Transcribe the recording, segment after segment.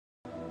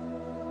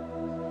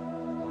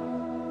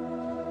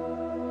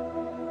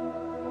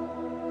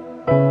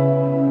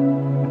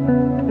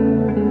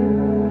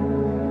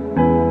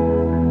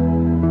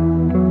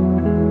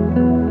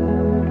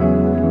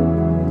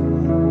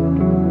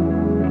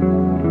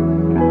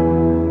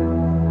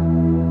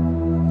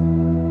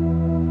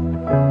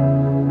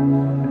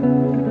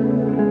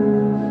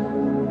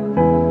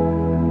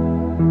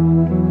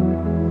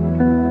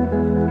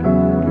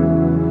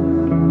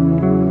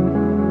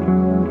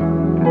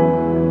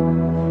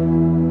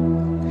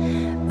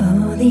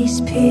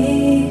these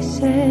pieces,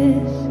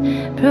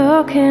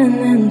 broken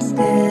and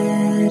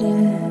scattered,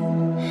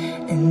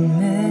 and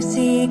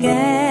mercy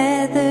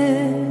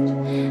gathered,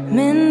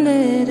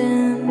 mended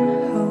and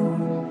whole.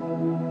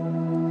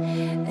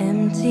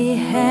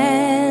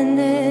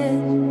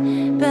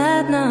 Empty-handed,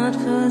 but not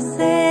forsaken.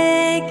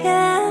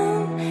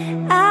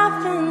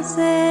 I've been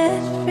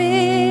set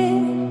free.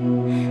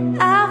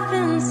 I've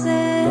been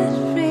set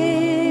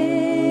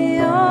free.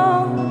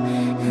 Oh,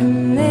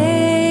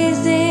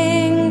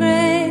 amazing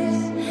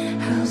grace,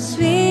 how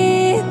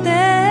sweet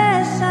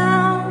the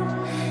sound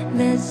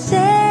that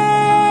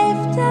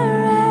saved a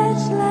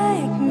wretch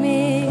like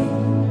me.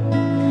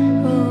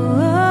 Oh,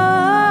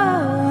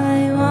 I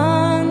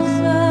once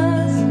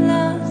was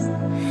lost,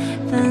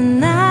 but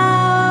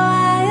now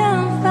I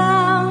am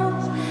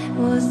found.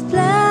 Was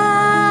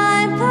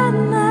blind, but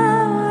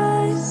now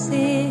I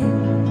see.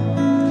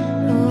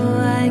 Oh,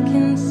 I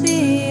can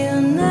see you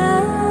now.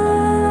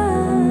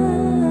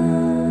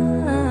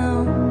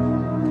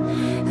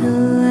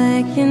 Oh, I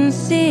can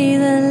see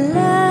the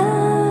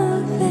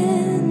love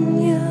in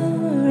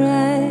your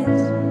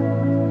eyes,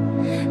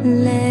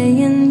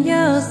 laying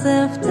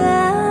yourself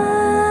down,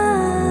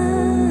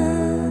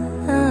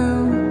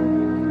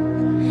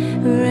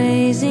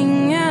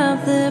 raising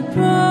up the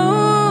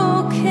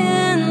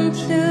broken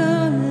to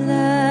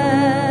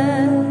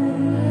life.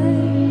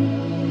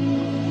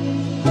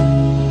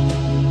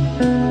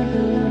 Oh,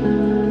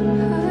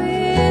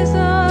 Jesus.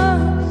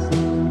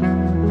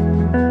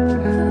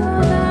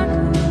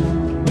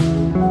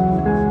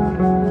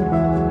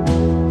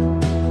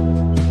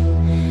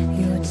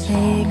 You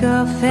take a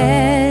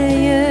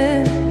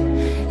failure,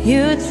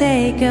 you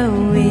take a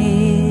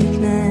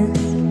weakness,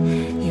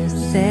 you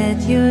set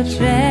your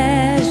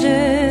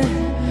treasure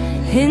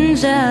in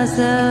jars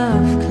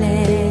of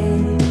clay.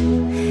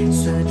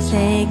 So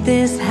take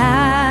this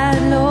heart,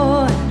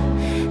 Lord,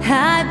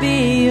 I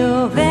be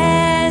your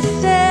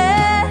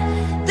vessel,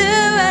 the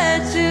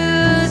word to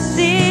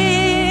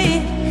see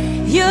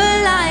your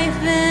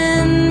life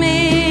in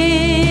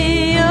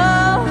me.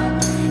 Oh,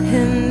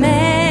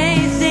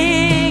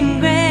 amazing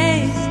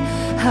grace,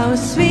 how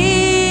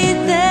sweet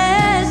the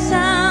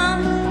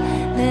sound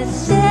that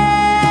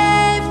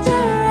saved a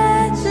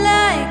wretch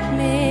like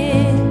me.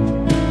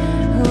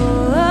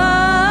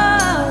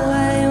 Oh,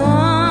 I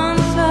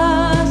once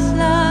was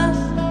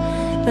lost,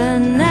 but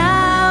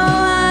now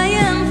I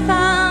am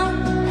found.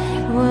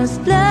 Was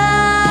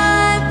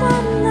blind,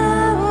 but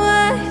now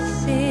I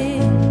see.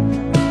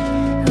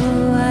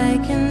 Oh, I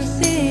can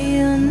see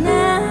you now.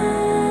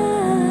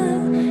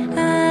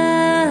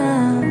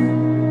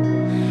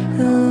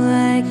 Oh,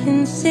 I can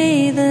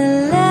see the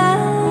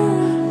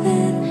love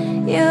in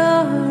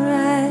your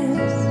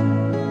eyes,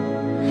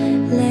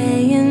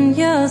 laying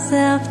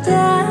yourself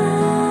down,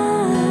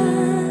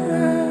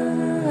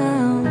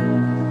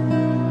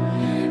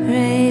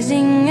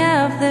 raising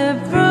up the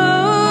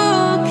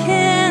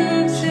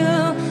broken to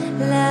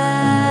life.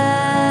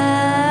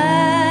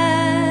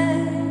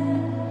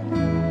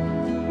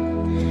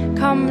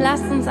 Komm,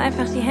 lasst uns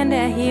einfach die Hände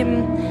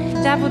erheben.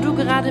 Da, wo du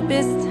gerade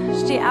bist,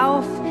 steh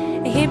auf,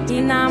 erheb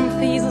den Namen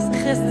für Jesus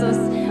Christus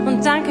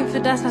und danke für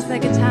das, was er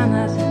getan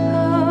hat. Oh,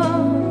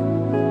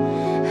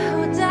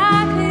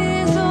 danke,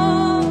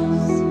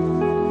 Jesus.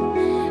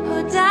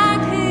 Oh,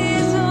 danke,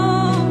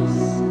 Jesus.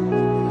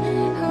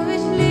 Oh,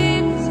 ich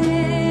lieb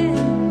dich.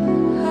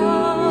 Oh,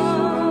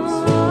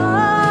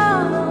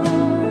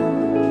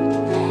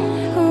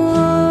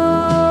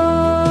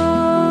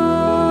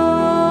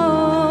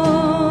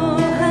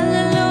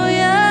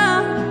 Halleluja.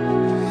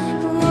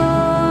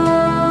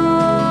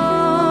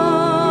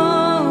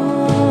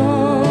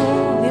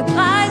 Wir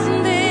preisen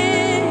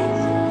dich.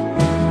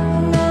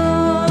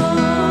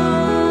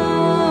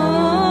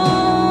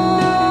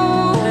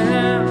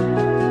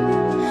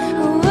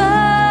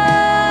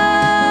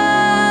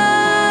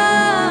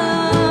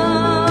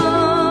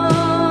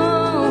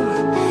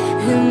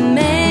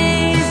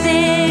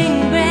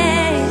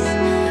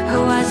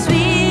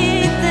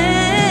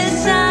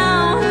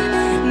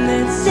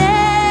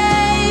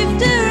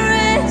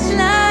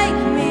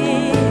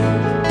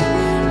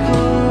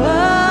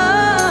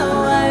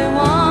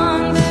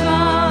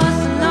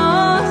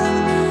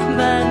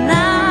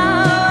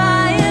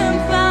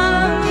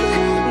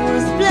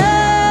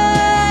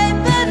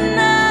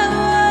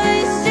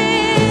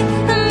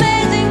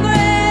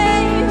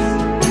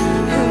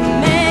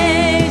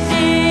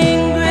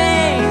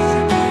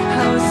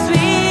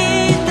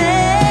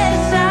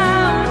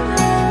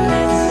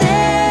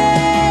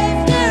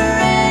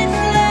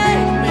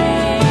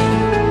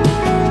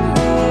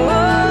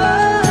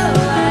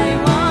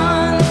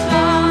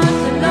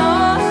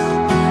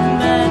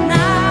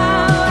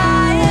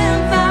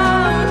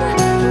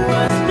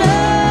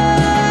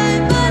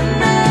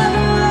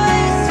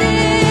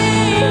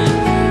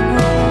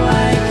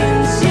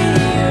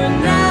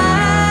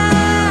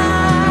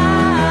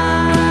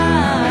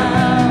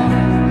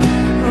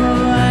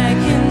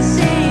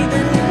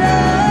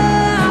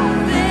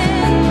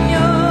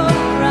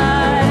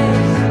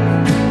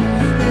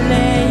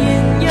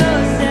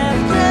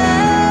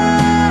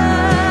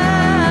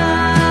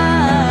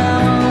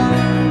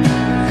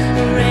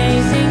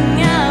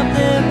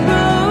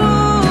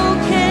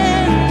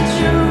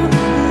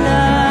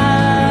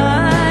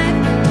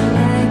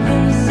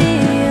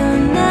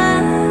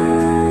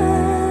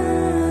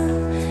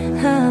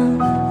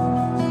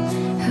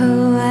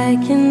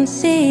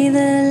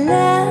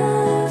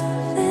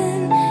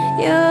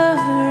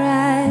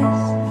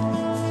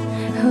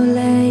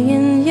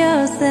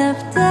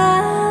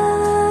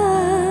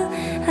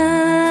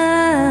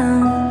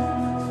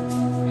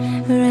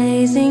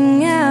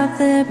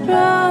 the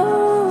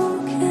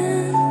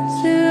broken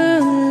to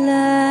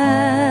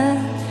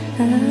life.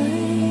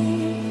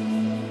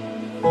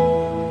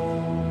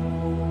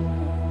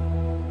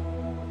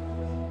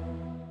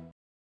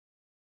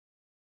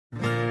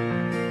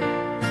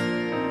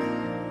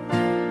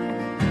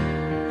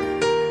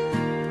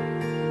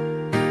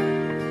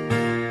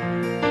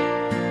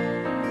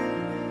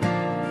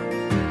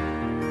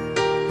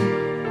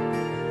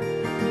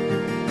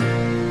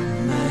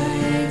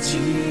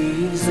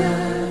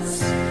 Jesus,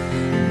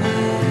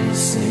 my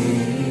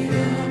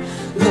Savior,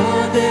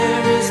 Lord,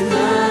 there is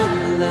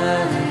none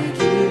like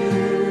you.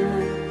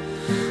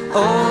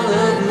 All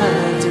of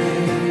my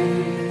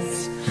days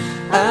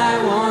I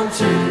want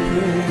to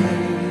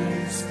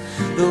praise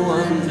the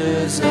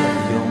wonders of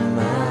your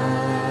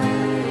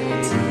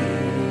mighty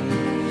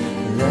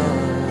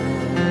love.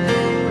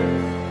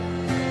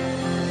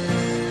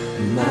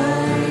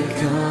 My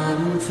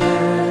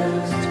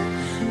comfort,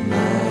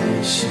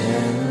 my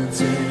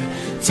shelter,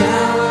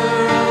 tower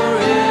of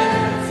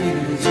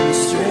refuge and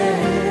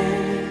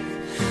strength,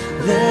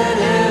 let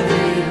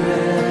every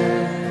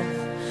breath,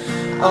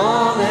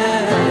 all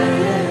that I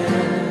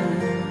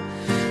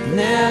am,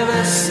 never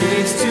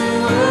cease to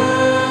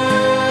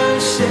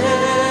worship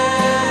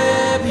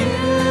you.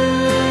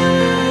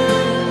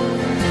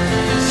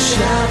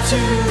 Shout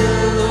to the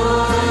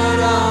Lord,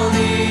 all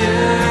the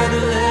earth,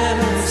 let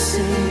us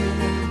sing.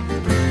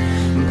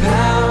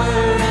 Power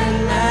and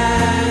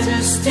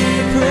majesty,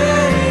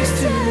 praise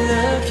to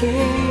the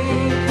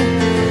King.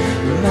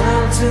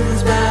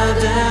 Mountains bow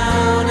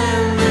down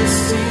and the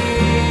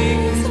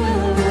seas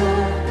will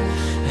roar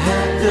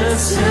at the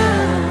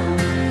sound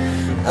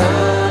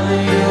of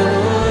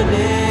your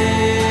name.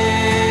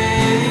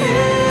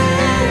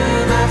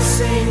 I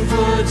sing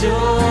for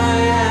joy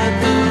at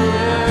the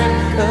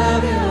work of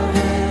your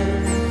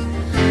hands.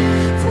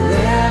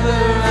 Forever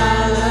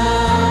I'll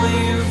love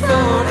you,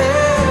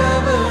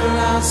 forever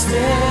I'll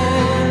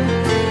stand.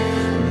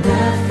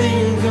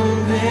 Nothing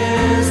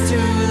compares to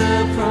the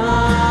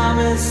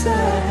promise I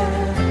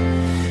have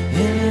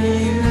in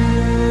you.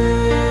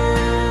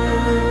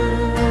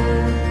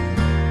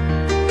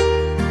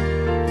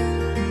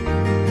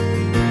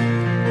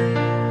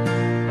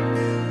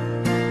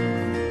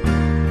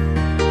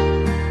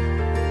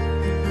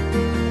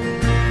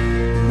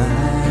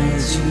 My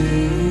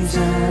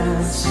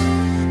Jesus,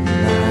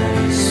 my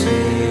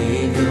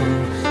Savior,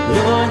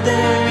 Lord,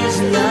 there is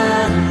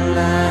none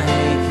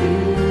like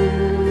you.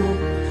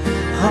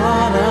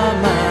 All of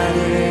my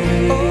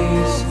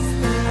days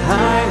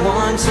I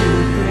want to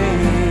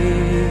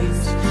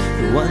praise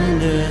the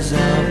wonders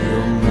of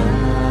your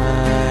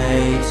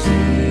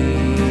mighty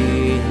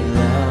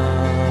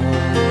love.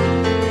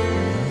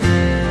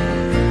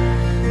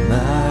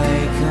 My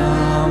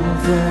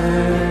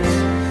comfort,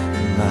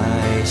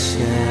 my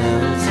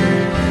shelter,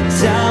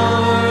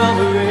 tower of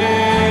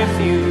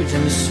refuge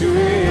and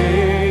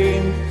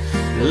strength,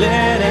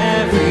 let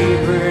every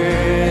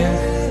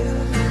breath,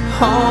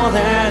 all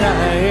that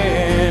I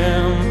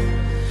am,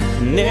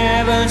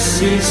 never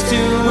cease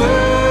to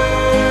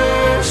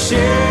worship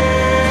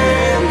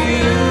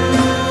you.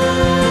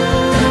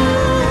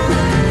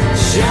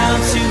 Shout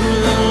to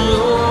the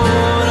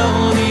Lord,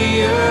 all the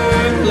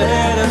earth,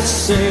 let us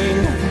sing.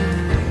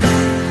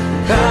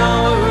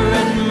 Power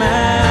and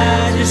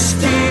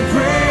majesty,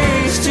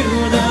 praise to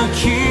the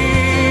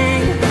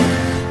King.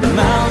 The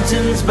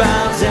mountains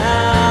bow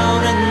down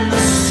and the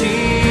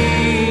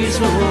seas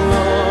will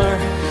roar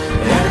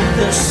at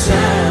the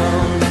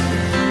sound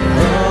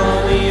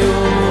of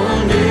your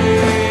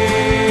name.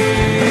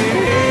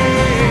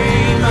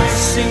 I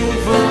sing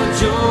for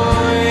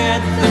joy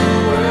at the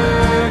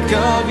work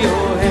of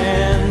your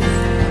hand.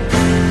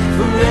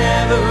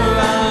 Forever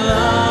I'll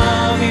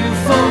love you,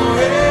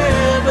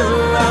 forever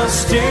I'll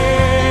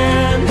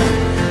stand.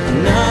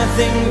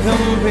 Nothing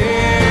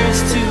compares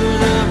to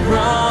the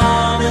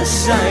promise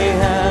I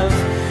have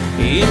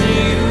in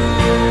you.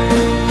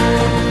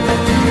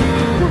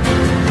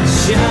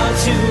 Shout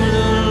to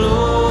the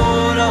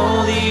Lord,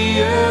 all the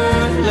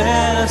earth,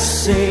 let us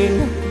sing.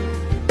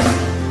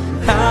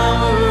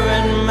 Power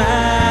and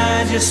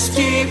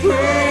majesty,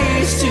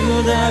 praise to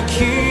the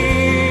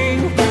King.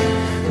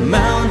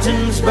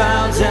 Mountains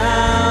bow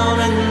down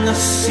and the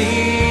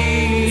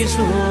seas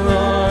will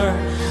roar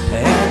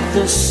at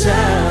the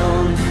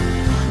sound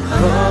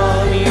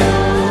of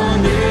your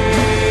name.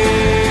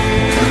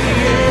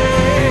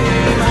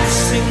 I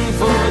sing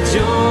for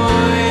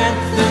joy at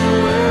the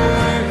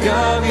work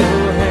of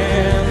your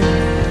hand.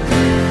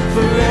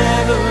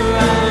 Forever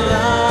I'll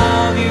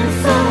love you,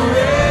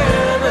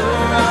 forever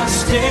I'll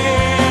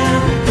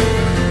stand.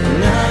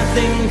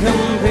 Nothing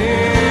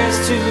compares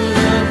to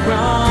the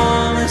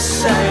promise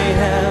I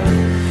have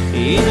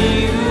in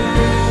you.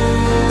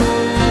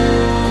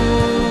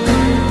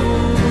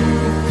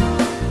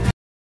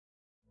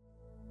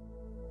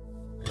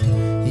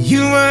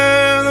 You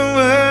were the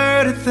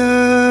Word at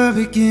the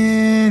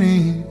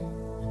beginning,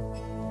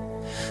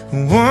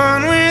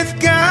 one with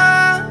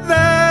God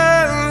the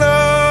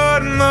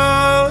Lord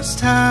Most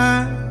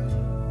High.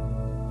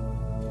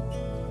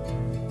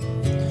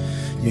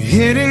 your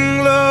hidden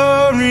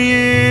glory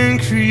in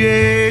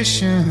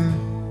creation,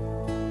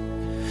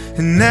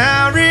 and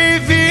now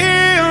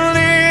revealed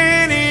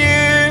in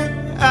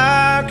you,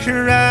 our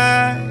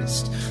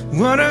Christ.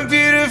 What a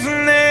beautiful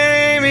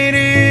name it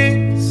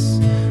is.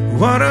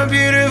 What a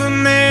beautiful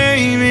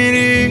name it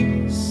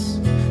is.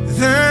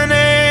 The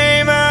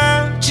name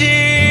of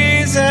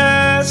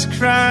Jesus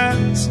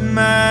Christ,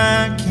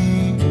 my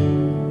King.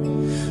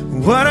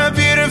 What a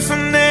beautiful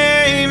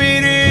name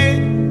it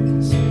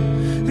is.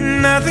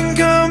 Nothing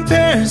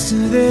compares to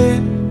this.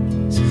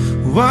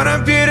 What a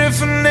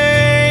beautiful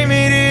name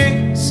it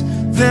is.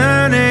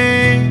 The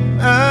name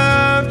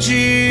of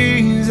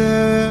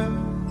Jesus.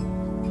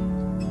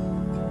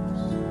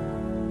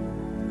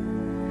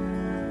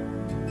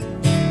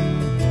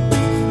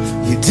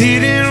 You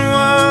didn't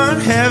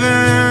want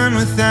heaven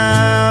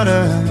without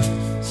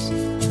us,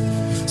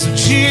 so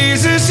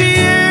Jesus,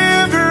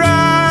 you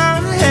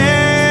brought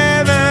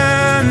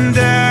heaven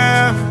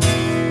down.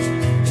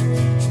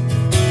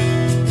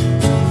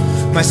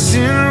 My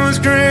sin was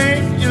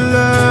great, your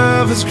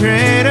love was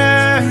greater,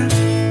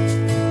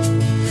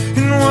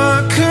 and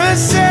what could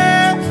separate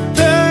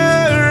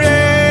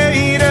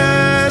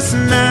us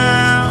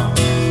now?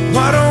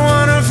 What a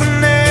wonderful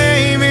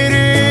name it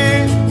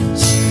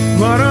is.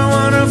 What a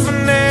wonderful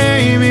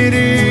name it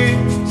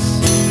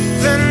is.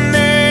 The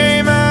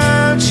name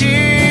of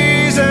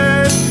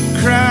Jesus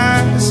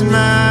Christ,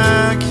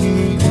 my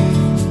King.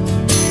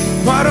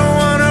 What a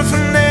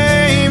wonderful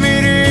name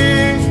it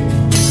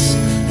is.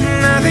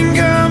 Nothing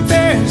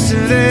compares to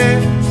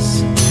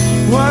this.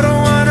 What a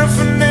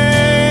wonderful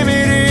name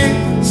it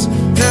is.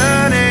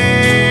 The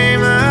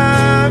name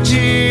of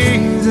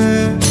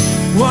Jesus.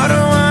 What a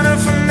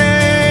wonderful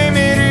name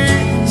it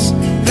is.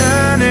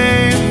 The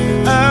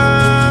name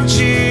of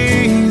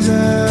Jesus.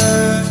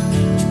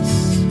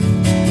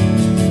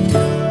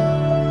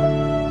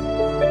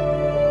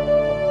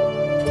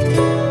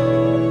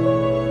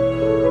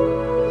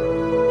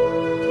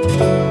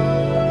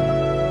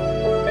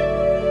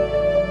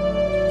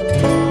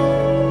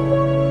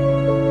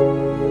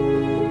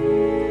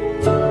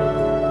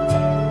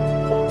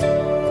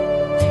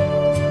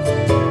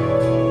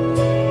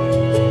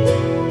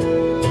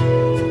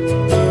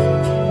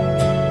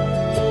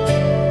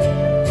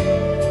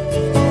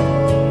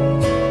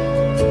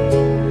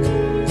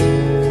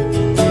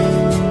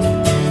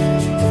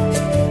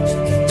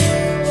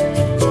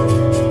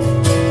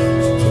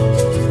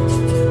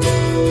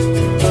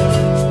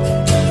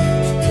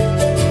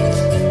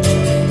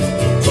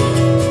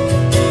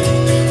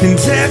 And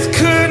death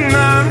could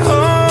not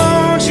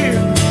hold you.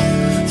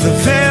 The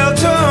veil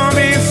torn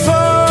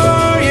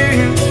before you.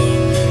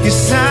 You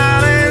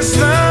silenced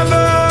the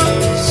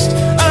boast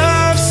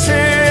of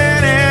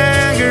sin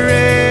and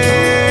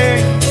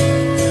grave.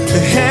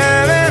 The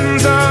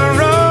heavens are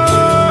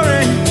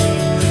roaring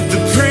the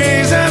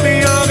praise of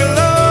your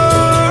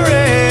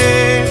glory.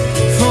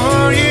 For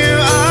you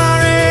are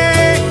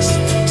raised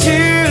to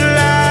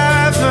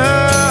life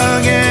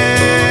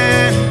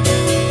again.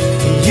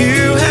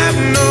 You have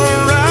no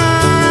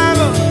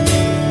rival,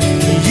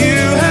 you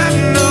have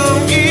no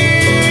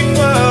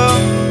equal.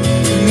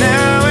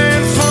 Now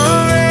and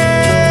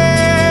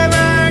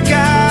forever,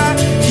 God,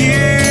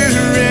 you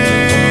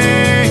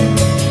reign.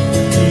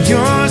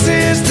 Yours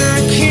is the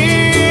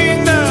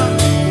kingdom,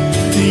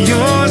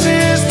 yours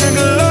is the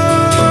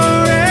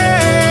glory,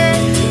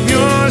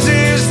 yours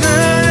is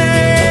the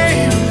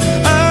name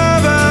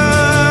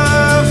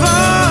above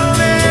all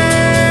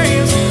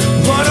names.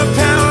 What a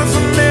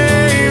powerful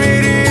name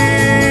it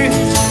is.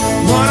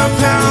 What a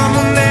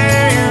powerful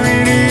name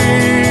it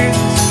is.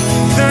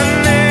 The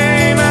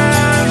name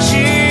of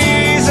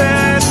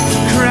Jesus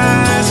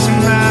Christ,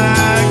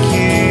 my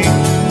King.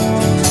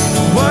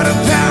 What a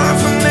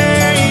powerful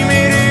name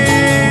it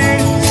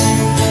is.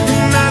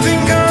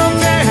 Nothing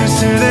compares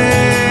to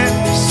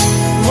this.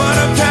 What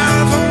a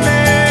powerful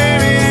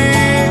name it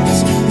is.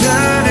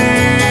 The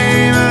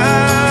name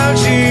of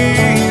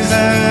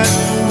Jesus.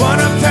 What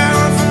a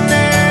powerful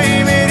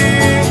name it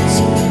is.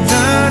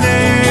 The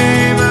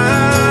name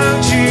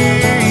of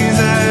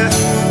Jesus.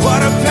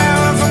 What a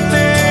powerful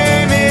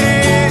name it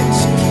is.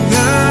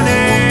 The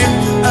name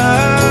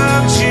of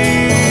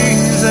Jesus.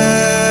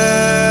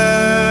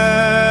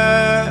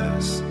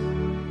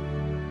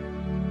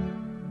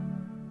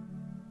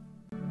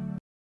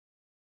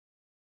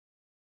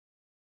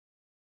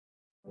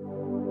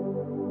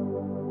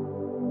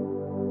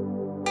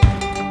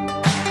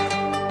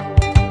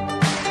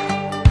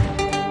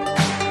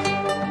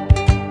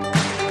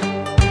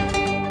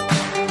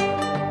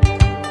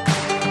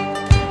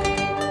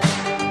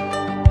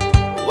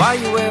 Why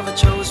you ever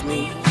chose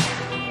me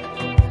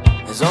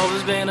has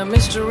always been a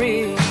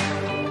mystery.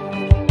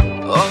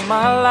 All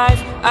my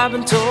life I've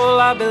been told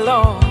I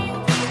belong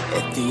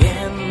at the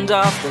end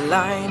of the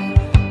line,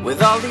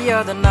 with all the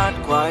other not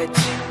quite,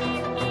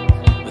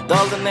 with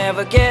all the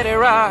never get it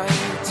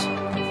right.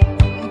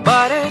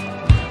 But it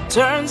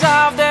turns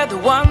out they're the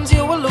ones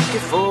you were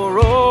looking for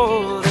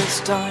all this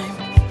time.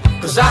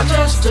 'Cause I'm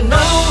just a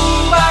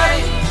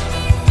nobody,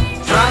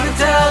 trying to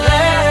tell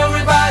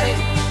everybody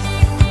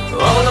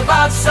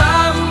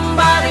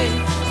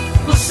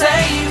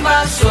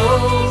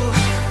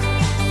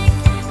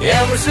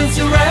Ever since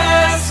you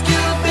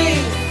rescued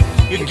me,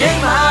 you gave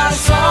my heart a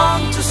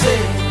song to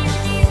sing.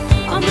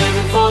 I'm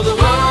living for the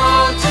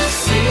world to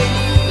see,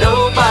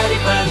 nobody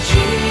but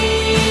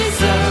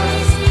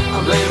Jesus.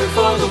 I'm living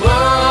for the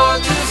world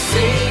to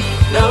see,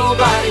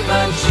 nobody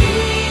but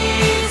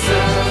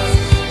Jesus.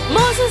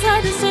 Moses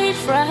had the stage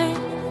fright,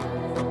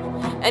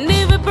 and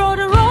David brought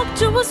a rock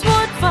to a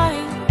sword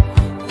fight.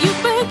 You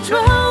picked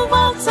 12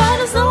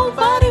 outsiders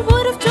nobody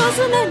would have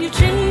chosen, and you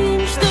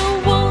changed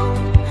the world.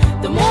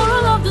 The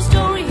moral of the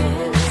story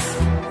is,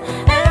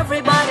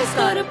 everybody's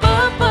got a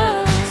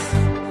purpose.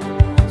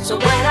 So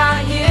when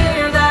I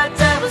hear that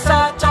devil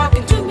start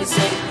talking to me,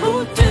 say,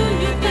 who do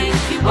you think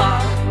you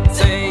are?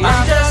 Say,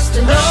 I'm just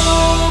a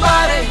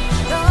nobody,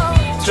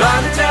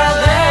 trying to tell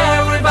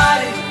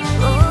everybody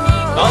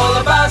all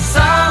about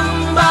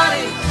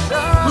somebody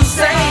who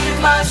saved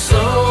my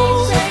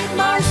soul.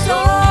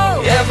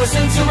 Ever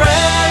since you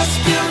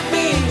rescued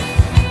me,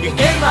 you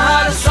gave my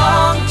heart a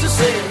song to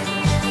sing.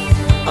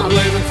 I'm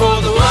living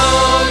for the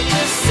world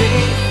to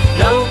see,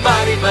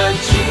 nobody but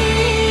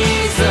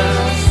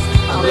Jesus.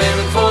 I'm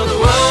living for the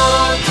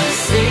world to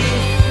see,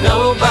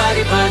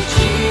 nobody but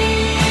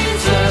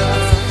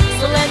Jesus.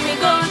 So let me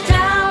go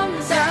down,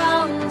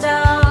 down,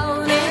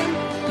 down in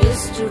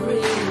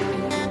history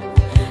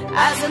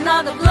as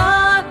another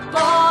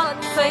blood-bought,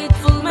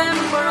 faithful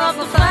member of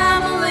the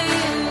family.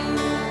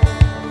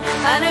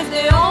 And if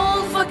they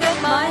all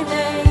forget my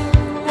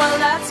name, well,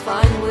 that's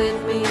fine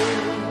with me.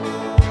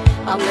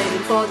 I'm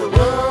living for the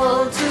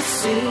world to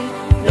see,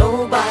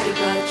 nobody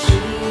but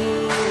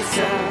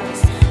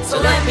Jesus. So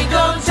let me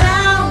go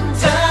down,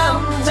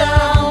 down,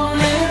 down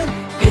in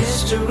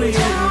history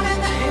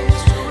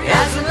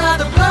as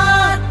another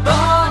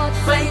blood-bought,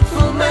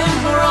 faithful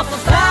member of the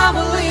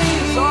family.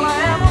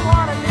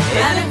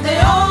 And if they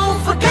all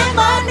forget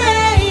my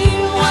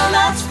name, well,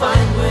 that's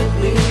fine with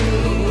me.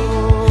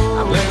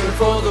 I'm living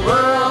for the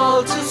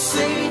world to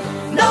see,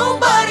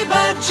 nobody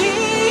but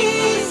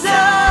Jesus.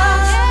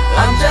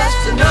 I'm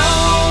just a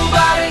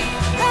nobody,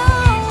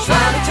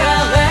 trying to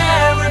tell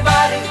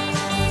everybody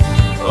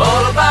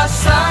all about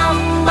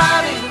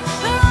somebody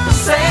who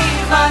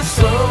saved my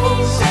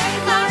soul.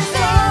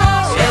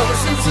 Ever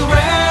since you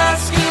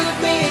rescued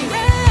me,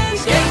 you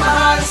gave my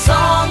heart a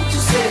song to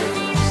sing.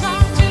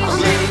 I'm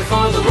living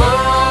for the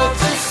world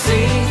to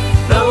see,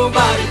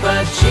 nobody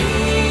but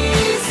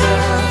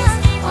Jesus.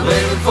 I'm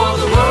living for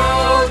the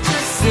world to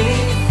see,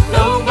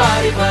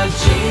 nobody but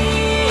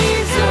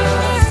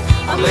Jesus.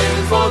 I'm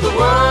living for the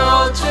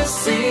world to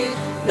see,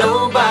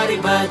 nobody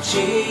but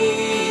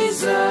Jesus.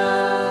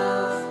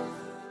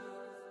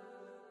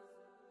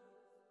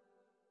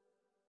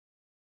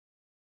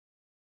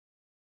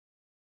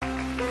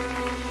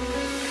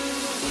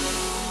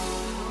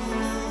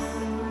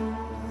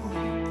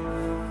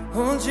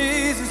 Oh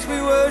Jesus,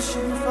 we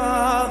worship you,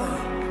 Father.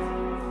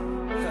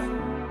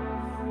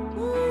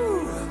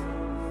 Woo.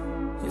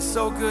 You're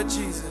so good,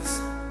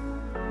 Jesus.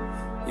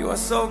 You are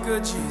so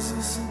good,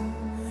 Jesus.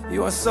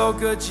 You are so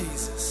good,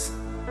 Jesus.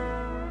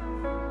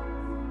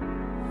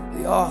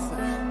 The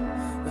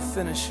author, the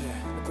finisher,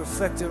 the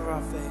perfecter of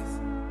our faith.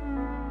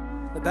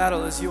 The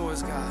battle is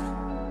yours, God.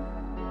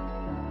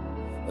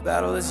 The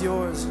battle is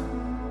yours.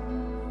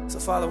 So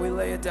Father, we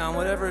lay it down,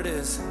 whatever it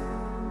is.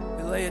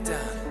 We lay it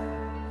down.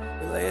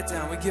 We lay it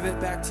down. We give it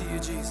back to you,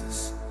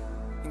 Jesus.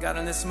 And God,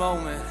 in this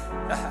moment,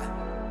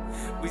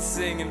 we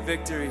sing in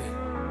victory,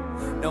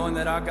 knowing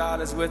that our God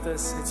is with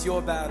us. It's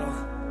your battle.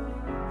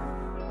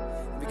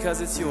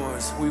 Because it's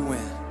yours, we win.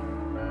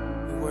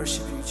 We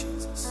worship you,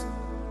 Jesus.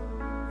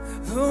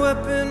 The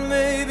weapon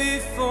may be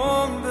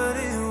formed, but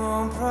it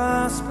won't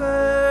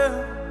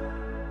prosper.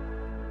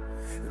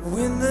 And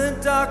when the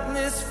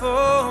darkness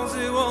falls,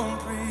 it won't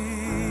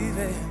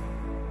prevail.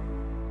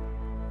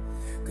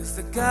 'Cause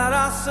the God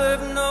I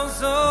serve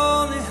knows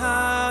only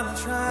how to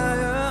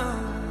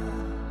triumph.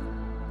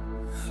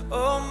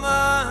 Oh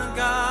my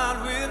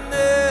God will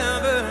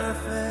never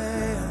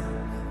fail.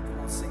 Come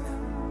on, sing that.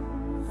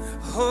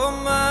 Oh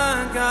my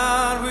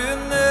God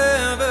will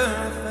never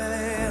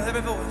fail.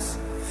 Every voice.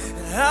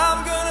 And I'm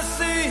gonna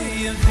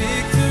see a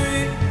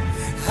victory.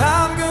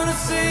 I'm gonna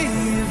see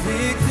a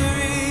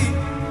victory.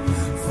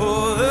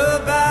 For the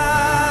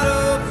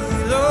battle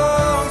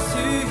belongs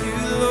to you,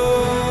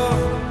 Lord.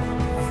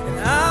 And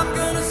I'm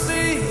gonna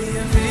see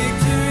a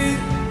victory.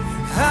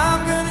 I'm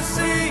gonna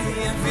see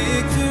a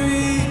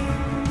victory.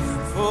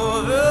 For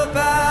the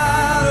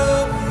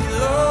battle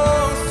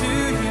belongs to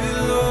you,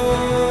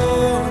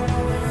 Lord.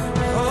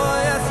 Oh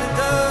yes it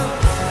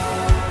does.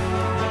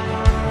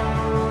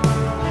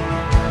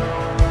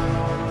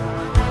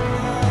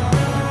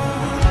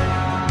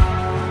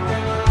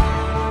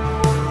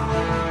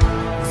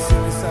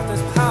 Sing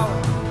this out.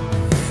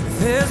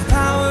 There's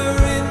power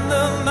in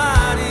the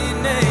mighty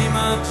name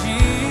of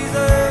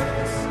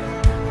Jesus.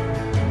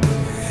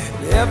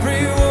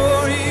 Every war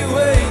he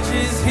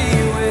wages, he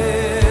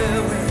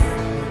will win.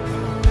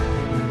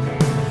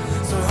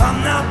 So I'm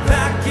not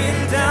backing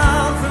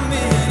down from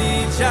any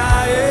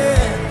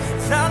giant.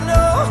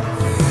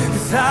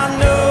 'Cause I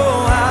know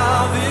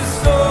how this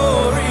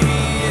story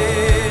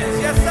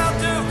ends.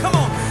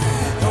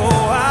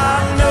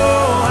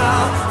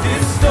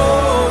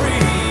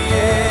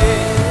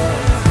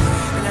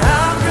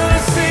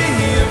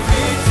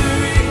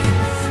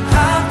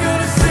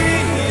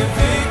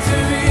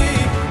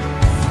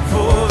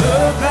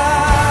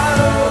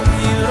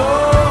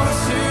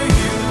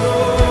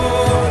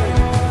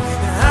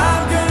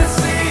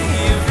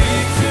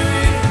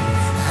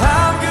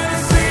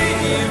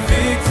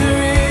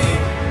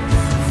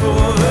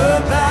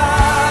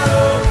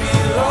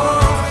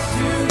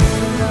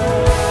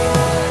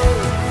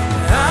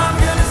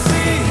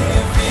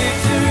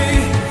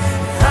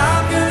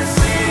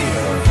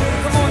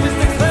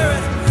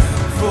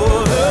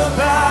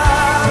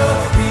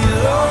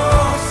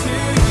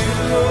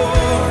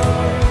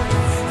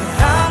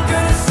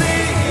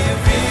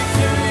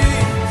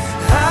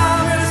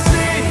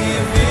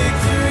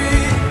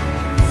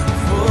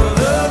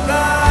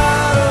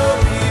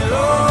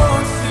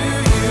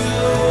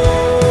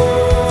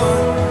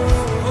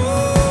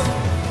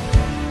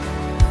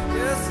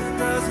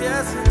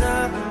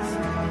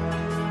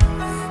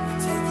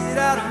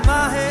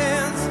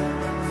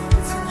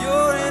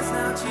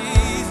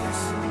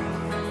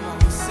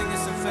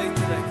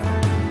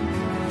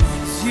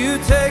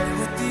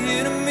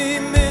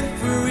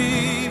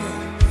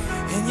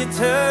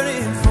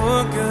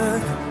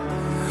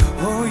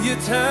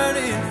 turn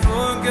it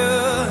for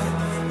good.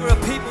 We're a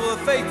people of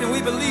faith and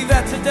we believe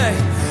that today.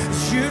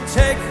 You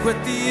take what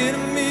the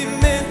enemy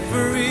meant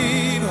for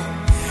evil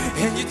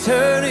and you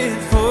turn it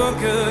for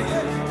good.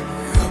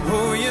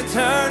 Oh, you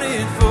turn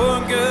it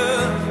for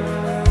good.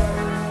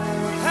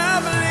 I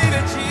believe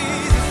it,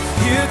 Jesus.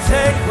 You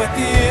take what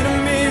the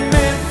enemy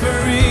meant for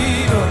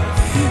evil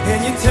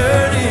and you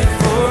turn it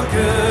for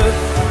good.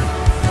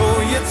 Oh,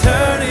 you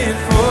turn it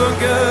for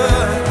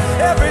good.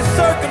 Every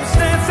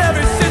circumstance,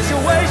 every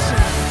situation,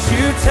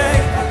 you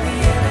take what the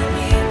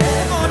enemy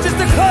meant. Come on, just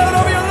declare it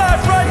over your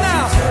life right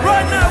now.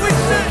 Right now we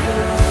sing.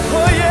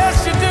 Oh,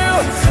 yes you do.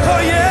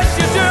 Oh, yes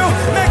you do.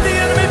 Make the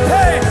enemy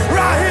pay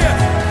right here.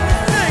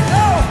 Sing,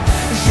 oh.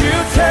 You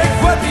take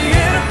what the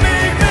enemy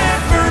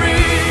meant for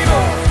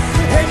evil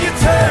and you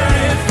turn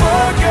it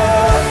for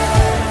good.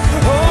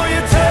 Oh,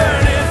 you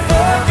turn it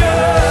for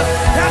good.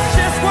 That's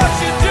just what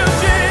you do,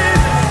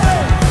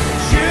 Jesus.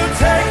 You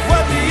take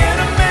what the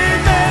enemy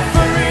meant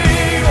for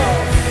evil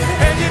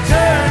and you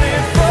turn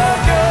it for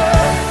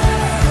good.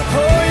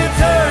 Oh, you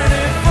turn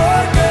it for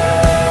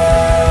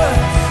good.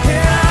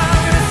 And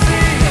I'm gonna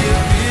see a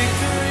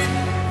victory.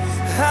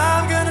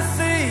 I'm gonna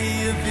see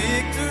a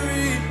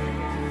victory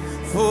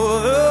for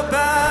the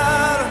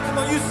battle. Come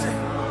on, you sing.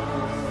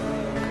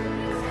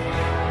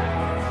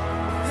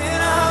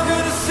 And I'm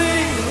gonna see a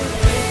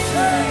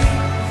victory.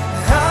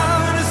 I'm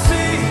gonna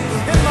see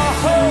in my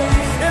home,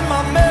 in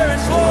my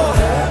marriage, Lord.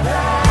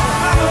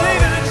 I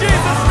believe it in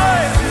Jesus'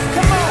 name.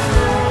 Come on.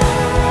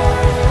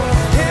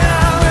 And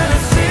I'm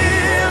gonna see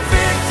a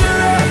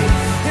victory.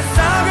 Yes,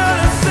 I'm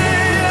gonna see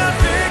a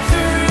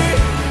victory.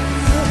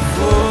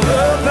 For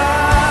the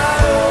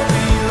battle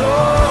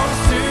belongs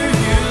to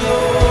you,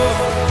 Lord.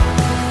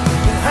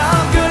 And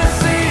I'm gonna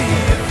see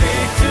a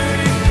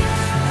victory.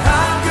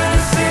 I'm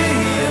gonna see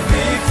a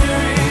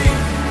victory.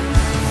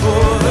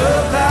 For the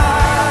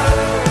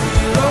battle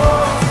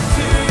belongs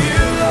to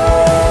you,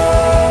 Lord.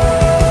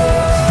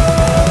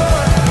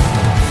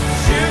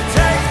 You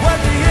take what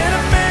the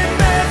enemy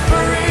meant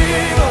for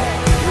evil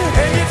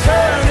and you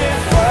turn it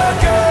for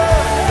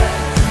good.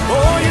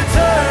 Oh, you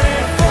turn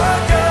it for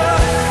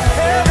good.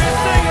 Every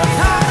single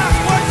time, that's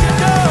what you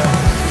do.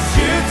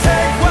 You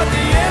take what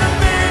the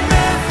enemy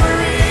meant for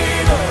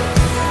evil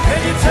and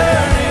you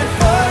turn it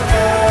for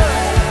good.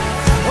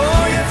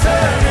 Oh, you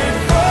turn it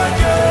for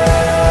good.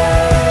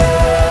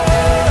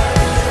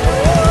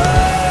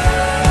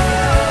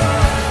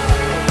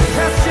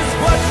 That's just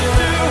what you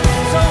do.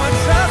 So I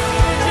trust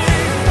in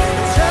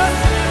Jesus,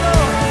 trust in the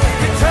Lord.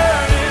 You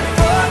turn it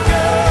for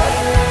good.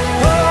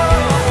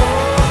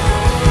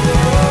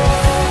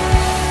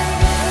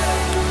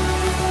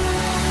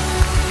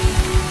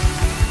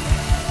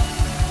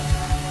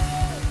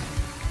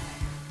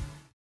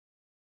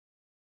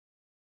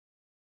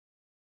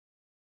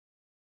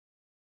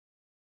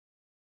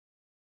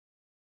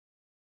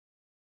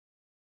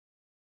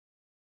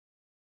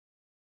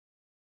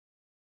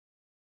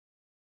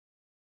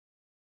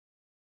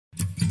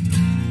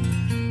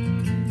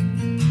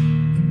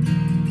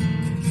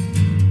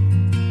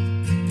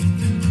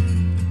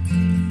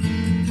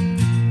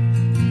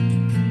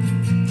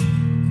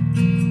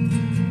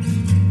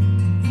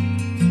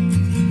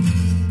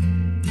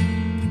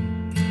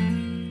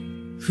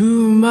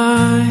 Who am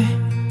I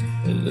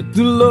that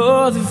the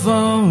Lord of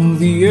all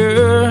the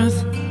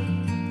earth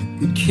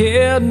would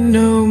care to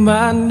know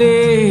my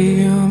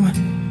name,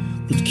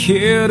 would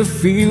care to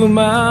feel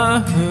my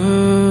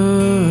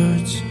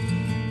hurt?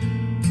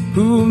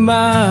 Who am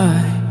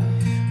I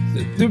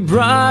that the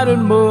bright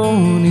and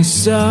morning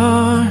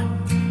star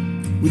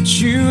would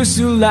choose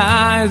to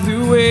light the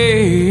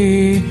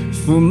way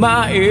for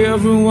my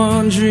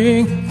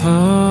ever-wandering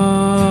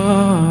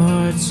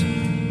heart?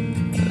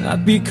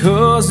 Not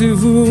because of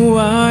who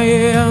I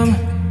am,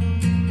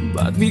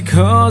 but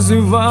because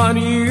of what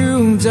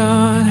you've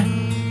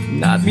done.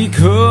 Not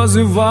because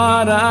of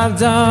what I've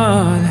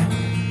done,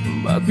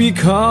 but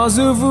because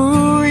of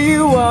who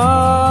you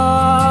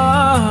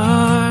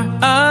are.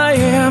 I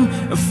am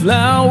a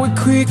flower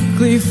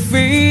quickly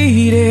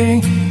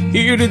fading,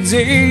 here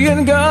today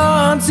and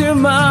gone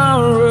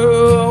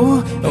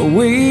tomorrow. A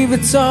wave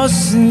that's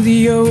tossing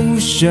the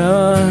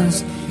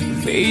oceans,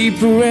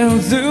 vapor and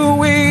the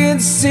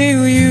wind.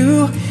 Still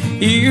you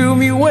hear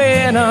me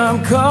when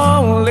I'm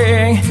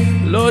calling.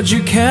 Lord,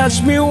 you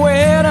catch me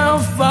when I'm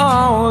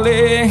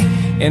falling,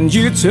 and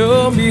you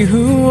told me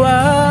who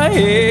I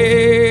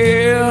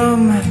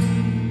am.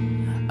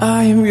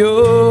 I am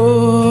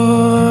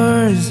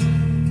yours.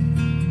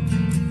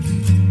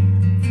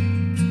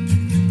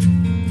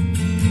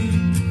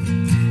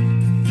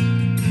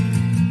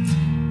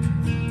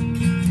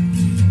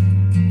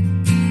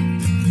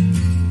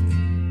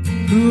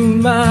 Who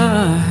am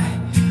I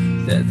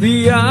that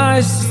the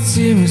eyes that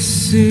see me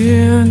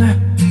sin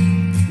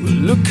will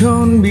look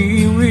on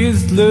me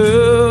with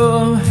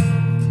love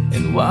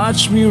and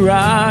watch me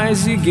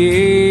rise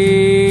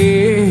again?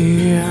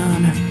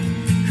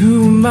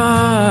 Who am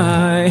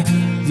I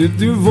that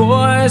the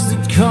voice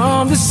that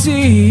calmed the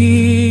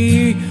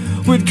sea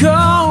would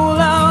call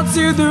out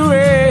to the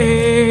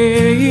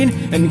rain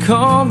and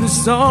calm the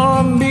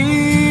storm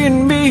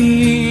in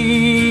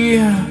me.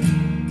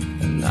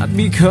 Not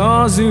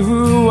because of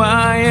who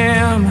I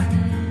am,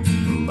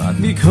 but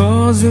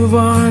because of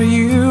what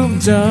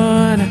you've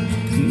done.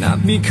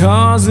 Not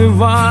because of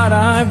what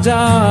I've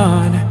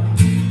done,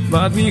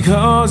 but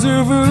because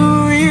of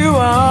who you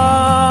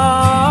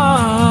are.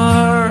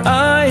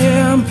 I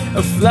am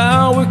a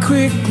flower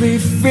quickly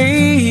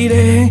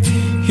fading,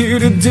 here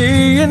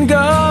today and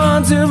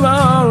gone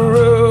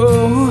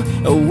tomorrow.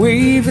 A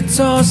wave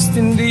tossed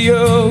in the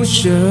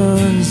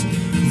oceans,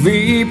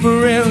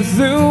 vapor and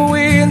the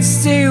wind.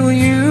 Still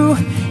you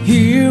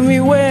hear me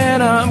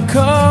when I'm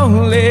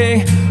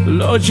calling.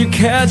 Lord, you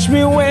catch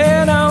me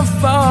when I'm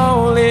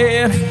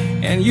falling,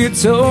 and you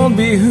told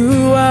me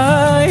who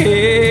I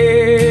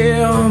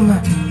am.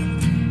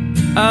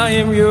 I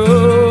am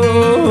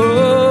yours.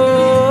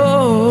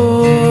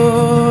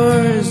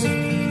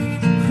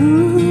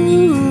 Ooh.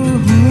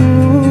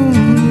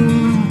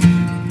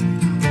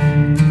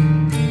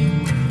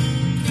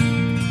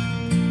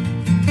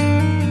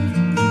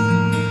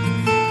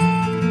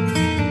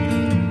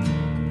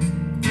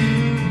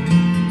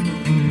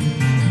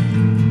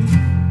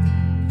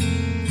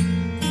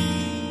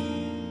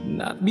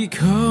 Not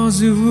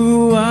because of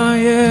who I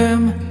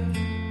am,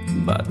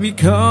 but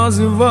because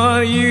of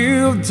what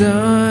you've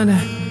done.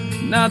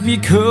 Not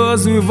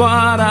because of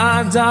what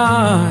I've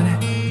done,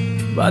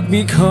 but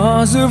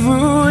because of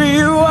who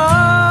you are.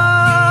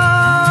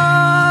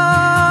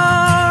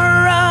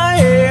 I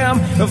am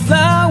a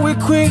flower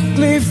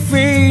quickly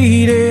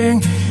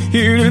fading,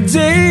 here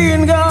today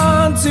and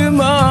gone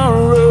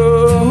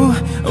tomorrow.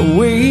 A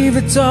wave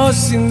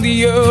tossed in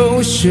the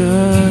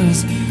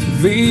oceans,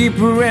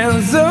 vapor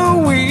and the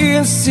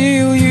wind.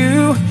 Still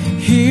you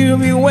hear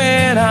me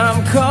when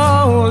I'm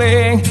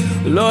calling.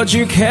 Lord,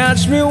 you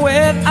catch me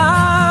when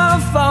I'm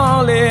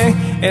falling,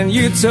 and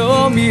you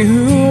told me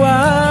who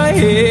I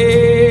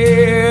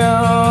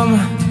am.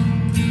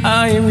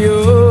 I am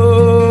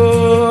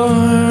yours.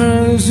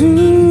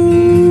 Ooh.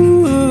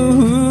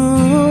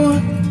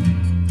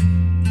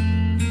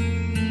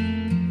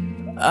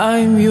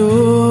 I'm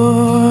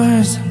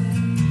yours.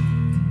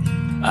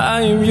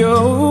 I am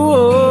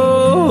yours.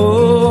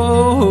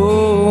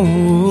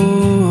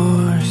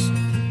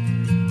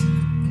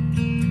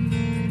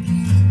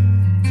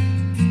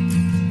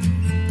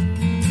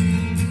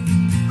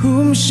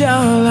 Whom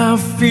shall I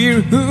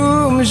fear?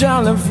 Whom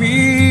shall I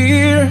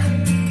fear?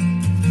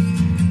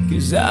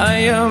 'Cause I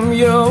am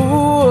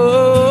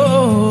yours.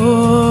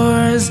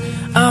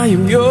 I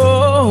am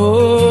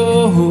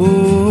yours.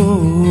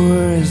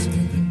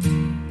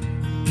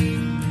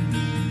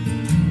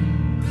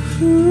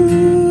 Ooh.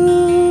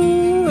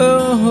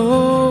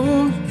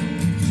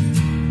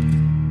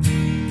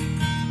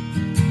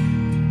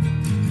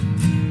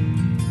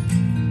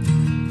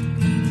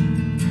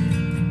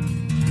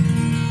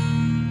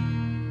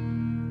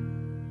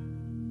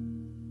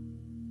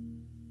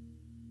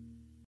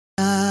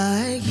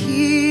 I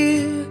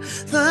hear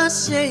the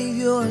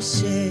Savior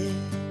say,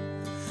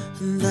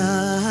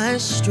 thy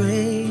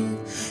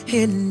strength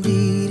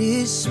indeed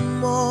is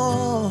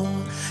small.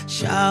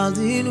 Child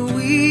in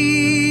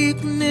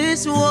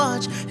weakness,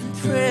 watch and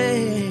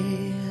pray.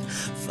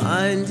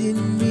 Find in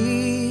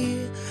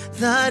me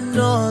thine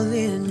all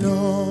in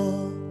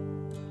all.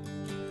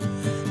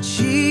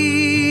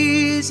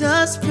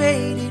 Jesus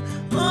paid it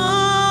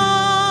all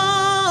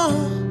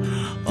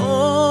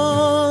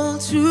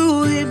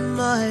to him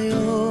I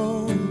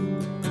owe.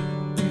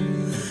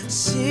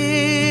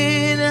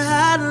 Sin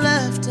had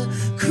left a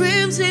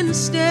crimson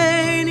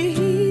stain,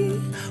 he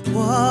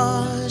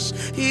washed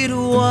it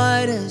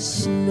white as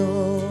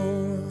snow.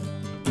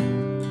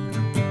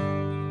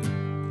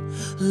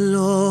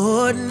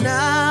 Lord,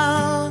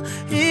 now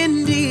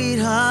indeed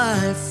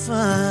I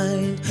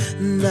find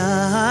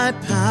thy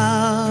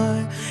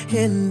power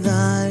in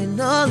thine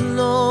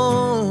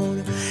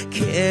alone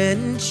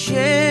can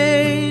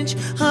change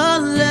a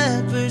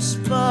leper's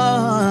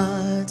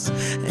spots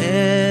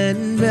and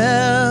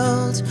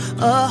melt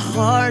a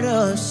heart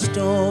of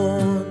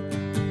stone.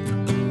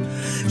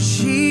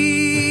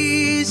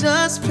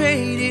 Jesus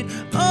paid it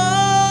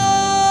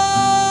all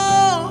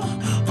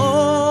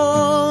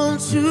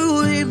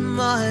to him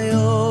I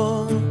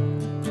owe.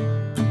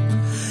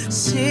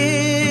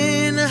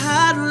 Sin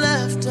had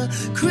left a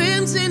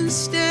crimson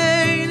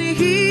stain,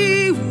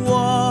 he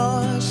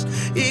washed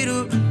it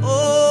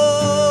all.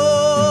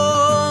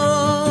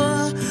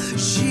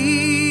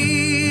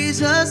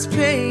 Jesus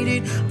paid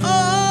it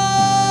all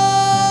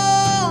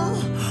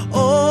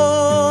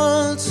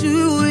to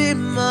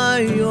him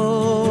I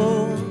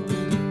owe.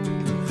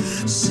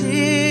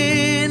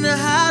 Sin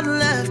had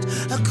left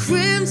a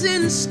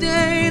crimson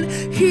stain,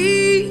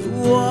 he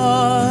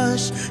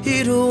washed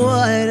it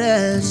white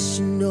as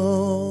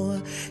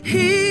snow.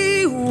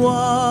 He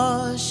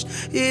washed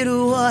it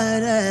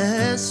white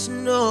as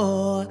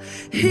snow.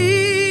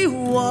 He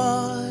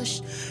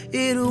washed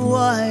it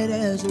white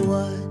as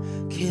what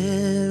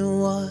can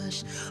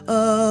wash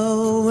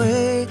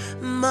away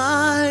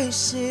my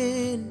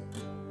sin.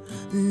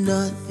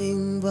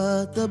 nothing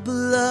but the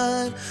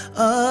blood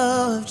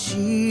of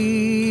Jesus.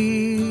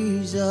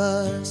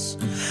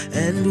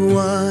 And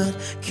what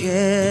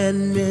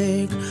can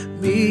make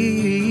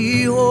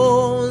me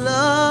whole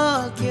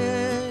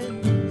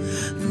again?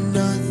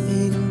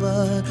 Nothing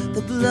but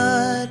the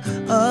blood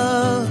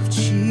of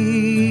Jesus.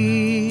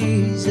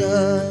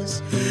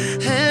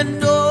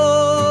 And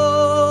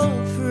oh,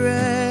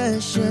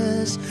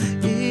 precious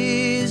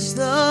is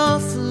the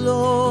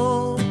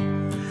flow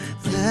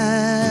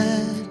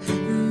that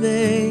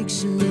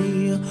makes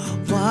me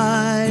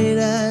white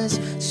as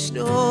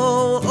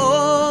snow.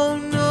 Oh,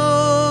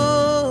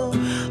 no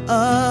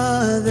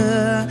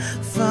other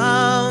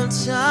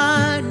fount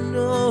I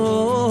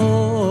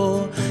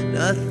know,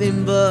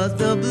 nothing but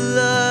the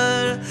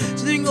blood.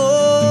 Sing, oh,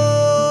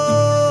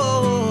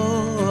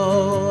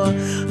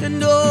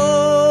 and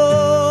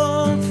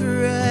oh,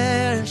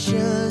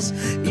 precious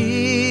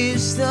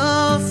is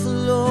the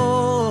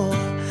flow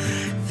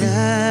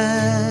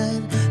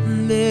that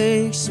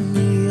makes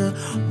me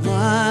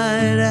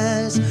white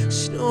as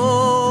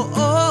snow.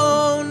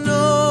 Oh,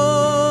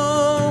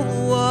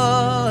 no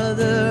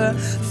other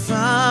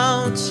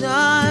fount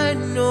I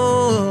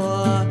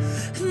know,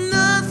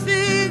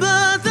 nothing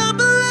but the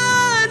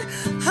blood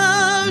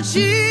of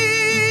Jesus,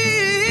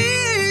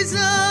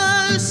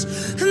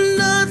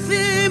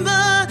 nothing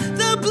but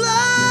the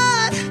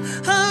blood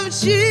of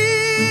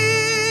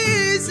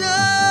Jesus,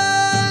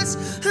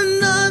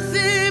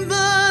 nothing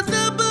but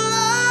the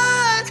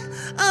blood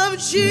of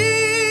Jesus.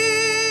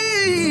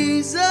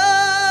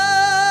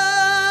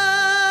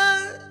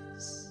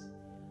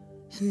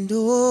 And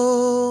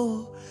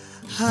oh,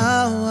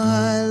 how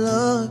I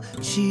love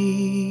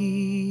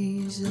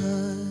Jesus.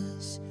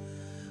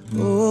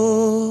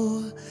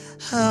 Oh,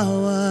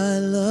 how I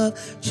love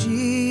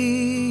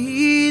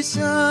Jesus.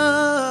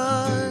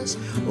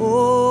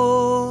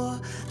 Oh,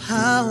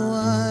 how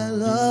I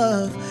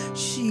love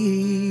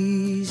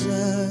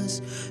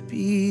Jesus,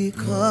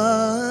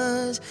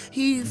 because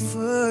he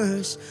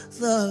first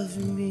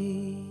loved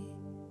me.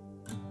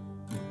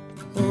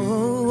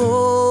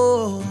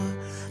 Oh,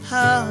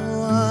 how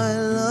I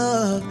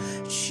love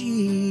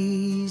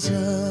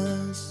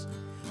Jesus.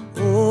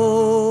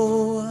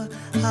 Oh,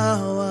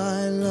 how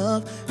I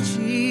love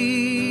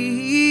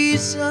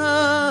Jesus.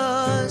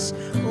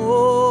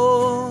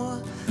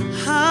 Oh,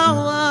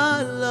 how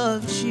I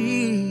love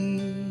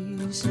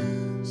Jesus,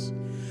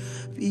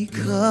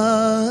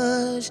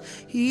 because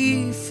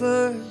he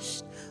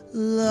first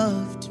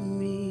loved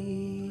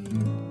me.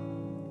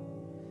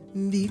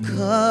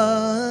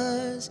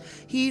 Because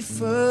he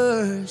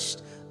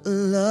first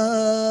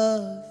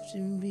loved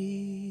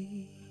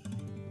me.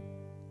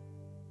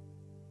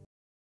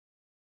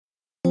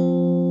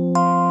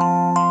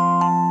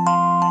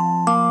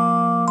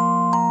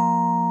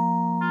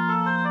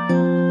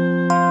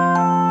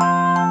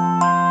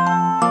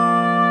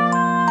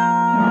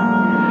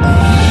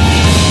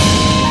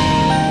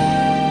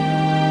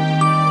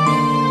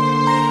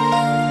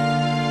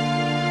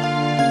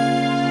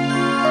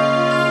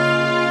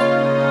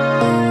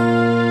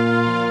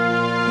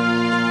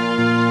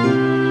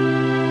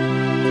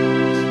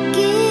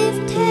 Give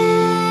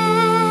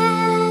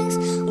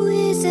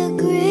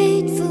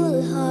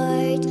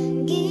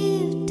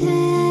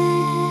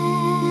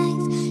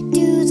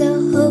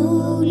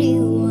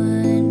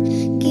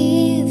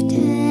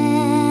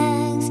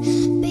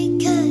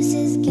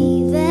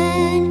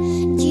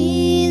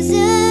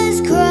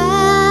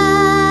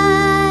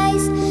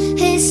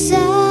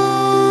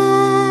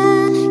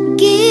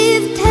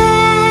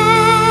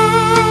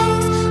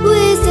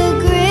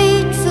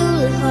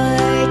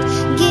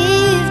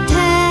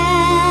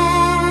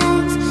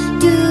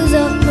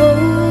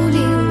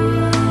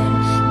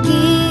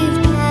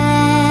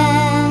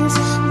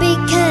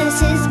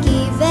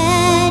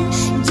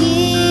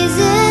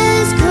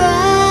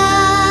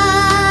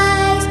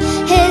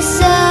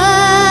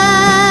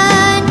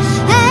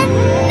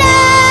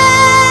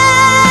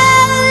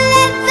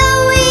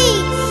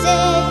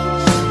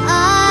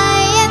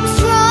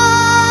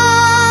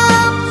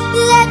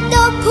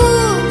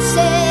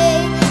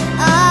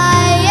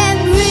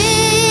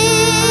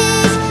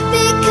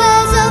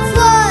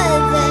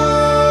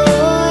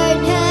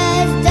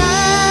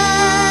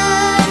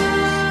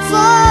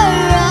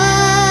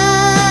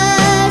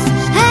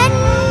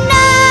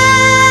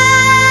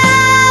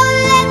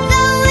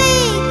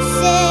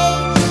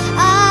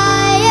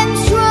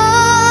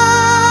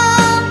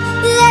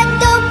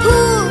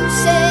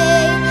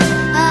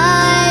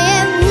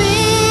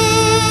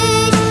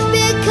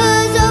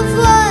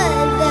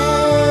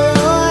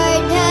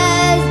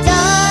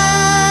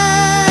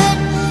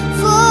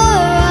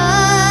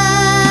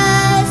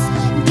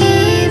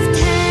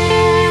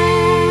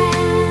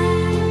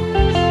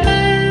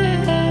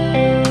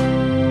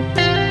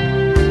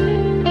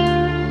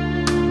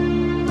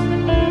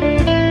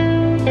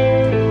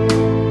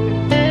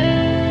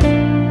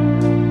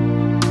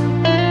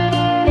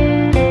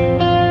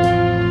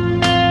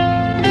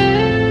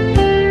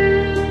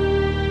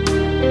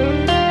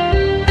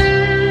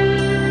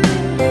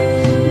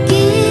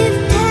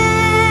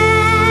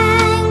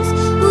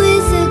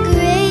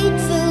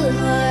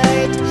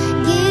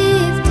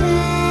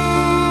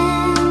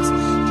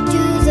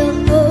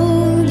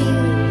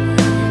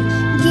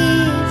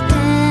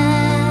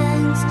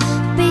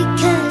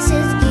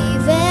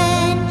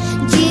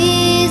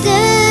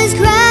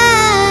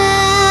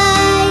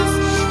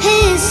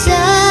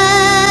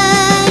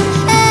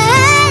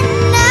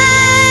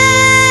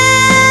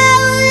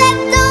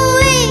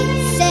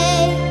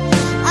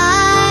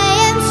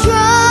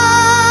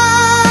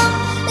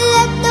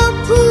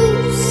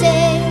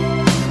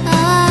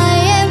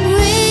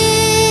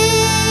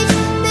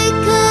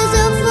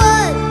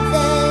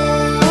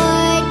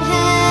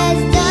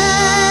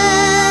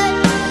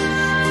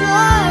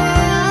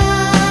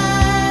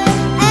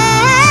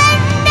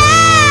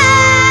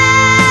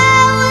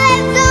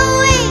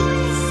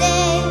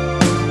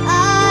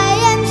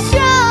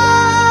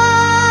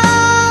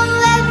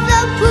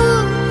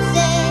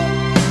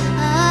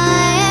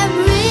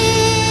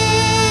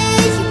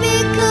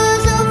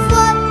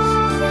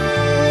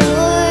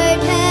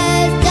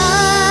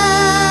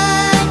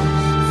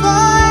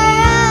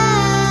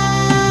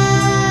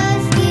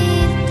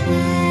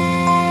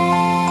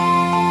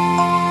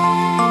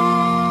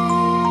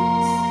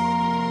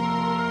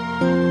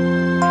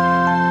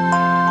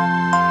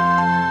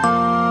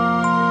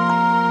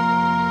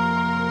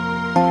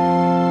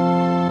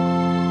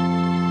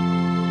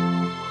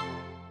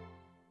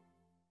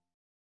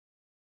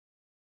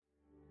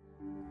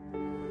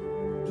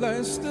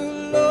Bless the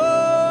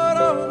Lord,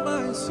 oh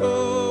my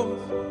soul,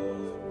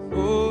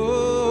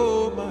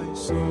 oh my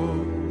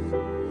soul.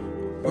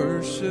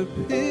 Worship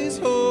His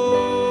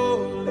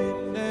holy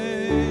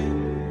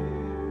name.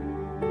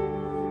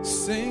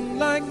 Sing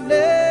like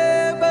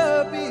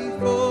never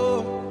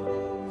before,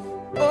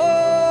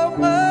 oh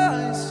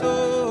my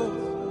soul.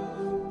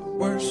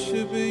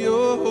 Worship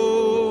Your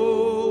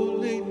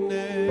holy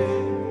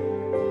name.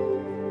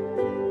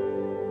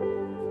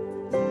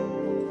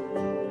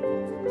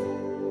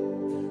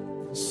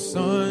 The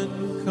sun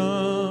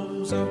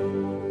comes up,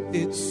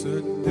 it's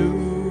a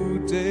new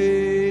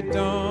day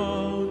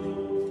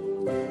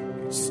dawning.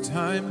 It's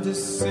time to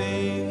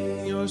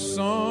sing your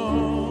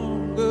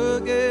song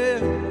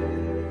again.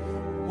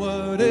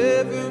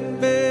 Whatever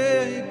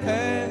may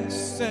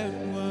pass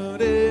and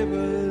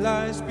whatever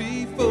lies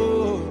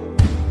before,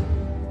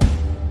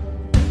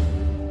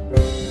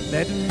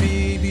 let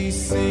me be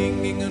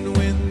singing, and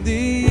when the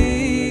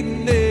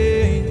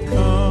evening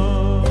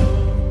comes,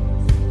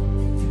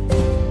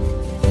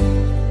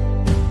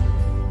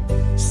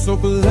 so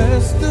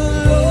bless the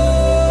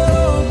Lord,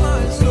 oh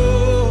my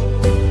soul,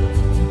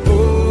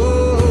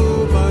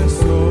 oh my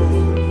soul.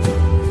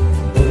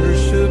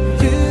 Worship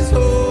His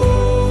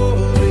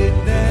holy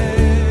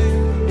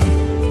name.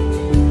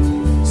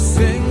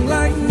 Sing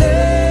like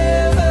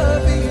never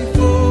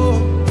before,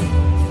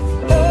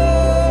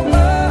 oh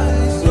my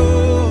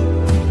soul.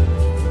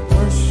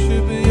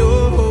 Worship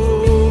Your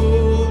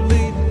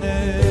holy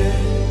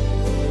name.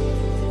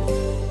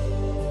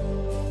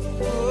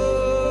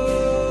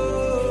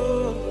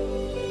 Oh,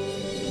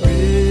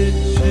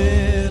 rich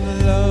in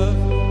love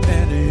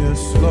and You're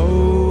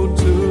slow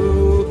to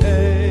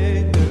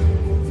anger.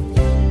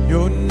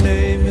 Your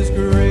name is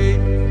great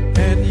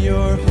and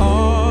Your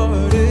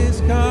heart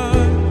is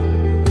kind.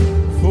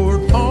 For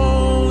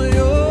all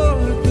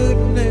Your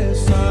goodness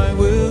I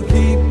will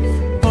keep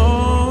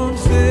on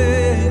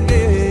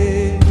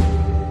singing.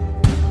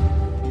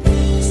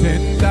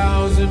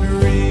 10,000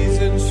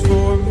 reasons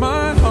for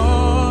my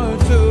heart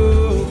to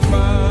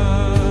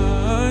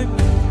find.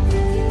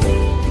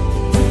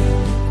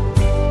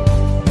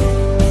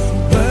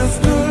 Bless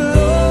the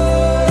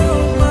Lord,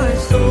 oh my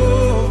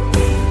soul,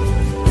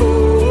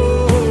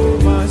 oh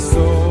my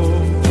soul.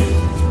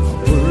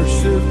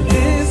 Worship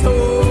His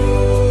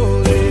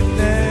holy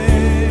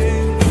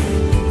name.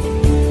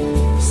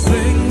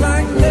 Sing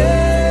like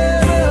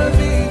never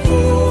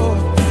before,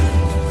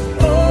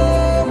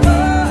 oh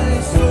my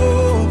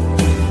soul.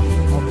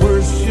 I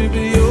worship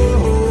Your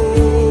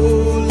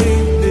holy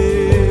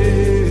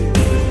name.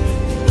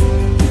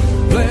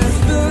 Bless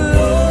the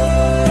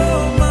Lord,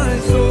 oh my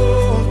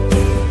soul,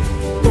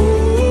 oh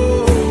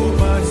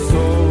my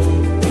soul.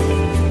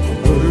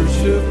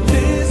 Worship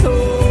His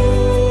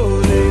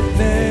holy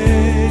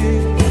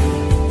name.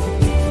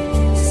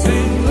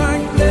 Sing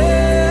like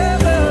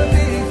never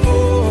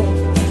before,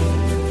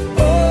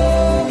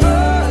 oh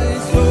my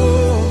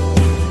soul.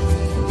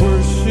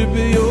 Worship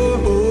Your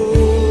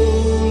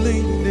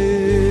holy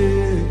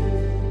name.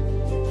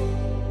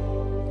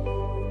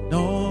 And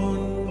on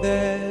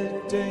that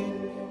day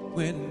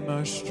when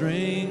my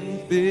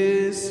strength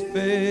is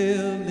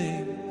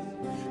failing,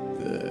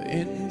 the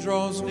end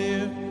draws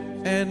near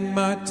and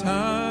my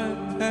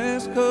time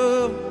has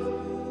come.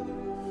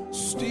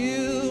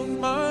 Still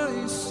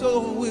my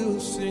soul will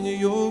sing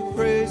Your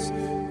praise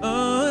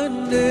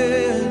unending.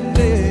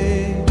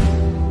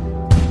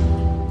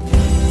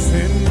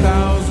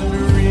 10,000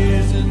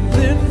 reasons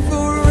and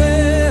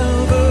forevermore.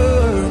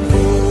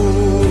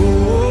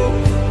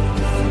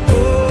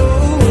 Oh,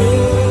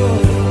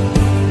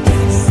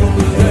 so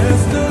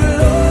bless the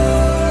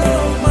Lord,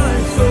 oh my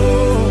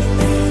soul,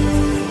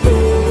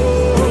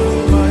 oh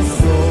my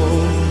soul.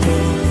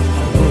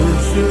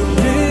 Worship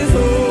His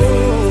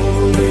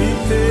holy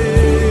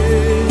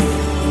name.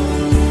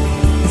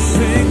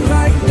 Sing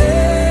like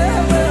never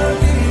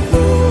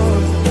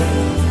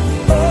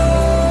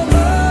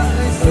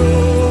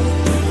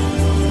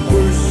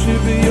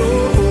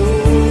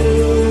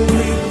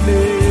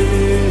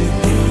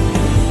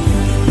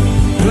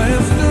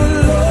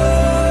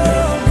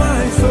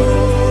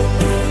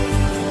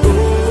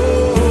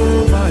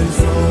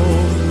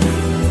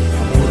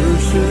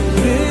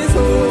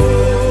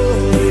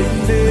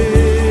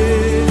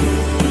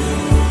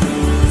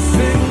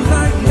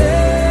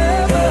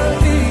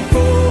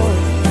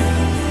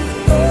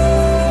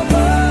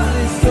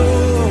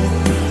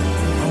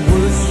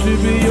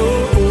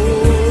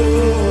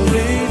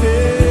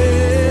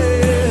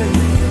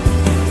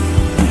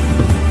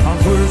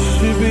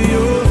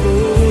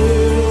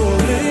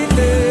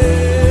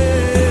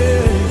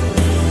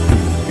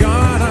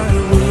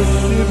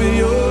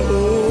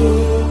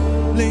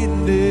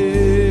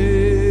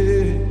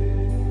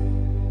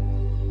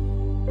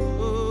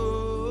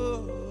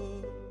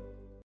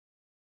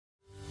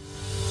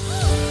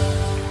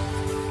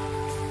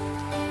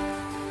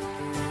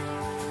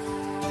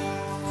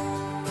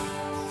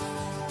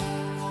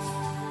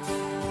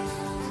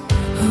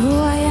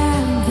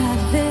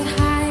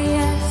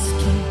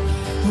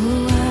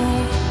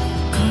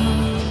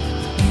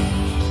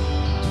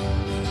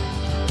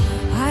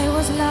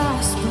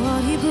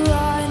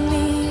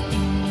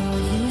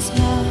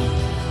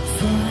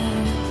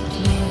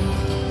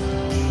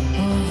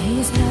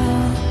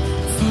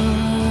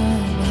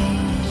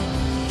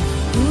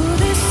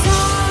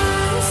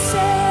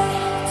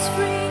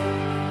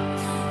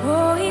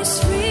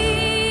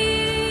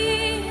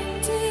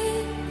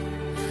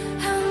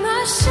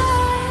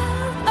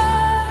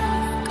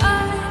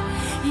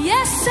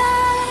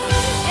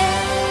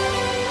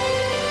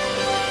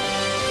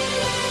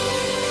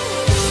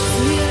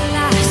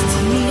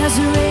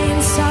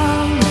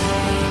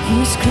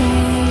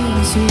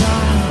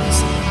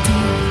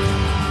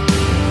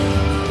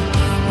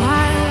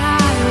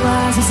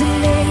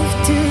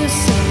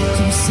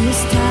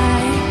Jesus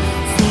died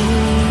for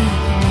me.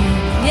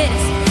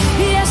 Yes,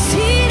 yes,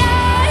 He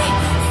died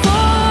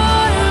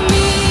for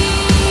me.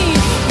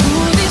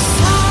 Oh, this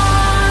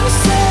song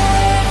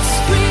sets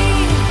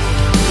free.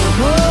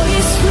 Oh,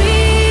 He's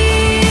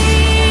free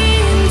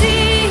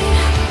indeed.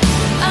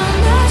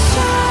 I'm a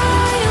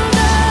child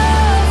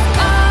of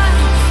God.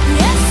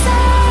 Yes, I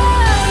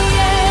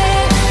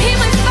am. In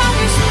my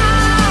Father's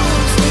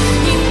house,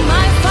 in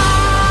my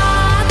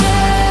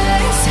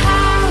Father's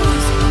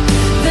house,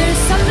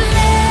 there's a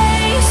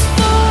place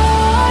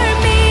for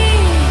me.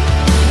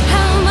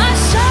 I'm a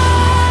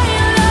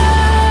child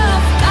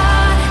of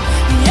God.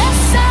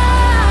 Yes, I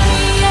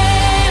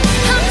am.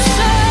 I'm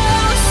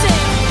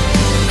chosen.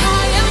 I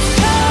am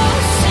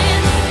chosen,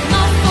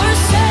 not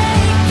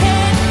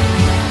forsaken.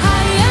 I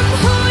am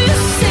who you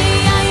say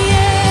I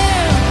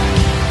am.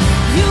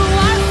 You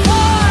are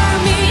for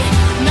me,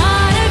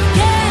 not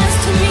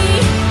against me.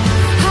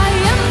 I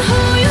am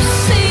who you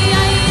say I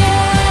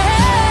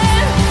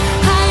am.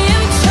 I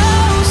am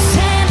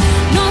chosen,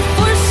 not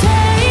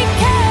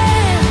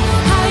forsaken.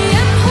 I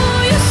am who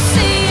you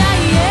say I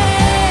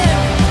am.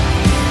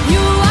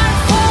 You are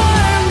for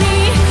me,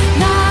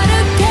 not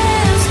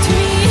against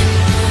me.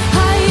 I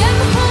am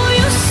who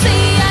you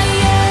say I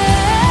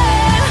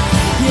am.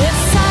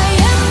 Yes, I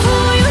am who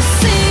you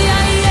say I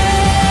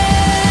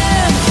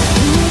am.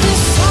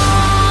 This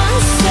song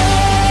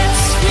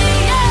sets me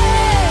free.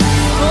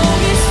 Oh,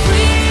 He's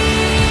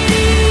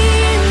free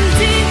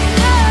indeed.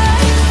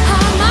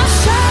 I'm a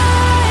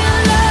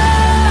child of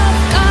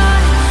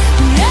God.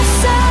 Yes,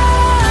 I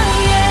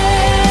am.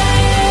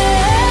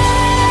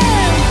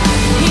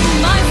 In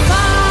my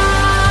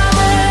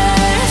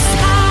Father's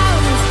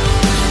house,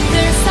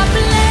 there's a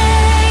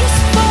place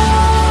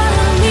for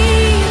me.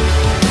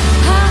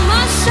 I'm a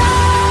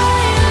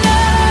child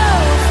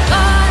of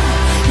God.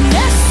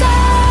 Yes, I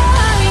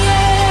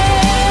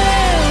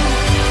am.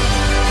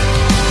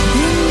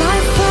 In my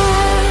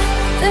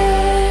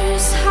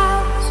Father's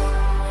house,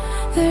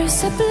 there's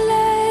a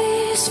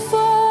place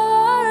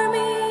for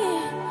me.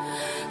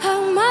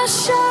 I'm a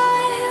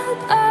child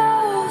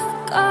of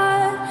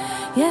God.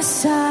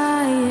 Yes, I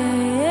am.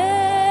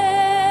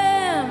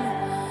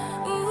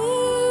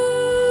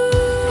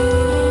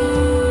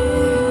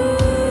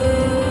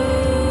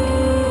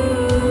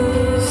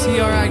 See,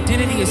 our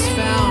identity is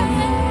found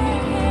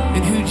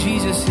in who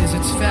Jesus is.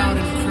 It's found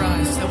in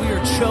Christ. That we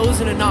are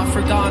chosen and not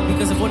forgotten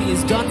because of what He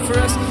has done for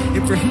us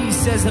and for who He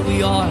says that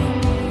we are.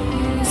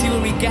 See,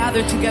 when we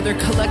gather together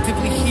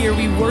collectively here,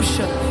 we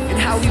worship. And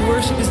how we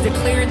worship is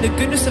declaring the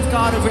goodness of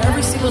God over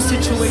every single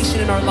situation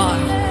in our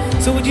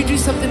life. So would you do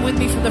something with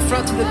me from the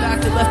front to the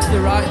back, the left to the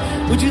right?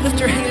 Would you lift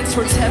your hands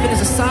towards heaven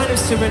as a sign of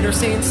surrender,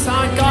 saying,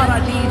 "Sign, God, I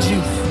need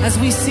you," as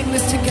we sing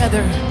this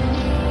together.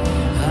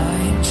 I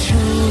am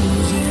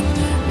chosen,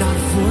 not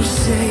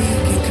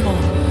forsaken. Come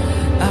on.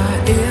 I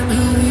am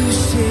who you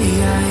say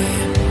I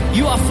am.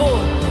 You are for.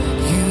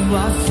 You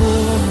are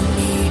for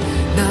me,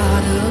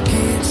 not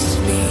against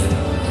me.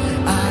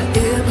 I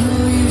am who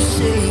you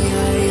say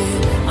I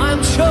am.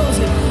 I'm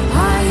chosen.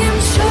 I am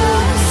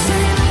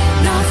chosen,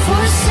 not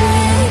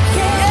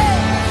forsaken.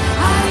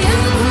 I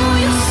am who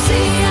you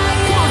say I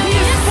am. He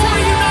is for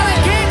you, not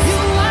against. You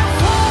are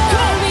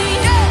for me,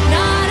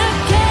 not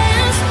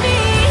against me.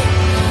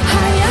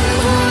 I am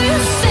who you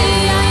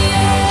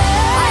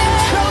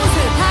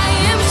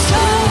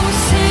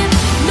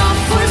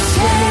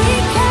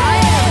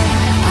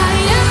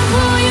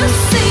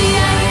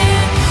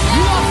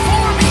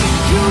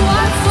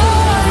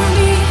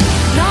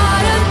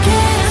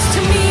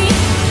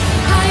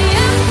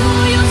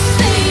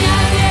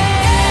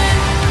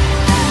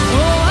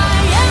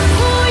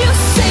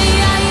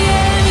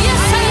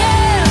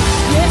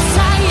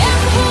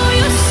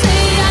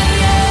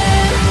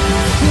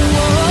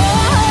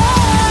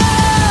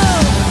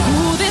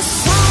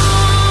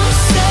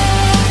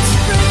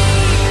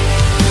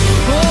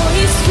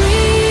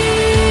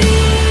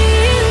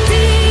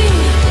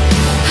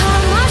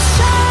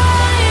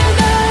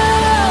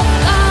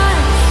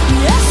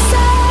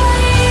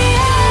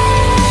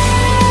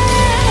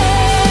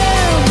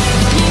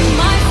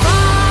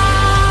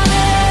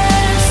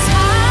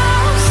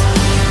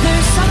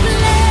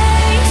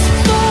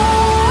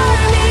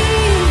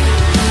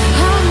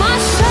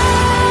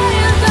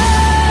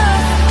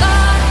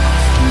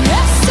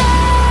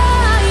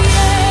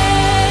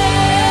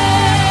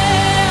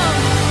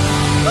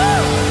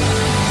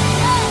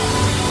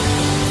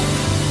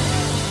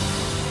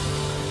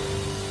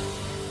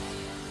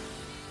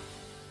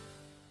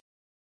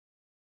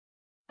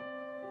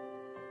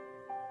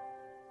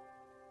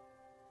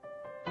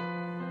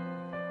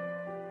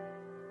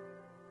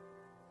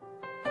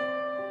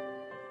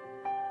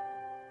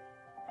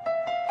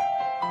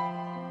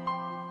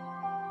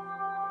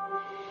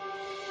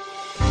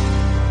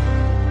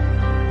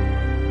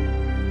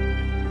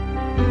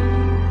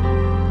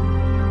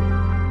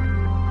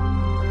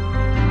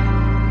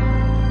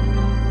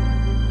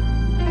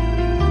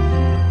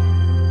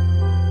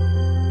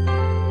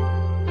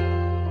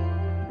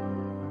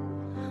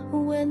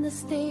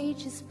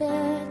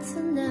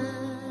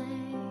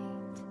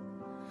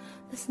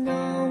There's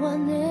no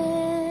one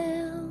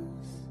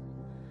else,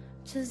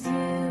 just you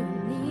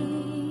and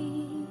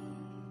me.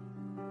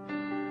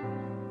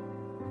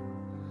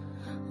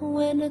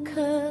 When the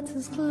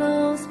curtains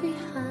close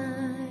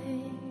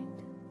behind,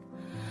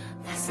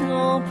 there's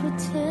no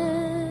pretense,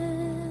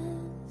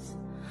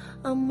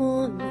 I'm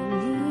on my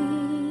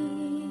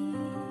knees.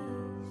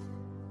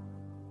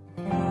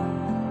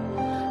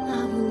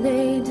 I will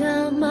lay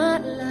down my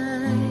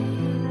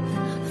life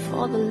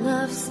for the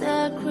love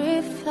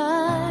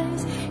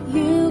sacrifice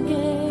you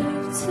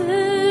gave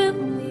to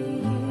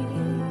me.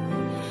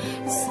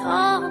 It's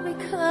all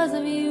because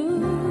of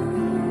you,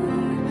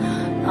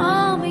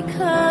 all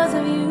because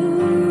of you.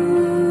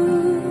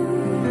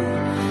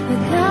 The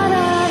God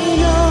I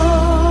know,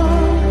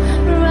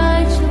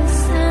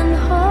 righteous and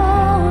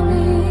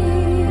holy.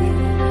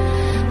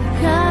 The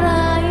God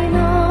I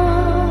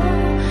know,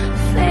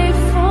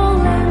 faithful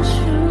and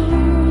true.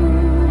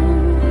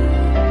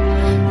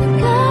 The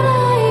God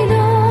I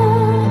know,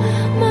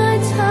 my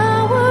time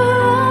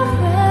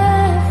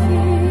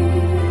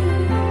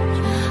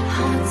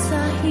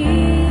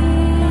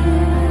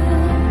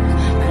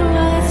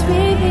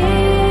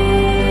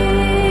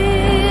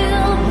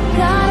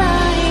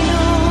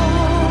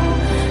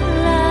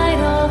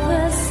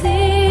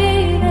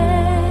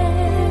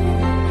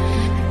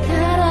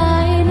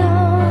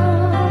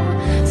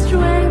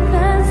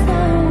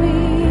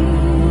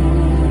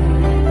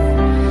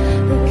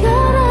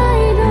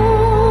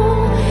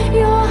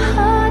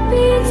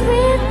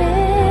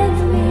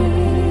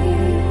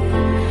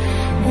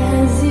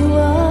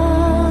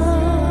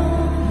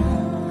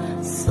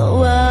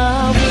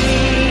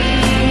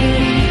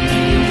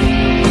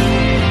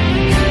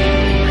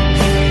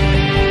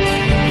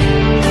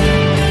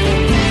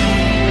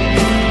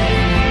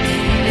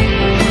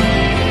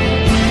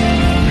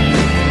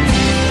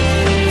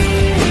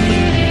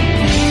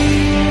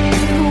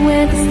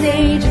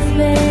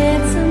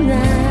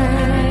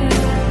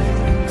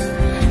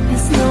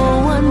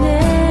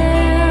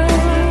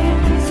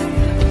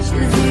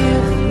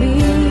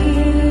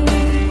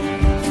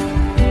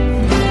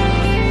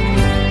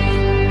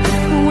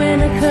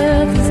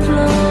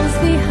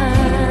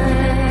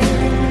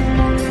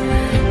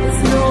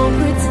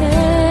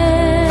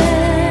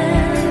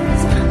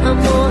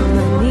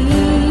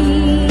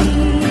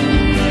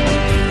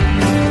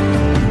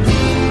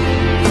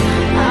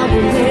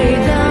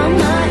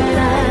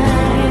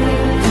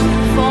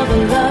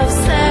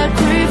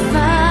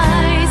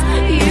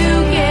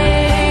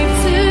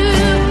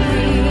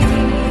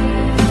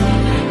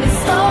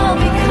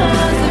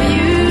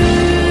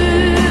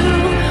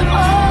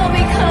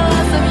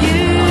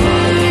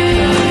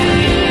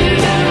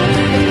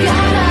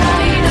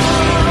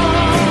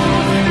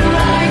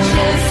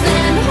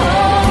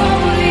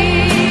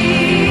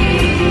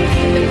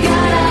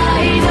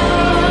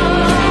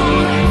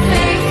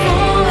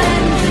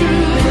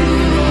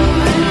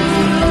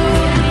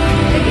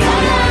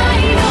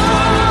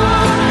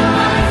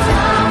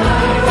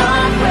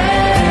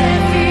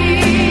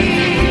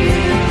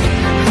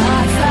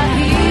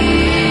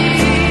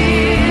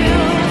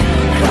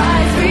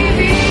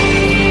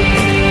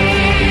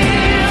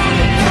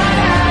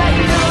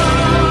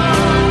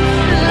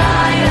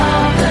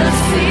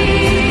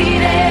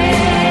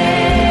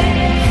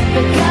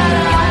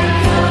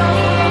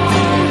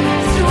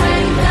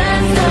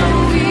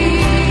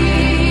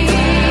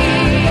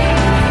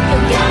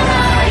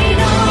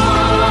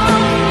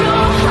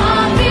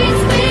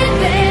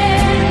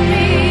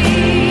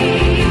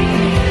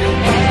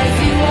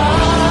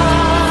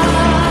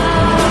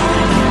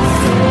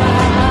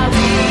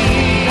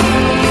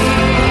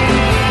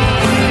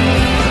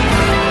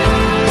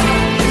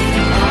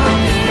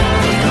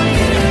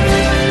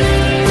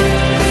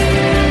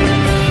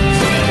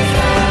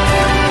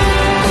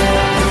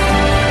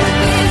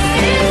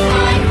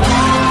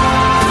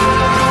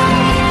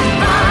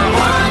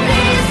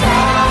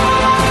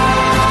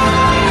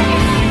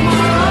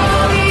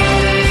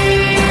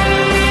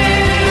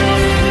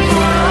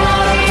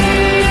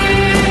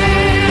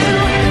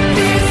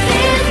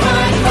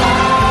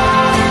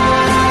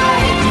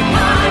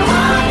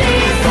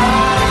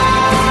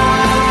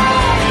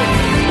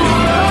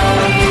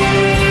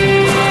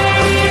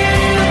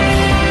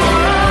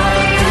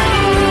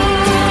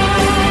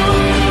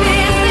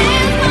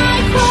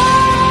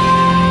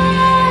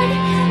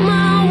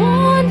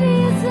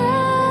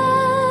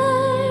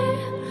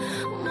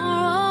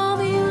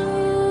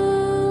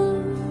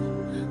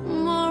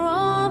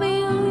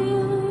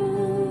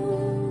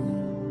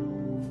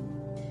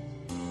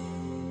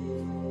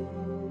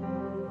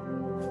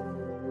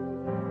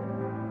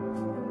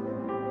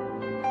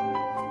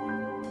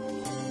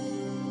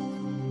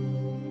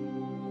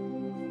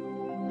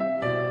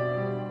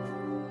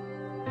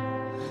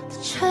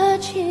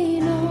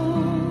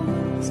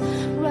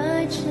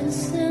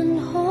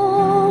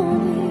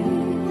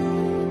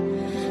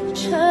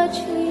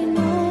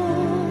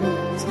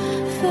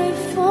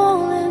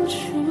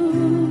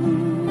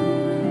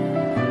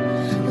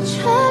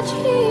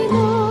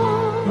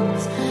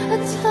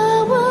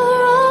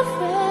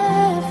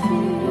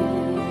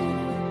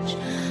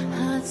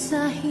wounds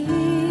are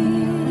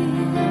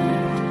healed,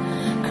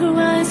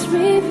 Christ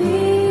revealed,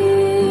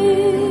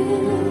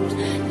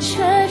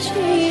 church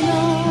he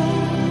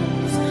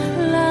knows,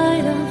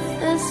 light of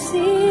the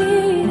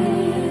sea,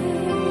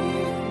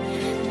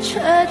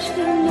 church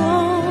he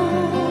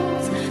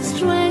knows,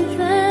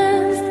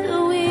 strengthens the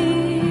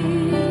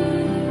weak,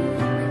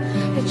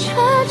 the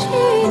church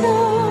he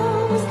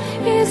knows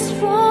is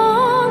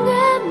strong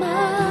and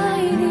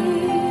mighty,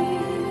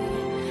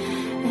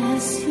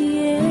 as he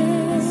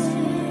is,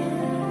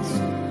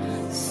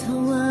 so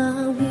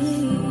are we.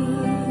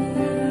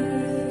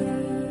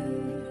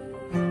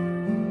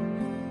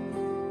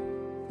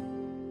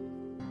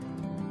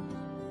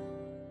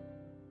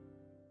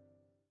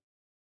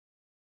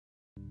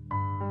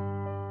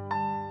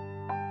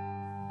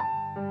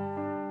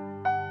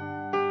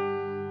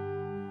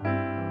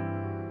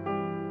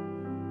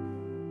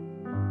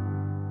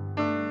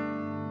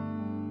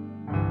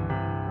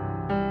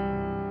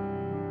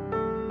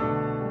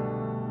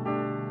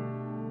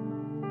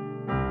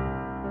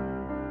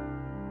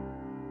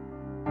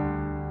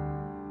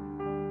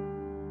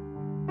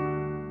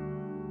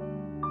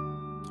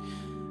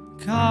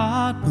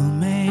 God will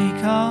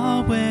make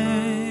a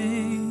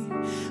way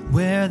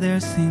where there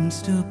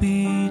seems to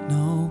be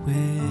no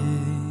way.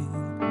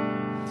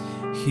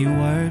 He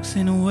works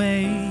in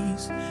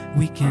ways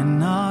we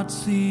cannot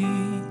see.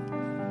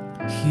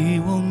 He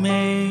will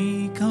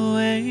make a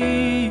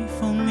way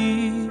for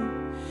me.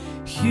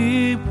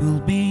 He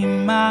will be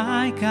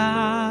my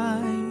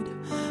guide,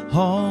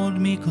 hold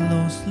me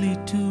closely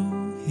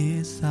to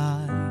his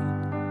side.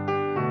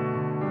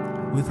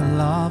 With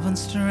love and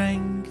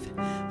strength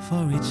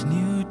for each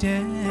new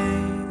day,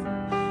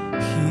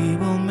 he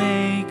will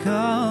make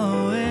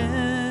a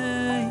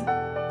way.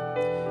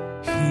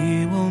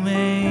 He will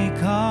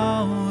make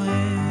a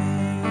way.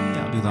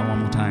 I'll do that one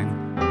more time.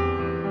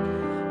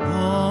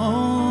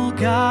 Oh,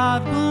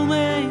 God will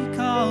make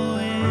a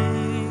way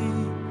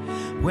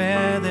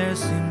where there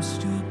seems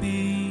to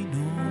be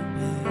no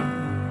way.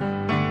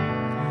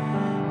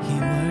 He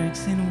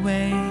works in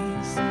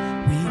ways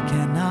we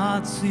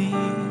cannot see.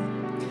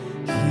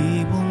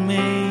 He will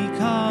make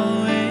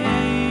a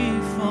way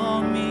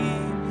for me.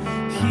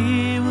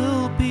 He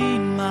will be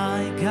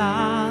my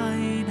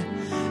guide,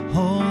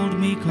 hold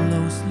me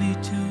closely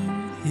to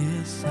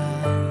his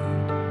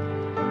side.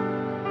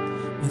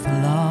 With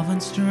love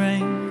and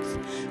strength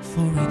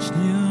for each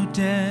new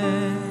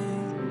day,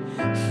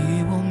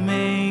 he will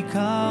make a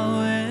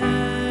way.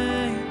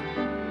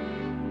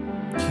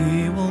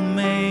 He will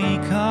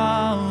make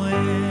a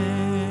way.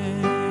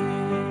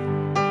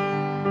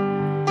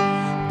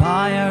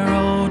 By a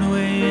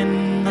roadway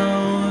in the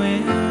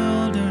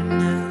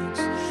wilderness,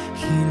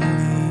 he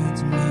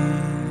leads me.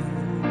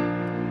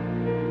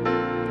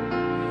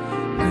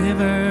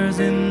 Rivers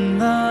in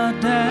the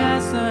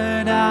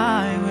desert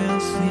I will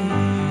see.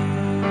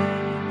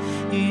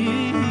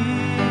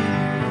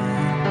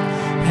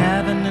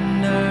 Heaven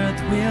and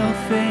earth will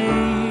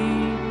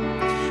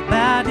fade,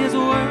 but his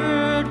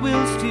word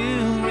will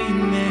still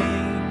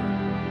remain.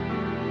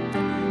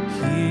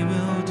 He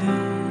will do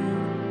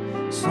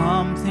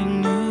something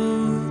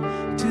new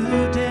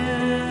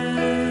today.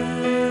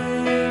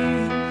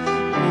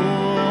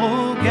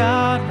 Oh,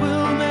 God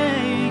will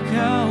make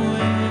a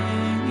way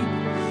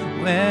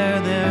where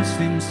there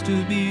seems to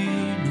be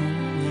no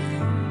way.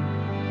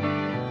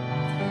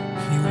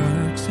 He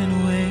works in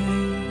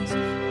ways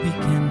we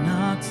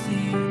cannot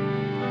see.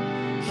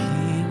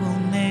 He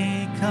will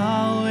make a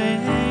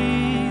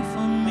way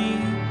for me.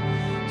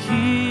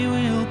 He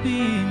will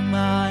be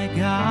my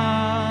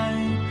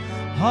guide,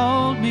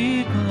 hold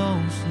me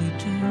closely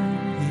to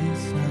his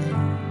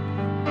side.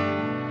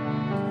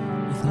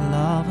 With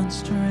love and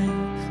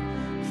strength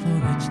for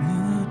each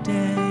new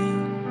day,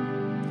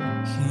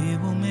 he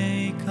will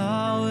make a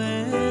way.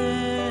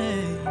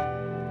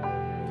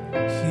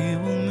 He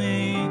will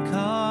make a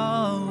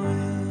way.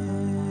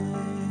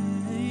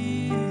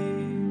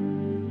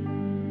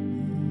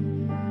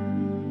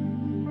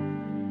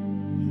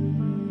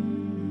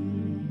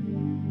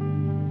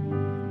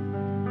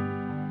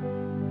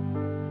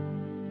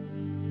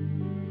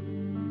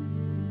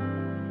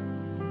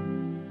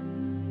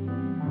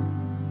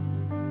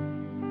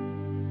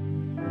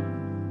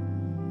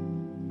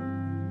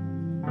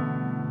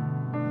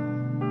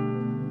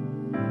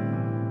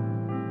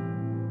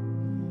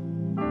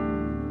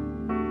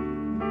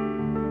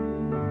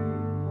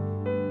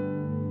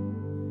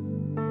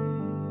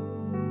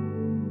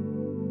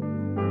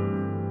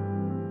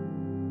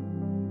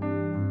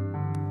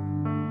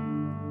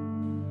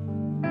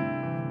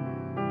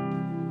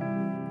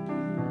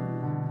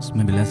 So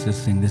maybe let's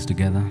just sing this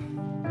together.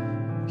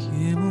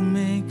 He will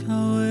make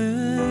a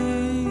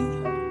way.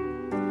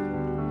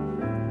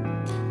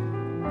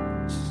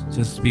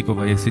 Just speak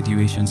over your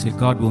situation. Say,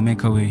 God will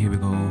make a way. Here we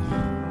go.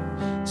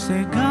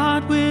 Say,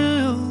 God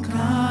will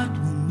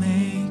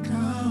make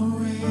a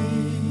way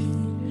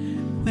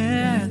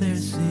where there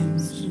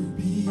seems to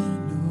be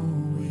no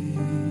way.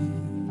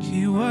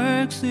 He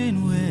works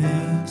in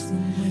ways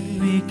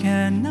we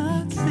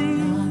cannot see.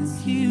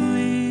 He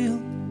will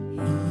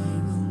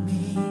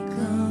make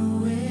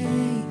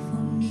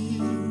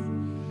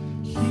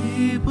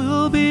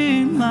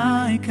be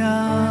my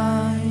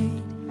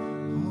guide.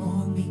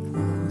 Hold me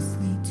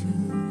closely to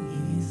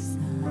his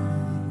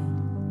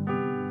side.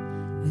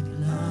 With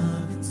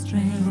love and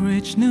strength,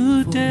 Rich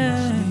new for day,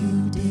 each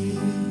new day.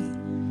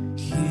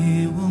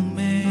 he will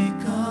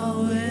make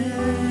a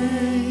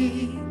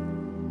way.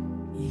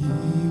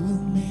 He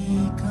will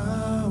make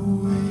a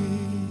way.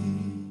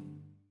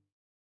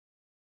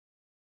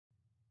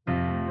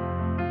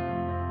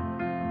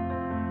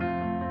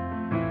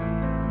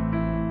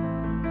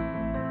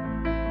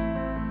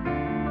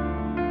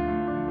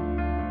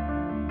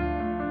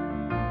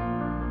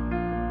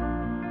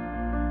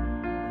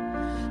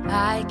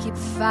 I keep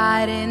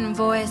fighting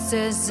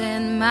voices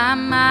in my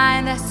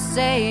mind that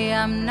say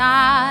I'm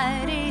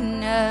not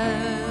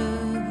enough.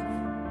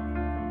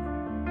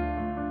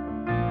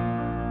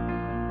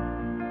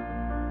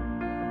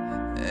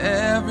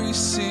 Every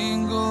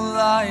single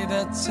lie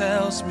that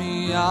tells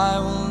me I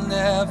will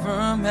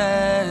never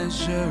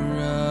measure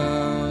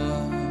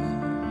up.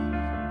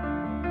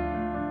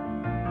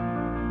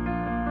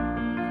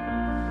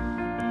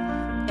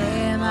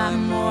 Am I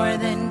more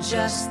than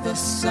just the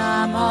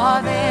sum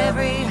of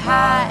every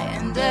high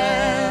and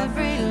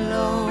every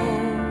low?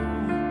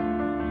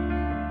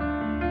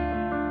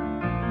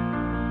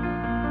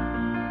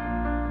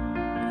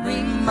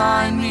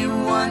 Remind me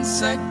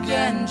once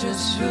again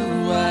just who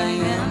I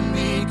am,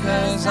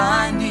 because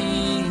I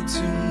need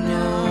to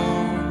know.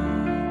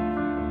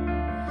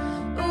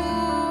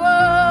 Ooh,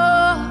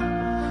 oh,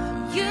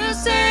 you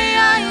say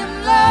I am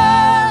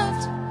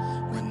loved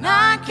when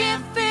I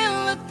can't feel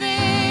a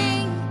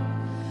thing.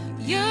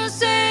 You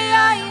say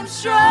I am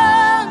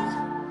strong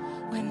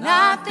when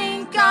I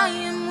think I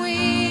am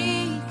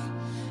weak.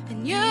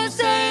 And you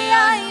say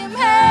I am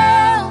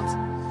held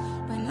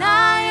when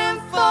I am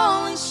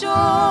falling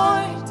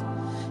short.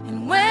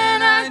 And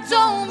when I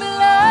don't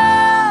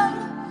belong,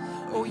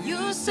 oh,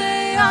 you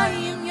say I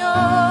am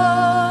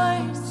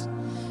yours.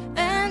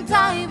 And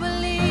I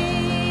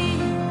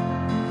believe,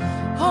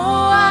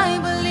 oh, I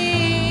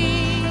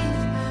believe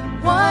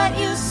what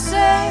you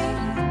say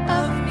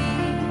of me.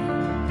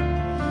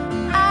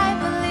 I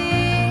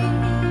believe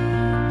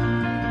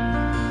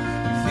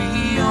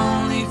The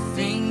only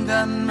thing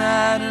that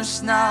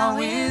matters now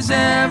is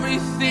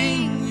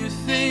everything you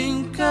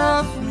think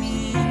of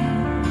me.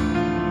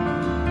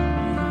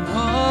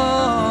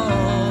 Oh,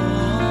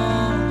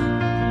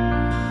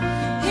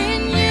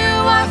 in you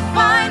I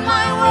find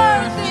my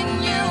worth, in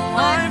you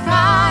I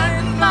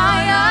find my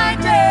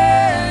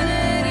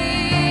identity.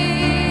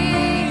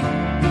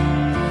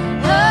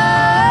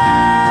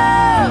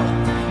 Oh,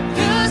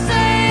 you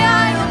say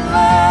I am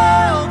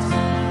loved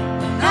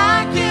when I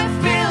can't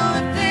feel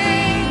a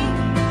thing.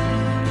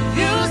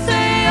 You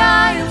say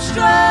I am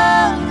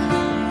strong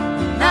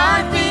when I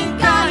think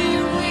I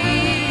am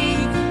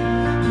weak.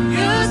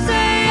 You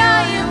say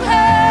I am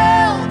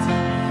held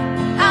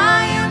when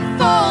I am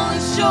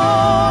falling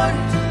short.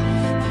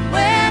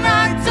 When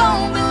I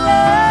don't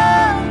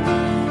belong,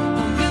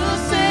 you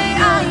say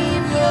I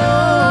am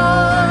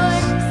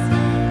yours.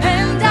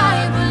 And I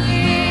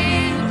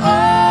believe,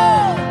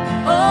 oh,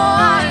 oh,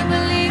 I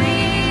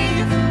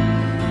believe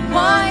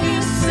what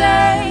you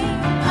say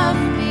of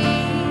me.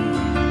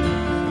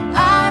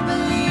 I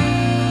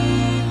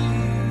believe.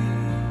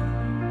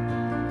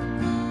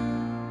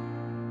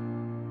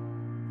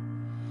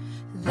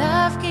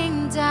 Love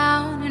came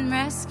down and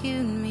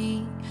rescued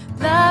me.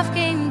 Love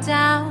came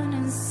down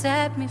and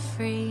set me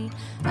free.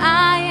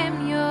 I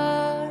am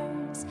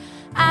yours.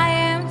 I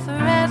am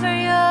forever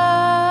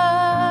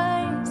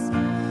yours.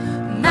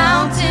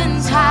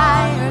 Mountains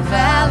high or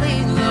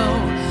valley low,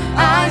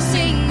 I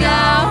sing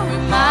out,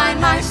 remind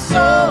my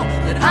soul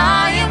that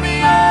I am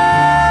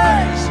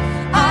yours.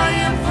 I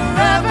am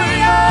forever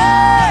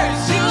yours.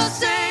 You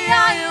say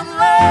I am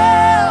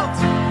loved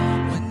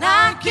when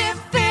I can't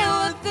feel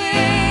a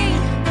thing.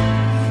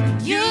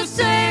 You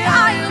say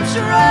I am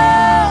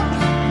strong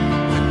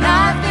when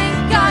I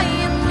think I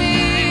am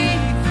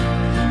weak.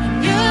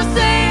 And you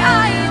say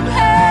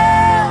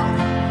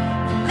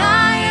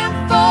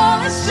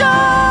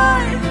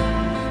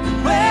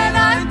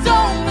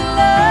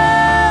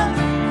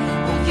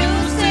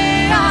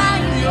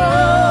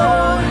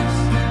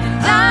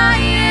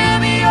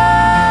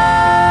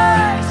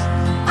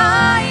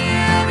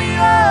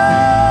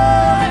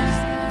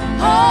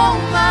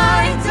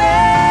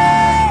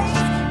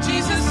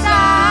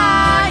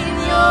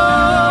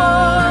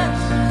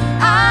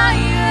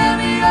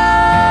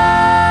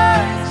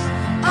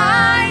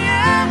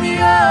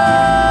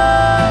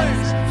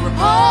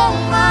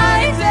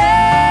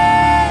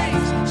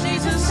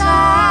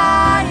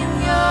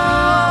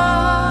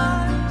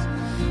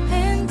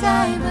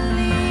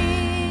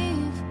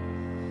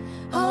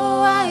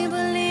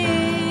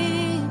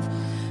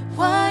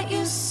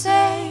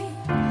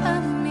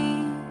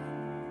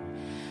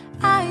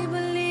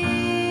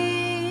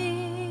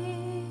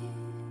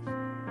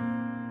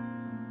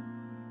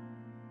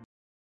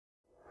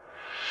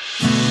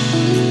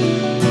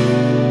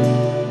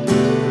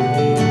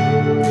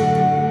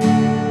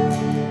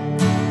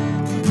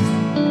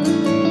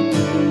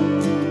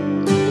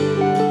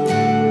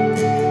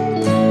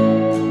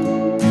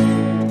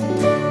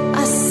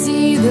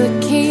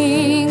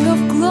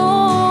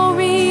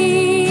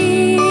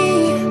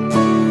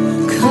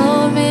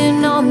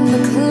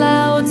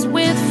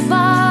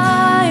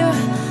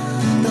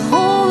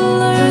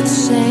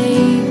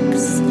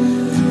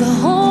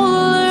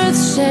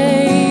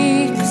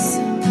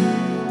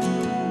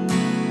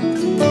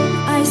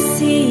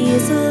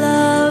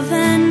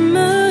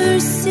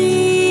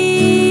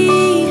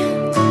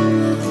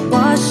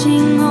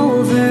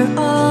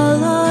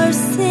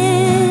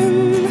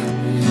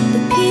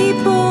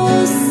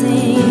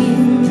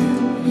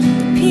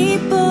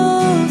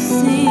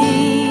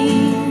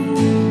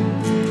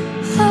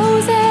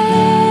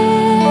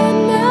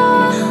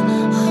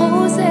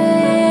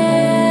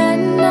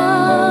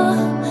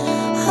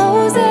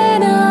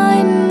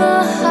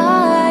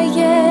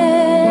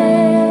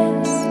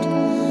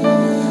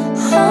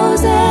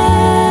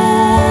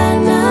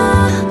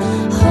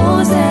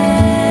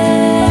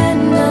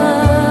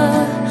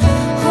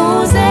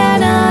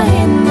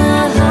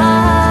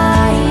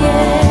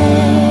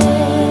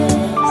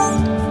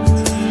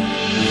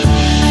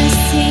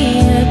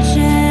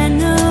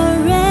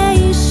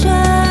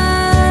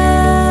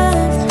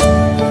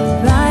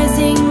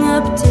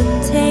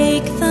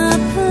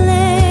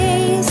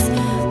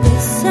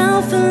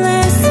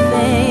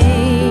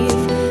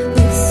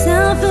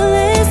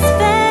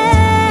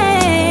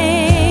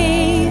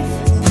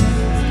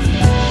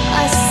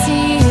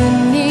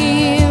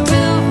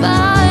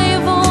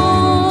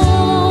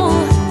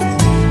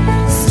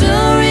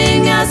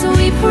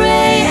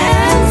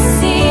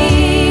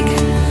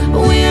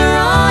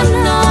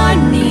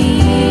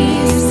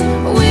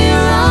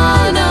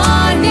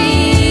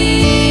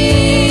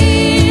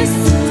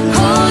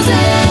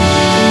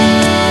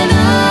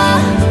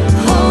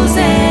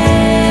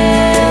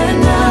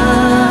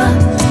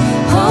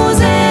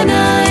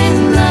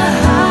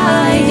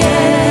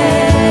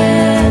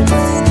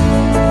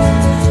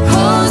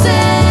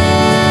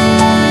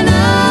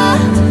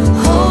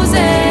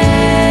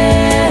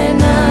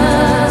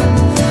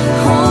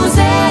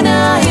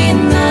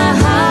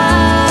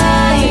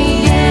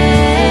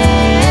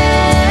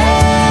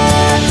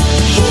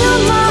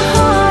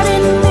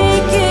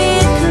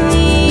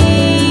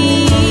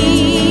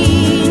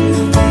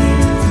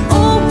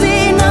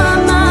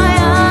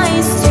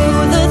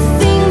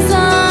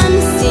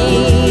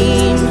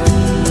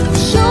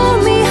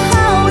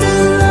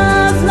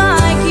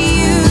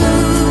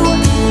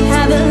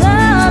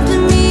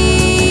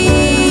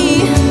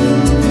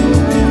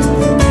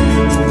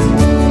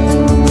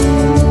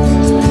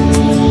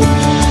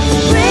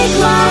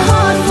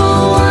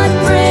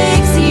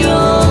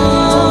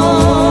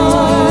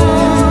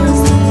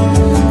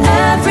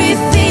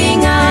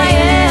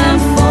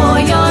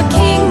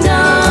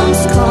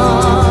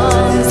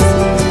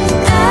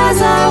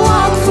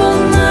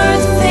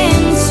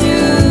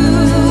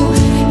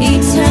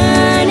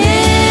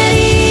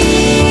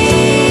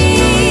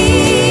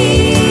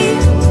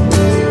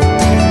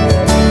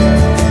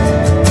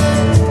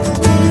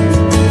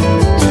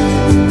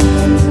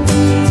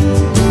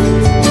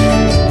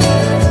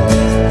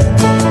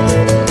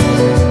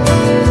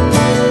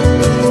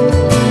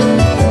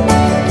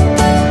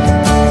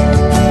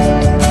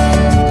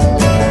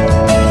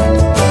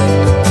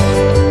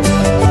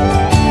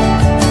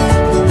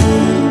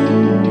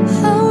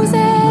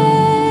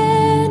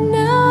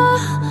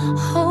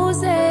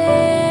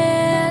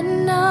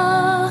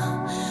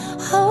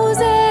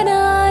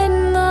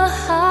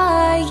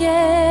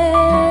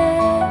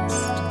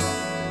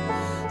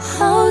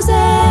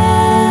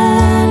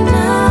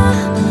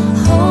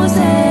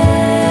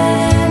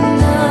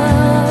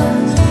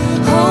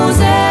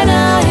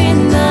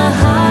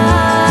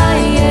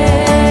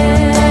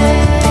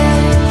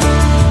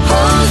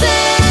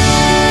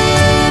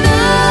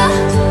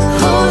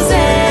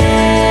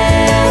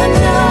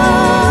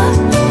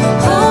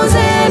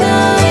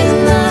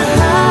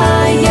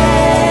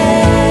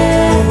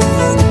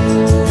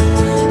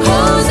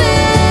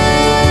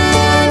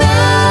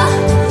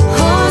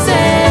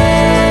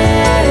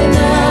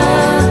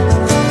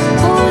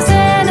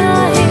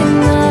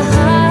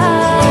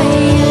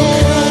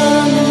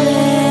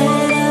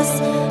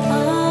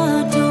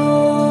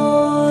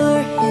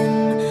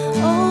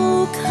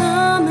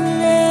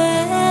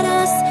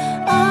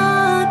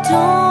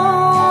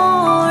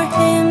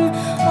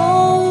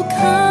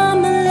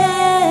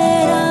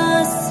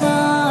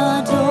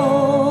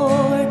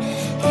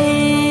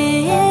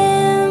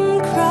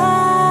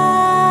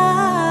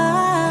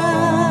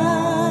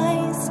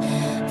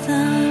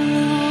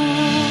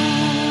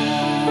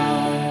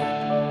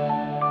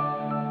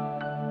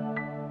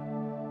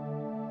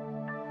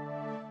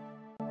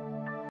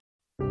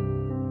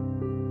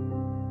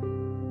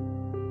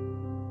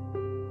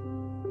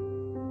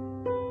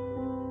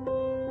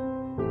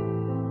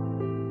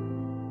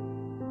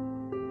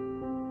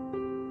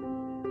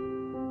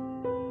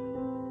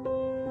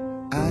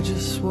I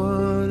just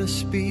want to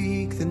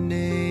speak the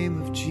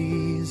name of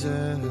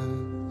Jesus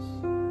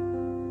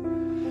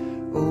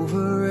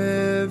over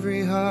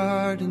every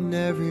heart and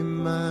every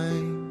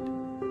mind.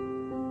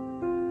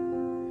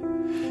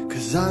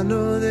 'Cause I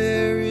know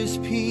there is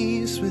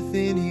peace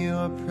within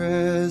your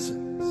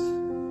presence.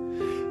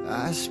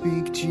 I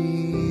speak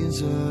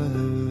Jesus.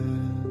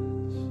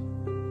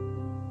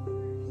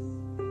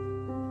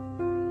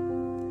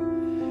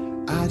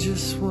 I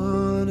just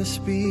want to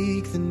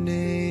speak the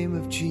name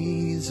of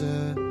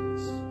Jesus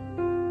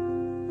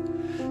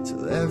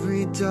till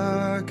every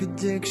dark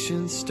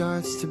addiction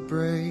starts to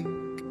break,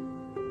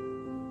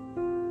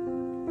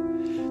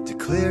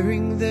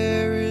 declaring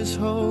there is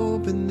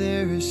hope and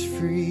there is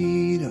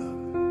freedom.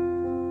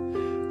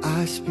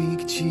 I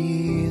speak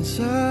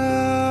Jesus,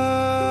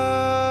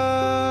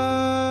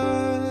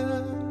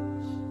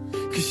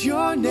 'cause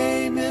your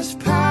name is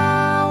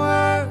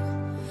power,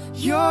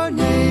 your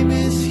name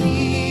is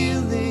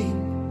healing,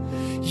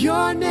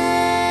 your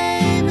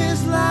name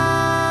is life.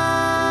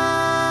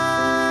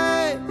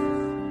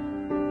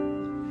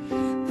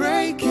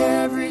 Break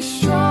every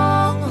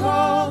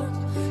stronghold,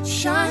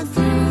 shine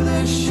through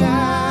the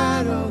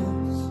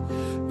shadows,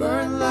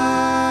 burn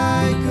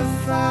like a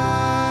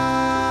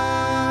fire.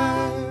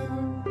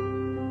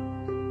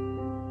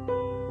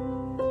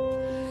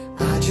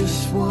 I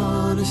just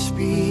want to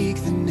speak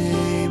the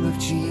name of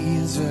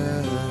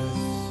Jesus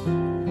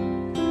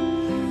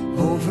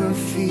over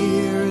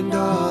fear and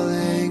all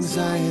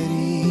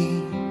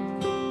anxiety,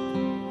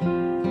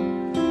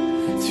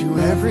 to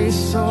every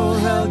soul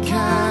held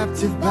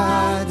captive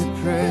by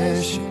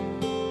depression.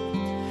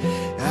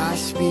 I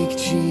speak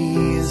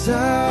Jesus,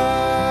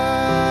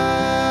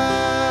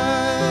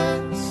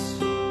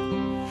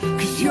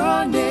 'cause your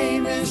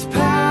name is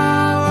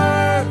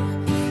power,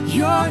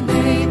 your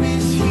name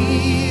is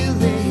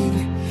healing,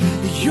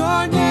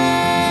 your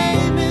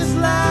name is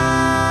life.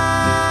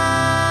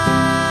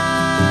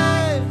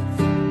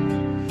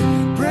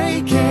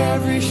 Break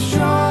every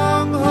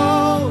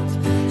stronghold,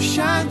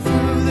 shine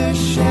through the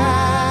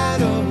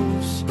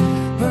shadows,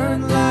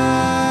 burn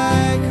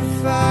like a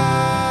fire.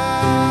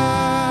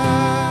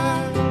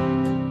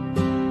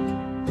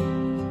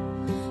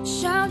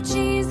 Shout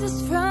Jesus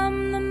from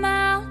the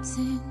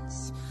mountains,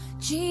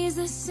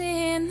 Jesus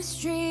in the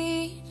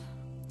street,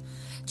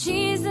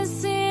 Jesus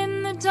in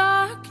the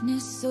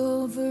darkness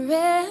over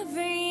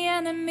every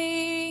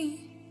enemy,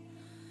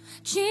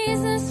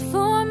 Jesus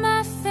for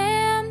my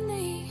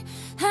family.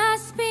 I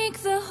speak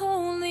the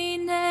holy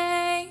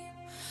name,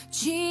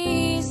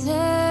 Jesus.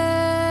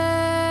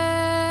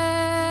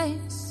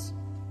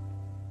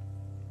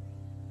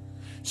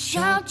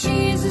 Shout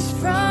Jesus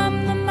from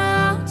the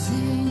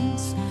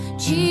mountains,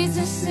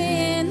 Jesus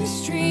in the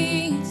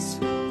streets,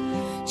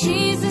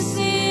 Jesus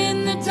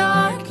in the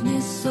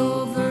darkness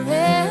over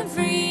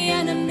every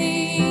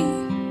enemy,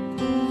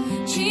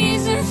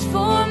 Jesus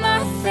for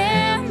my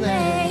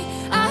family.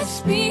 I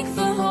speak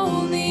the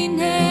holy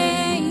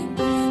name,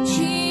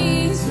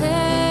 Jesus.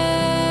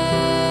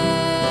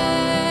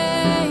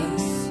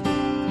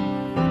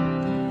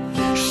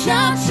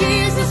 Shout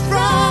Jesus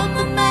from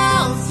the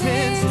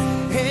mountains,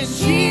 and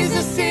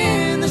Jesus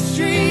in the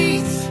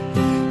streets,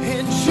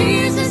 and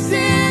Jesus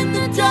in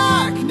the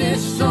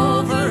darkness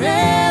over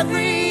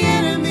every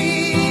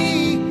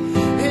enemy,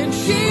 and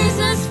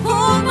Jesus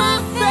for my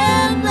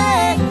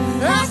family.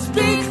 I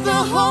speak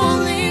the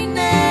holy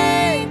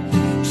name,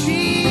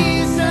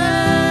 Jesus.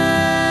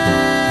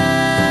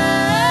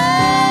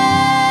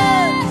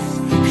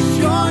 'Cause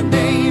your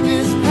name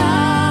is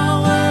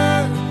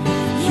power,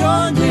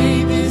 your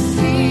name is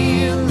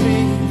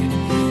healing,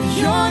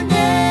 your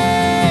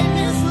name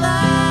is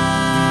life.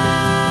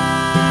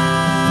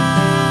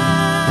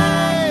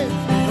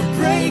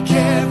 Break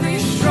every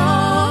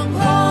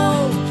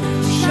stronghold,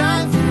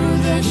 shine through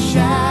the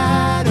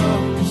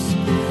shadows,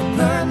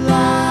 burn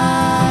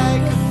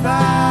like a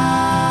fire.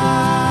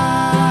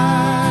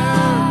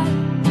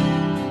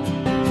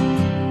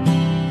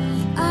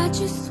 I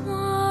just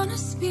want to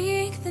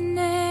speak the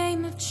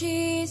name of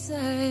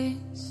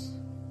Jesus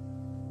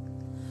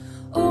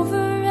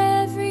over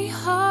every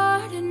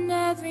heart and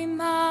every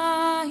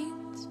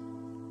mind,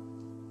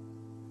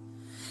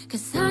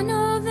 'cause I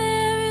know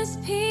there is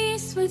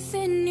peace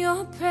within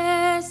your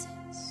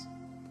presence.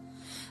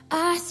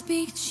 I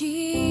speak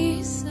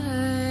Jesus.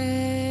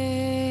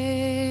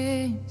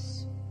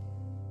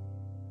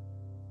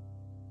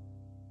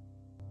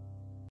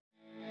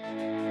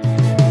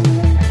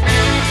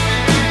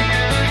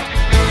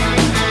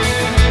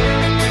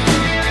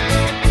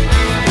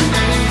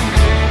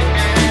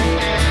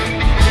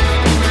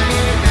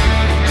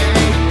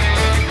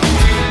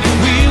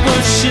 We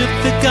worship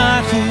the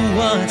God who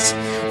was.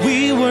 We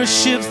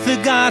worship the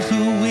God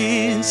who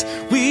is.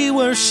 We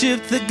worship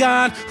the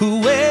God who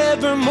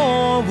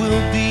evermore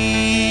will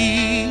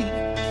be.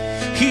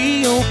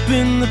 He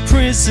opened the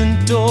prison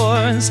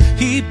doors,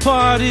 He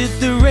parted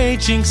the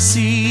raging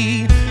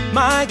sea.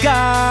 My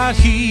God,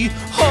 He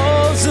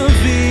holds a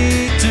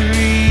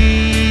victory.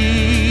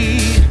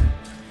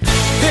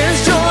 There's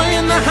joy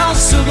in the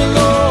house of the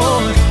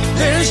Lord.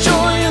 There's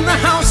joy in the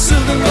house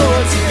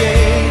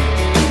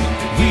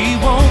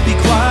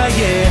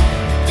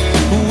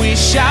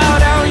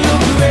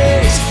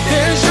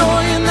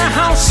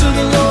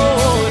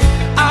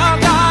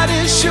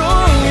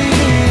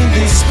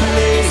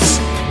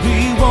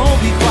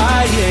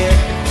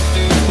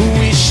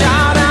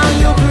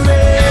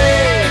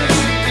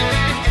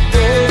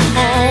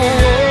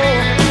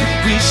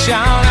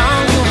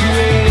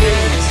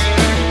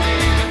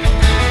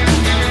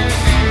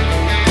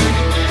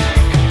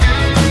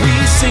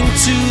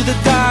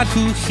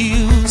who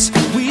heals.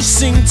 We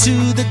sing to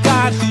the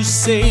God who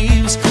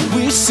saves.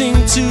 We sing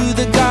to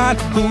the God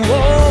who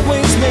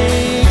always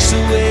makes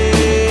a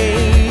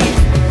way.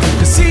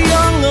 'Cause he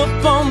hung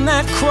upon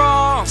that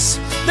cross,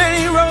 then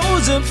he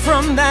rose up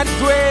from that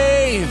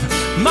grave.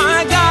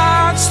 My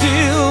God,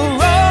 still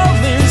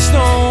rolling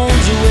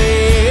stones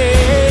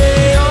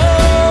away.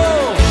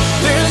 Oh,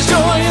 there's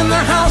joy in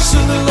the house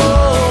of the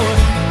Lord.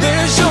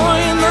 There's joy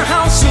in the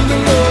house of the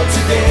Lord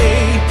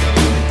today.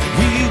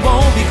 We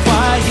won't be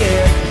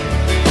quiet.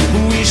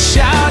 We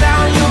shout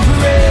out your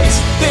praise.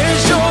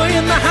 There's joy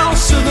in the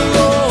house of the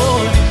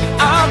Lord.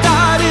 Our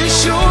God is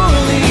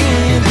surely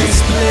in this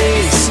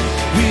place.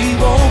 We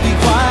won't be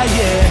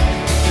quiet.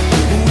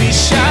 We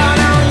shout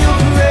out your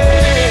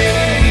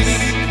praise.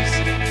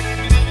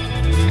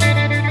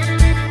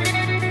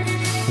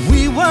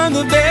 We were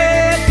the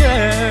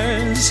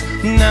beggars,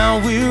 now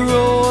we're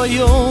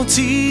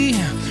royalty.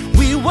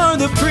 We were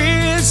the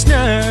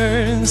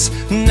prisoners,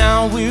 now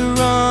we're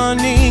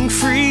running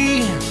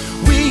free.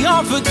 We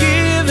are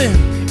forgiven,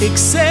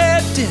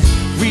 accepted,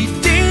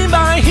 redeemed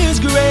by his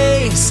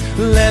grace.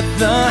 Let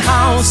the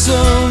house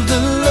of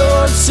the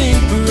Lord sing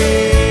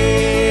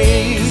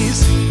praise.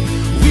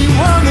 We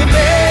were the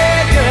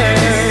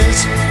beggars,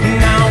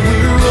 now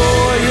we're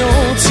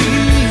royalty.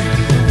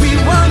 We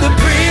were the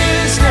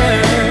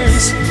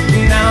prisoners,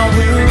 now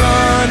we're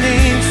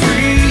running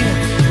free.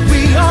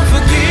 We are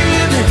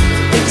forgiven,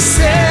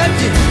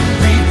 accepted,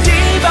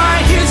 redeemed by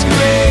his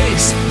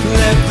grace.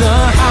 Let the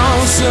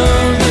house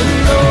of the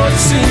Lord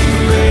sing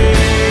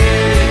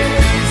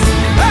praise.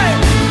 Hey!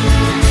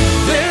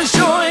 There's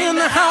joy in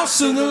the house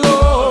of the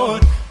Lord.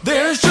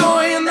 There's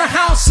joy in the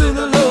house of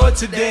the Lord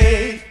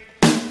today.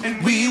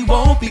 And we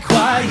won't be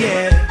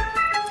quiet.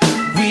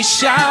 We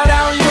shout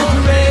out your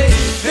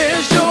praise.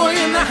 There's joy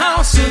in the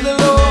house of the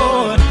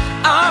Lord.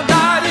 Our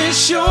God is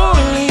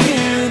surely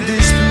in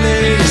this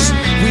place.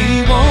 We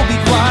won't be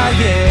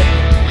quiet.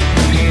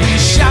 We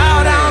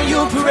shout out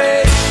your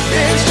praise.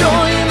 There's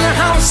joy in the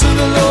house of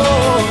the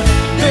Lord.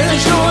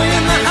 There's joy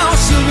in the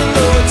house of the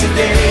Lord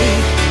today.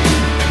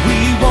 We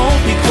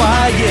won't be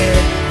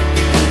quiet.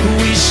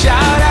 We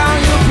shout out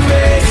your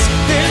praise.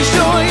 There's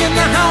joy in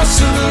the house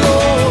of the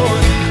Lord.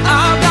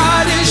 Our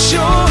God is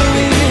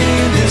surely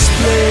in this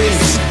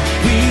place.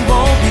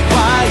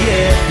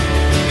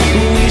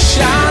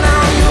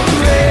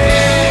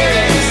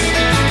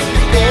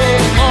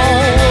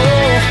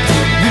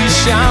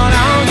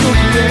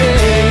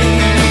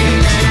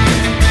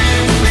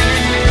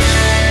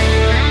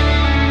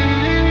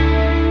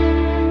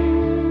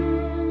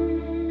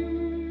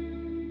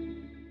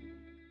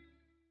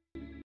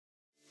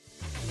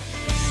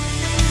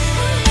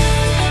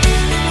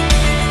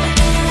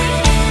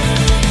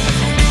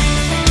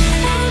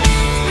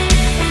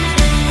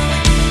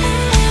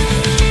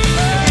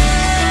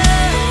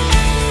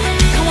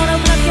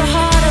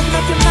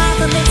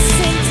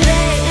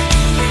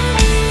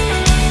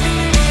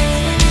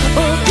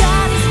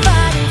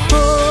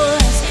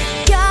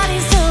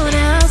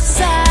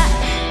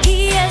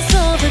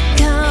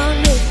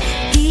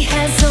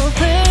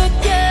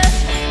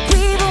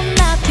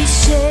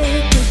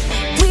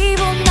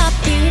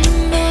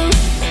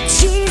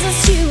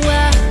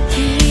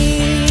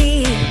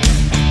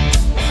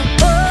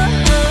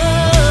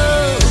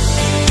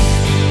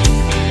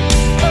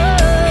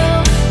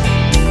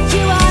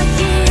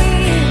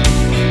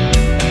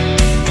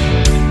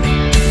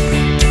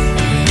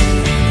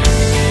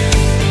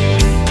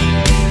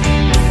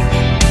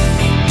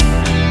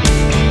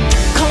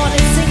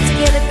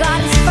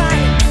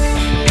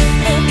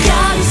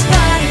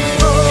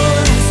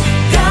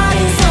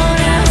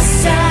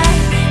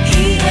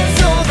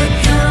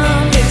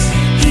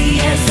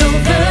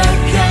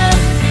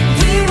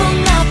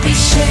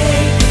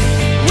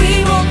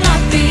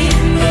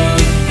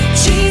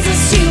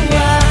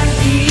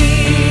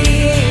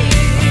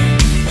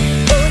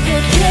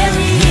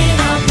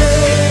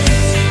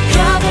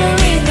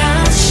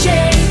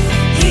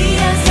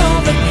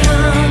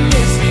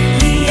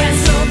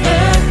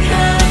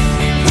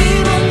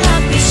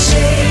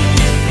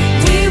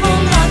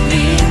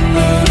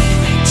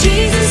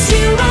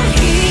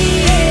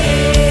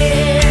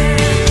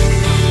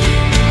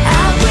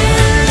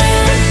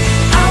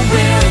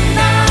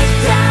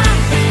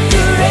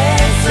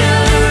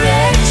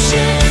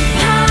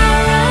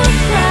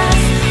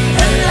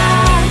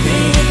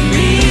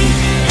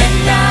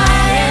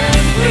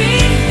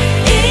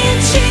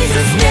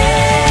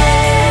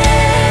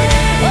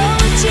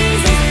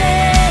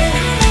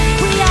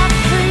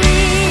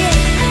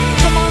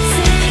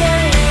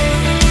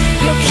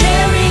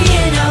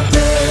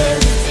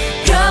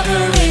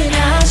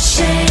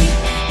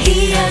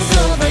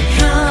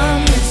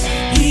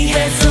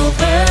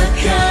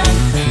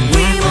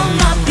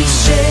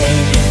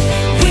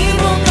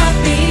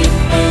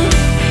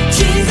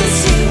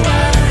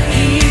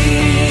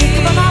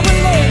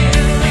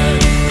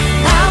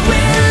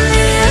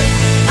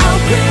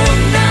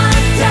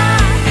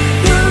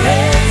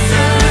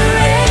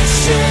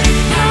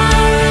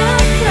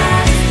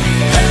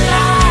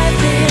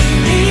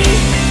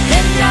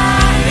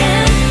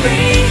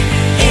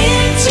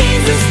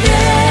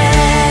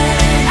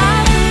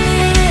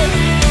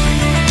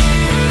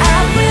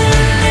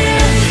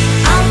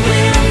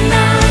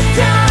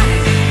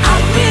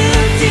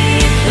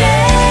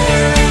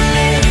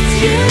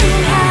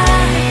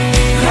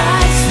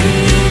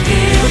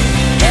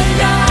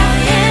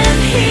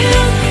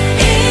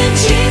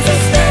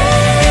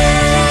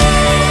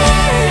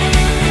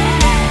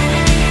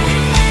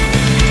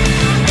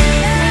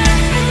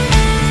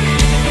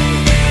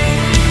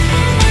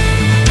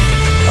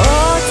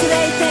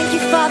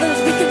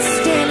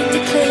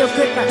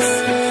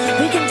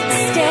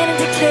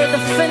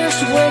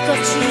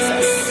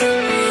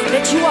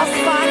 are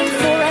fighting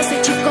for us,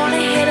 that you've gone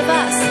ahead of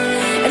us,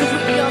 and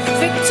we are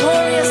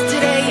victorious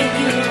today in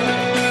you,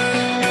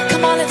 Lord.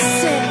 Come on, let's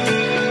sing.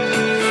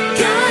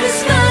 God is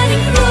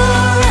fighting for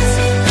us,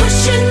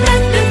 pushing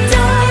back the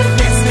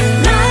darkness,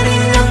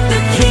 lighting up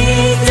the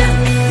kingdom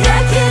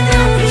that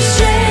cannot be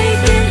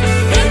shaken.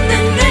 In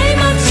the name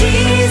of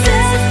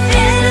Jesus,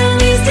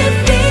 enemies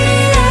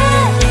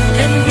defeated,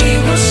 and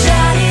we will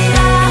shout it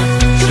out.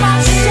 Come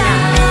on,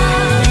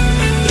 shout.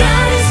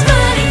 God is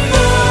fighting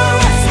for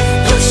us,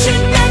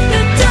 pushing back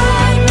the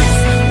darkness,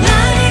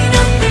 lighting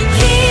up the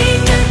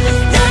kingdom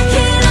that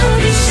cannot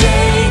be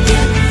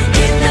shaken.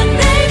 In the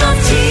name of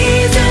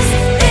Jesus,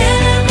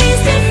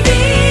 enemies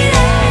defeated,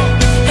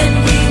 and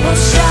we will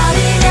shout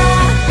it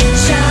out,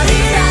 shout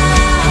it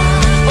out.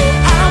 Oh,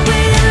 I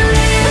will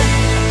live,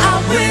 I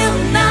will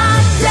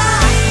not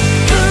die.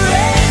 The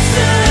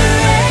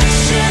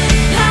resurrection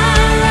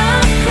power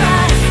of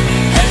Christ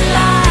and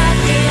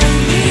life in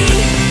me,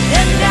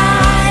 and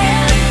I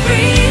am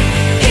free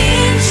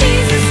in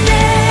Jesus'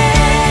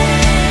 name.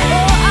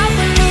 Oh, I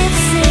will live,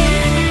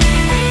 sing.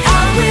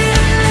 I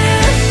will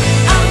live,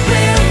 I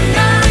will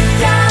not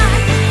die.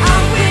 I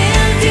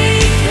will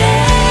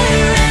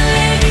declare and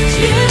lift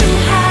you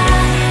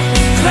high.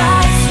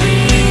 Christ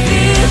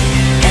revealed,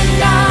 and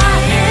I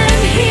am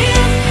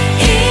here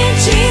in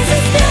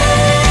Jesus'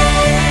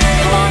 name.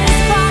 Come on,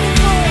 He's fighting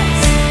for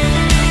us.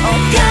 Oh,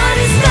 God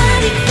is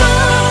fighting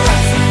for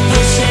us,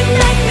 pushing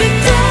back the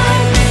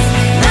darkness,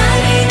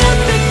 lighting up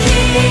the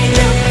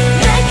kingdom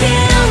that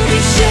cannot be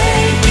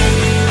shaken.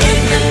 In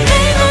the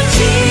name of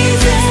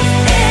Jesus,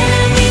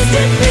 enemies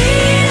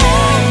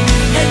defeated,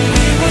 and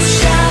we will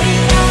shout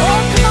it out.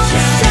 Oh, come on,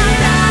 shout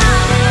it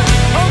out.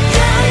 Oh,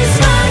 God is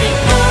fighting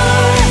for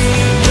us,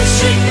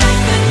 pushing back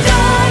the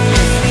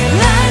darkness,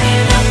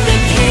 lighting up the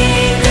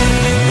kingdom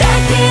that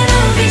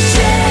cannot be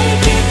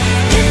shaken.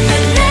 In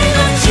the name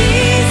of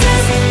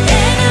Jesus,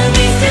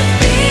 enemies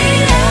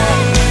defeated,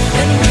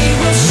 and we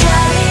will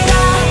shout it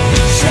out,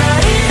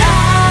 shout it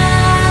out.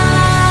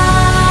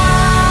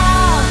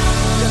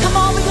 Come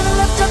on, we're gonna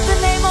lift up the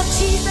name of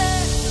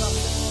Jesus.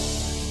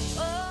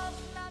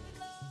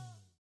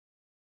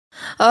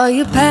 Are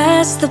you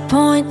past the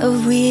point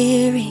of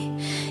weary?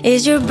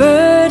 Is your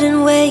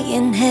burden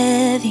weighing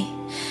heavy?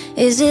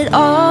 Is it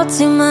all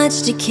too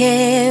much to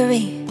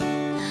carry?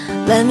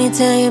 Let me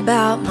tell you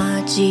about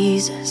my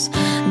Jesus.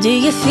 Do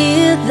you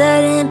feel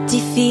that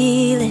empty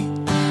feeling?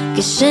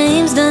 'Cause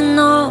shame's done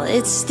all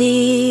it's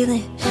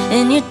stealing,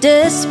 and you're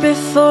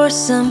desperate for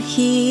some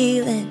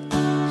healing.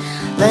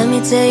 Let me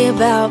tell you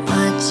about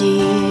my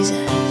Jesus.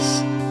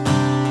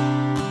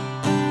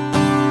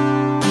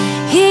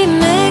 He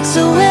makes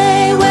a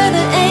way where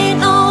there ain't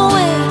no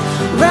way,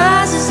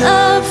 rises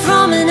up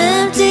from an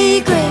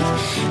empty grave.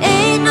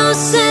 Ain't no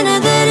sinner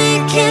that He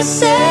can't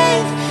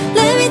save.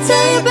 Let me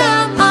tell you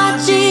about my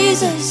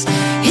Jesus.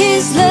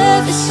 His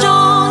love is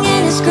strong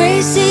and His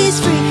grace is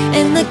free,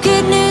 and the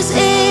good news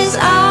is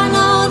I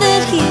know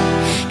that He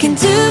can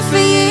do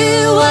for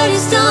you what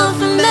He's done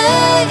for me.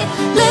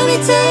 Let me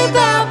tell you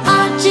about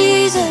my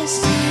Jesus,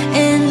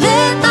 and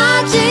let my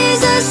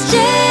Jesus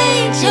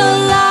change your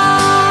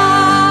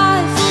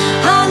life.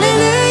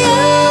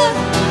 Hallelujah,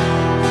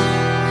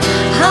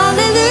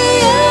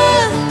 hallelujah,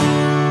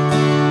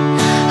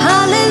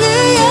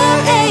 hallelujah,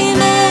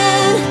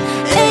 amen,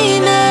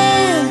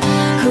 amen.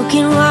 Who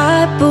can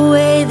wipe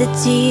away the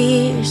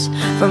tears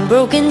from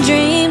broken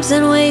dreams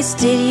and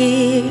wasted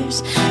years,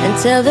 and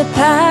tell the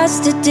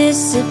past to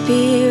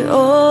disappear?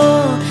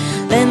 Oh,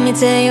 let me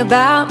tell you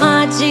about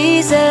my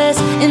Jesus,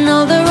 and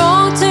all the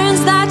wrong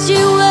turns that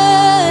you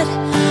would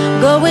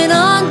go and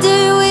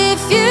undo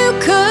if you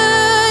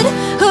could.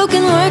 Who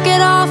can work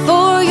it all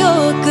for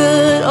your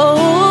good?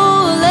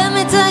 Oh, let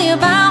me tell you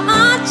about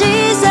my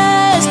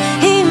Jesus.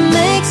 He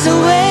makes a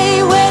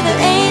way where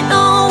there ain't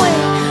no way,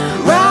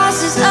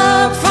 rises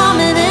up from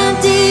an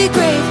empty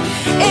grave.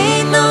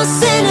 Ain't no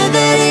sinner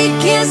that He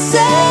can't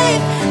save.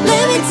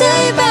 Let me tell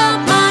you about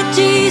my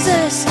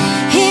Jesus.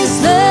 His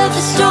love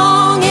is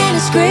strong and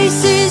His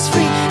grace is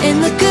free, and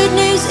the good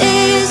news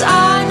is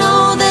I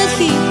know that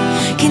He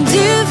can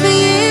do for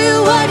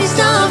you what He's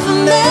done for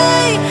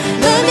me.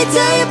 Let me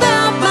tell you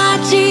about my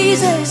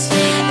Jesus,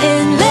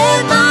 and let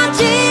my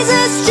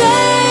Jesus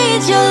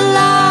change your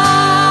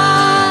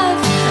life.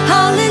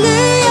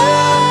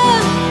 Hallelujah,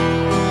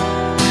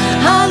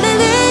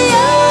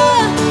 hallelujah,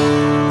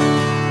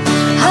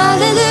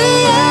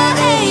 hallelujah,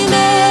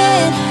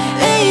 amen,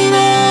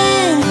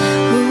 amen.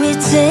 Who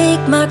would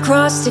take my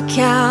cross to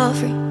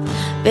Calvary,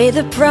 pay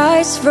the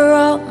price for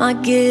all my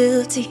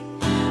guilty?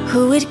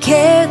 Who would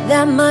care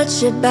that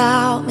much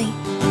about me?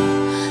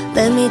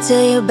 Let me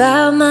tell you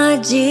about my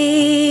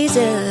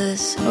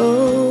Jesus.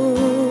 Oh,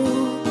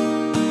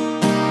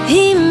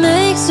 He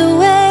makes a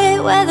way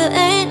where there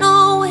ain't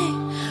no way,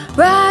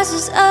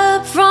 rises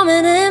up from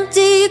an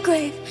empty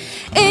grave.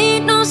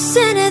 Ain't no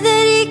sinner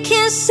that He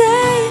can't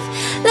save.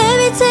 Let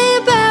me tell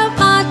you about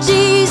my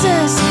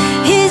Jesus.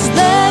 His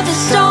love is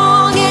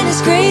strong and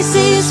His grace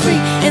is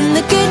free, and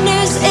the good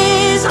news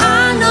is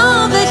I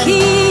know that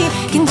He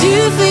can do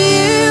for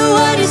you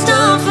what He's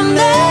done for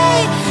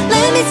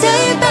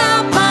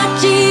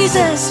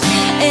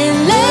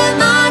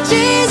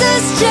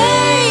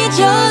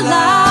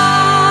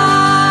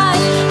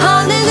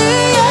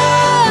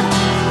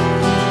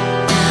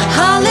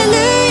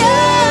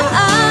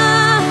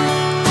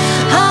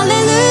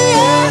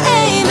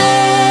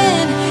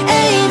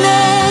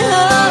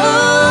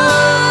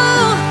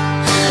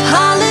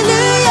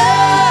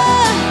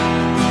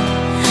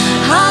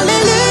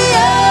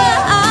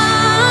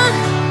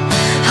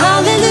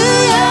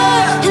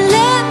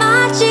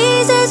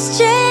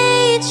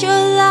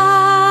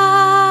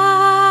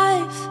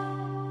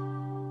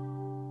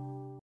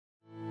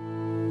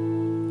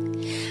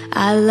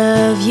I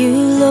love you,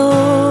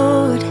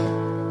 Lord.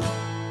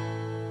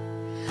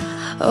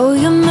 Oh,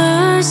 your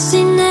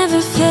mercy never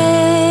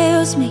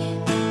fails me.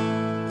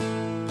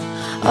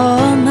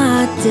 All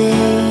my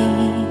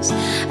days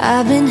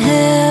I've been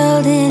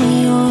held in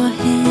your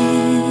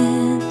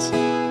hands.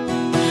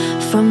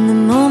 From the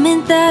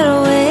moment that I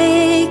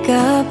wake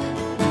up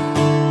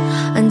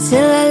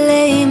until I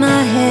lay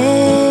my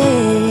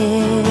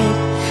head,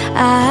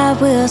 I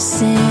will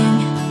sing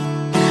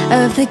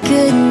of the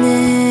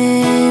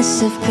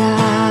goodness of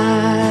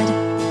God.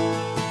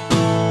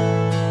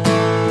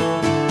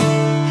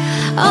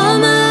 All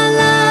my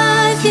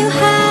life you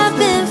have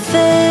been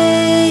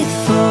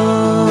faithful.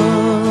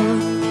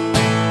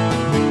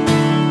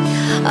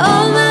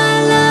 All my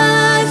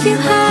life you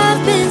have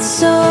been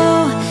so,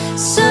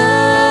 so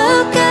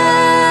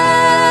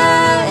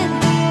good.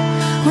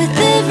 With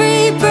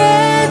every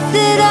breath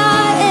that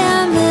I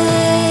am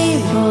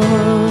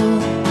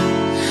able,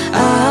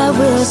 I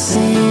will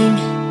sing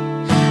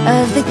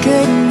of the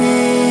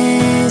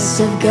goodness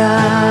of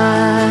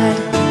God.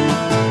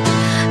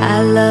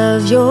 I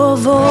love your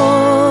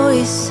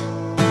voice.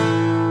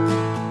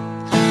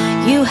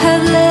 You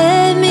have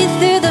led me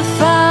through the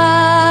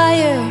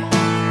fire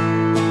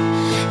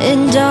in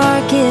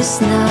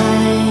darkest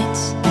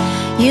nights.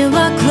 You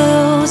are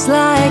close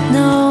like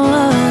no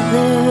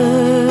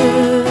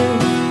other.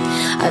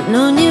 I've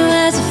known you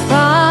as a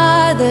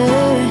father.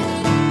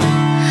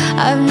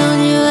 I've known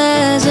you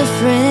as a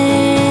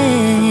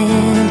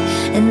friend.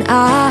 And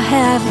I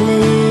have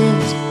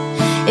lived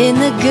in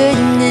the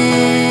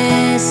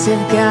goodness of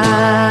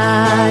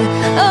God.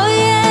 Oh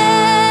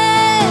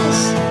yes.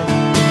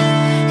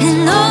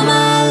 And all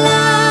my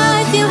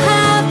life you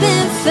have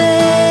been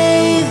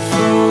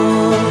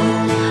faithful.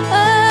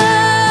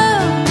 Oh,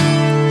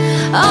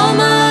 all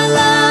my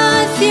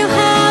life you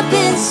have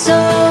been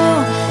so,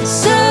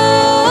 so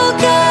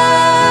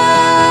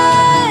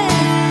good.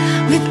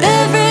 With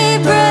every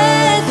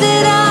breath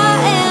that I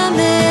am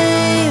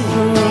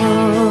able,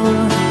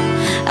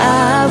 I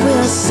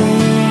will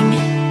sing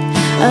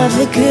of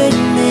the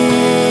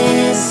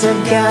goodness of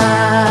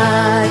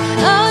God.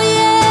 Oh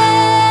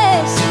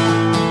yes.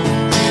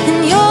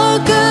 And your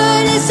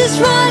goodness is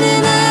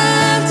running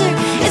after,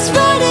 it's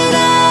running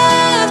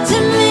after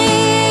me.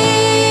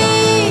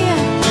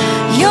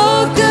 Your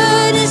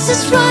goodness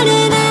is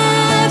running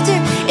after,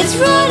 it's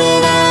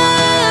running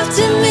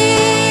after me.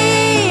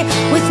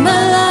 With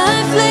my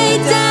life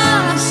laid down,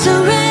 I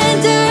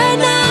surrender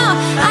now.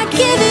 I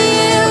give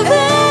you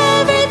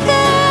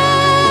everything.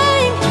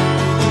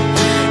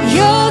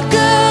 Your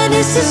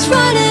goodness is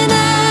running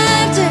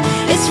after,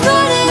 it's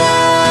running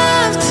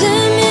after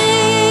me.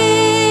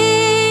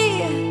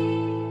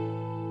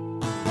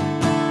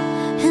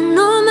 And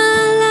all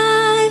my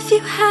life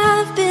you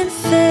have been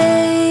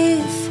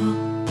faithful.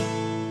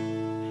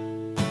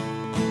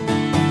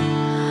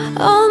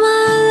 All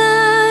my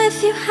life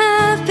you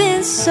have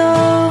been so,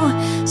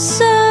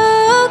 so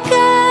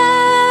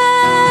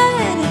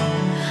good.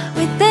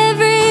 With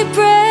every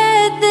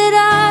breath that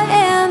I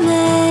am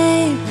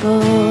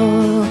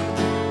able,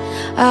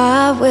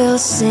 I will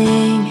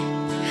sing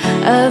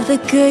of the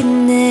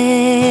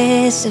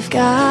goodness of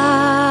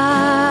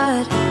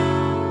God.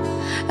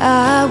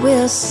 I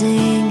will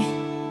sing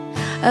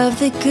of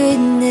the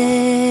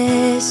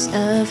goodness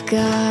of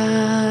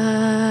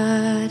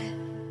God.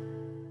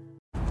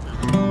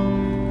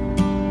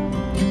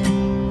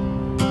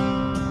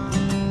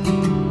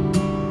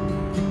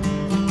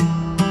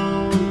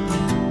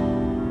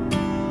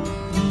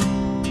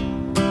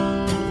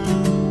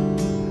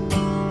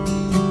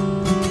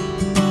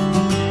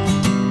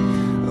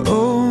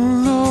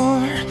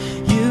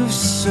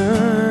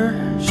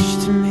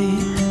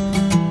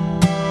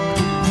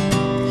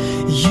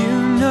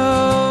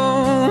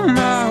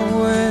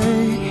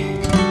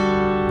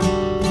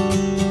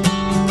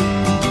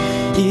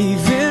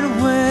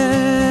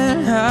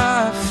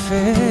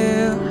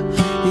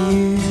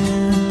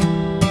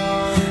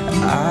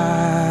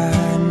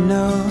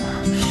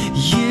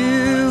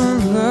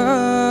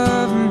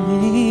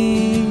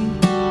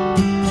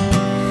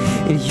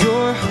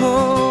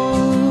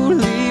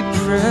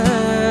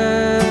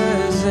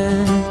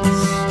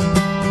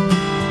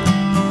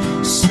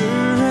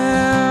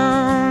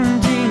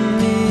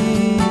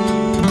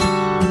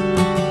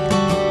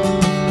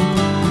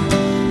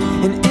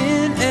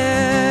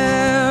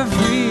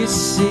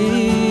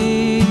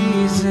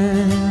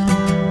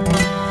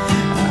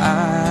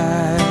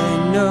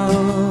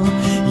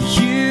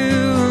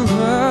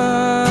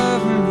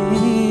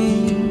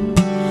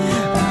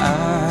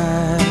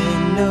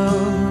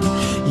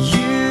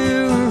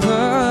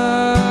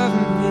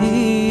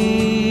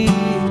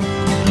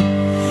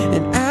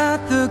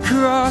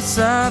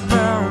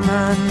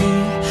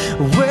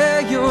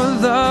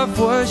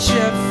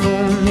 shed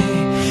for me.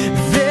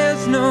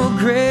 There's no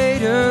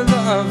greater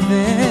love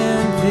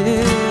than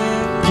this,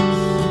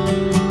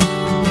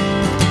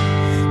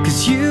 'cause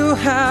you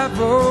have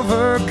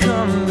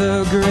overcome the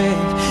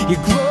grave.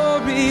 Your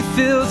glory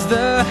fills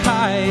the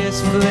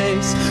highest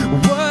place.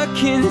 What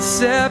can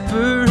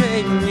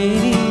separate me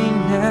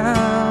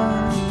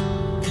now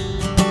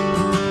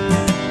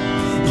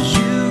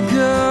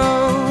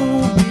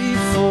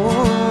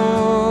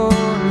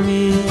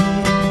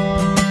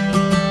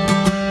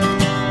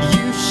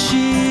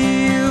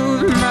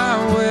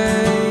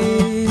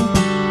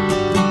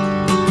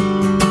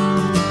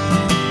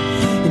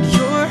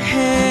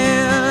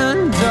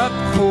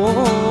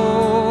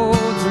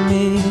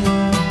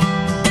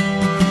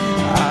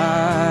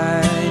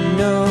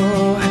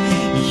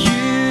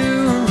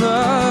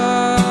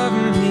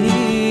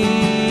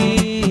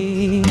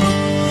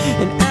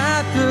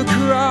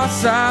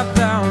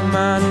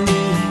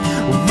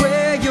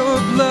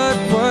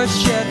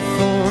was shed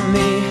for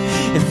me.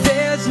 And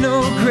there's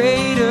no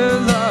greater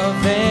love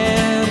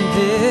than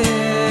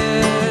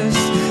this.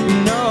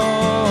 No,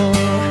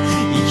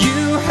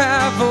 you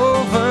have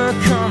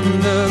overcome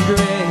the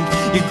grave.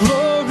 Your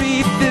glory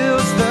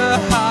fills the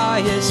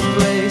highest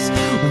place.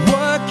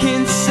 What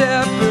can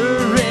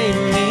separate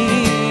me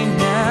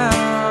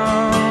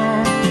now?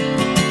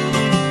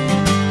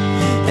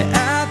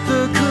 At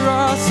the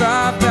cross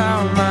I bow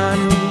my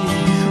knee,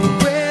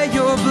 where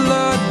your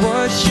blood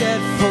was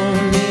shed for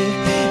me.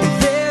 And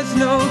there's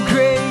no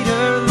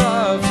greater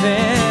love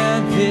than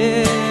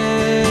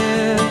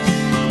this.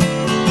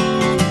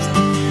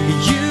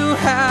 You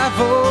have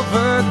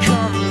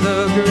overcome the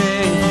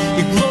grave.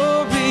 Your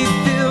glory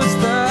fills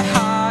the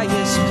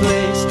highest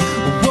place.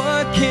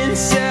 What can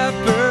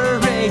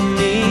separate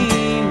me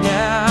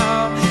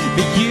now?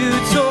 But you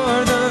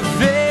tore the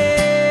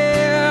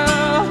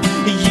veil.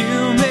 You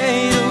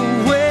made a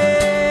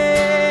way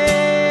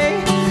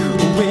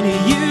when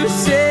you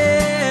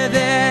said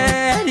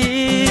that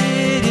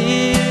it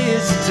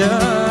is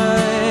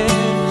done.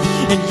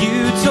 And you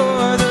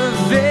tore the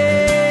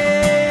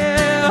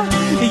veil.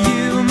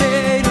 You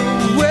made a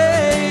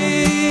way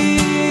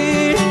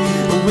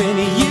when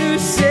you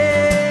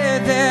said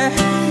that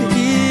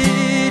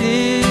it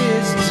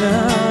is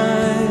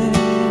done.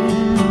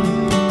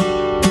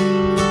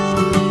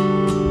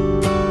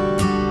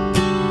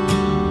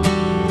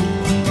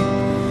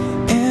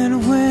 And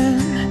when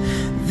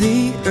the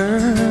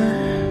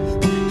earth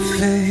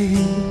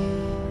fades,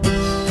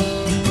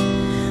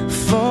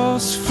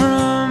 falls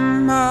from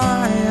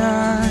my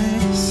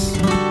eyes,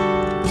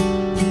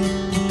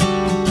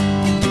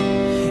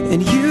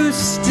 and you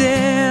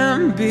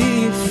stand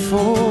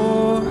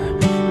before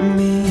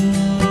me,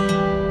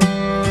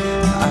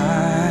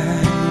 I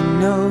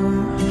know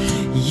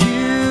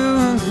you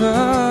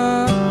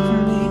love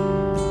me,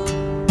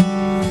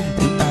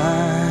 and I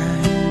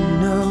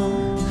know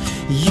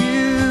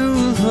you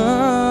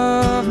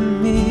love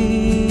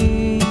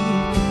me.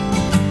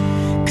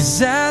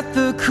 'Cause at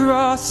the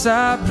cross I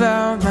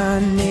bow my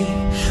knee,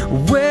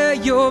 where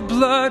your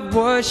blood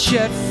was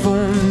shed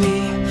for me.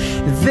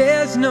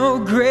 There's no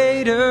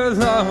greater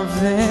love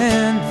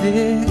than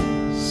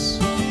this.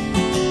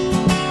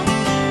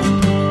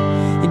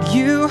 And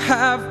you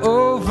have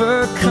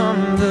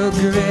overcome the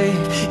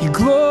grave. Your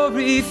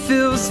glory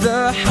fills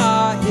the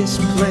highest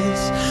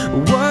place.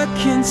 What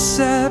can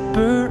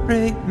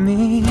separate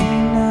me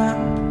now?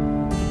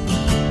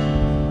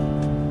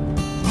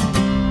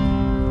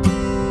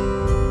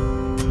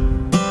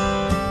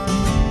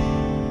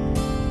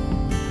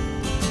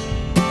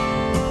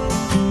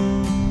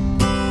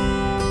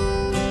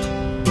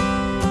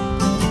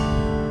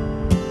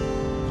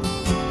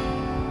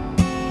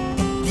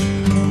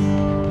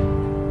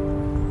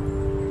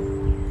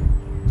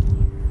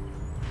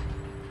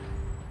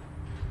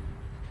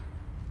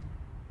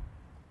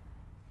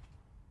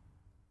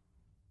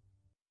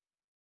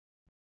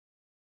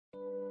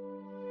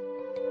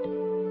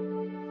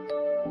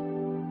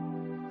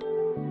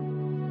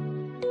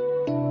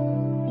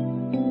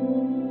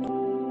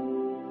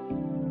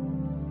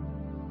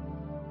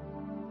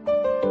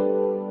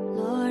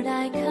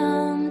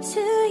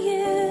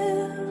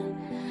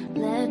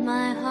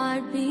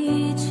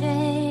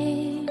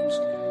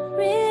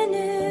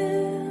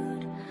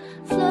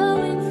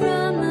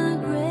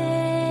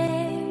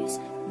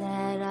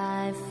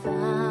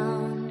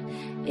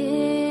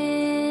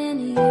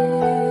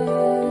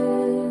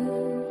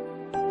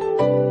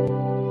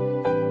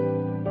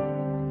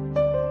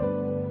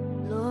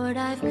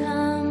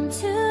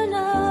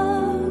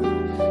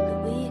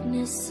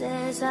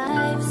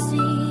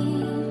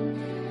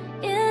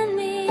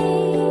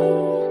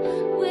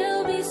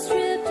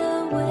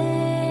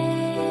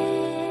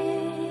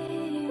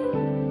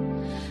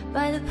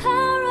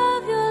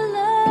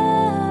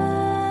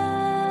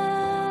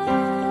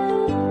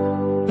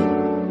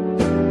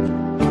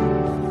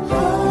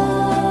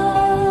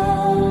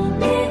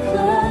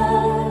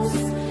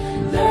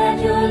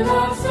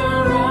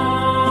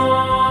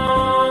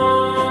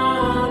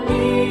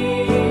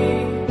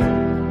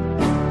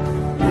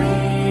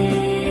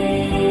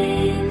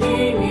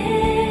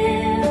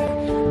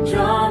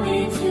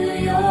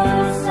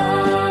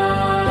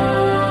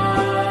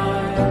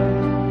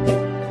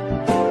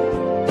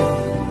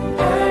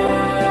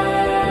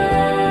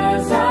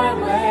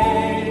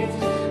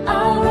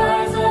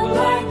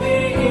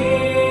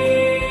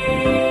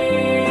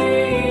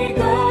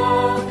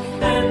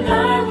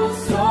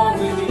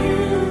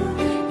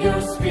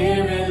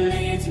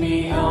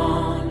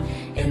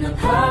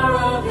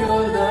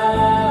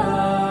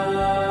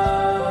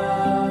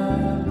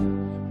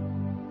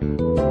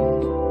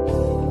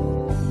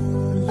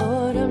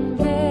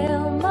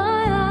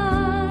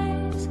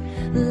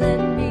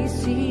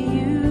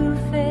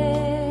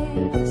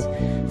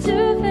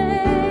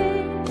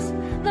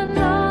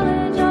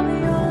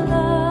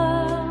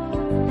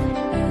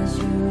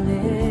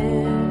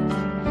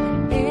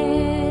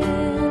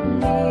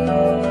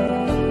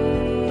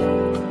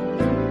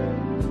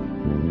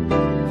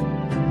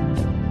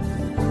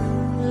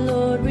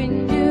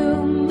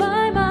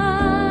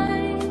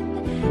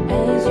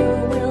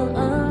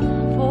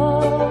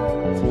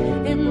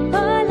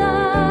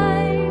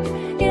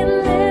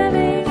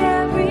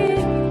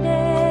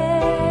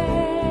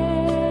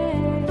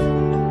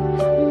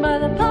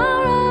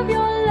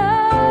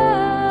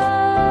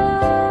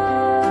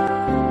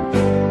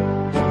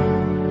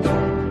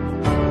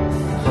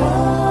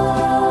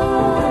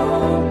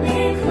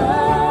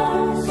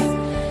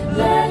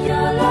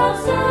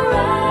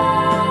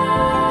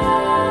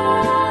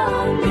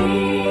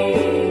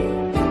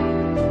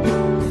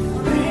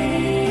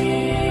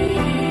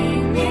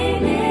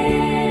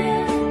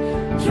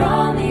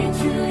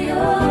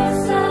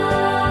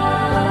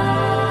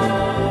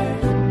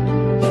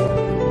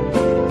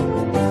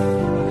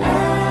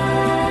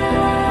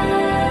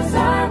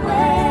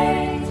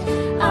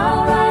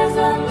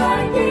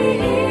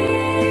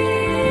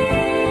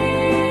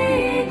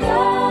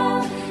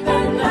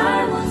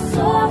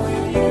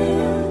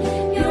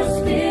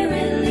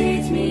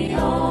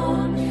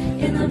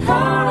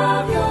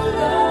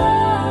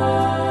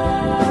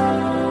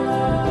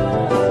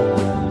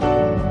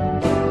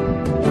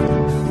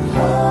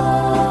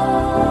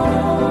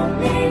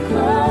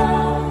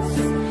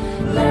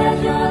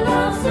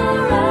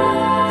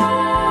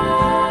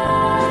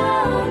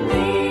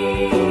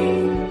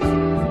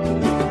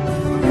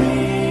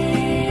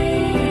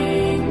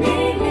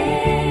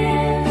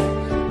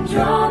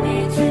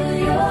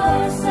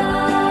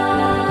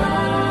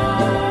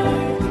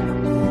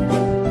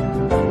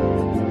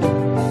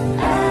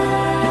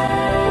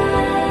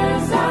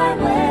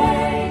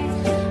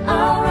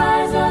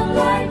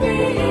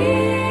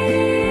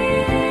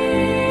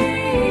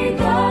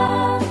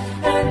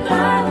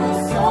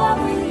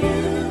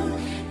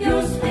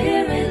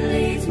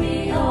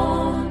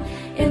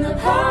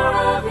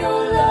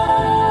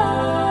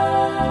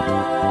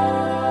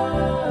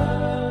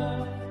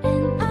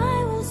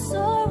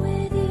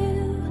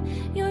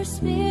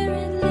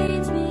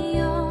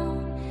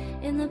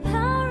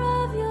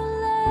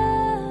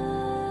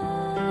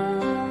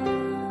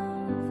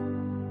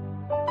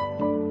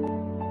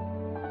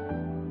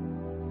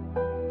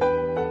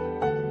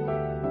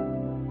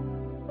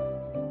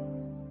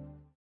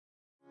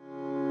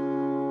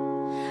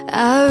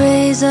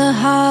 raise a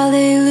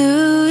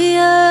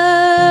hallelujah.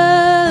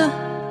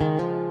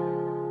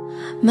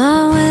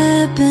 My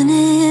weapon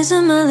is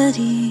a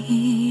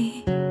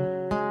melody.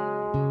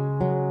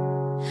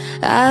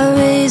 I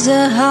raise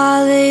a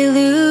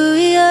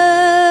hallelujah.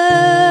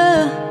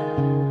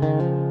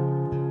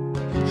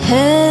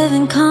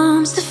 Heaven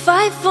comes to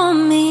fight for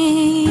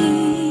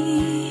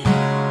me.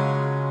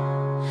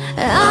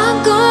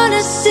 I'm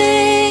gonna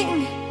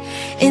sing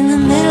in the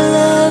middle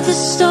of the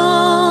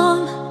storm.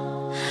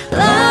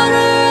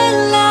 Louder and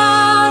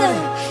louder,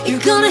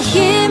 you're gonna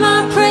hear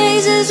my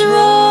praises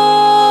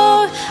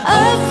roar.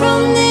 Up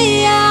from the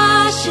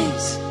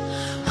ashes,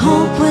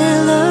 hope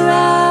will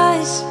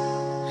arise.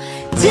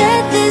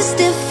 Death is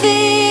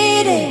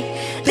defeated,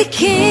 the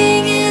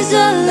King is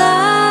alive.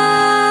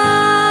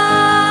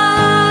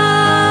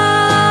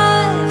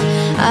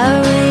 I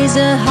raise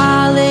a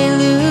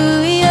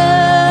hallelujah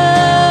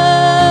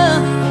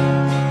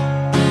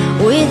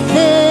with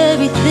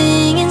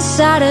everything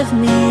inside of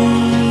me.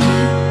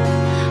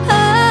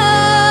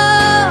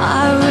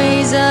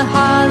 A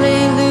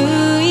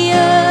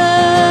hallelujah.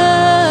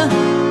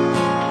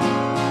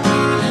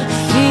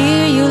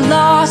 Fear you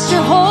lost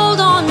your hold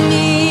on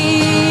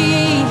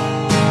me,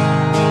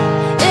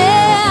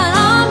 and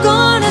I'm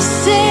gonna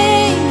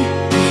sing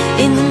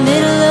in the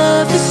middle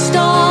of the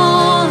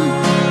storm.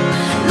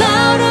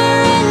 Louder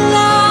and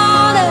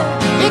louder,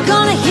 you're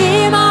gonna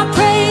hear my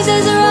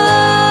praises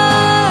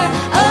roar.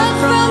 Up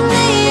from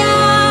the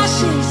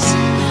ashes,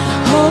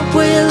 hope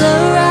will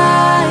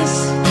arise.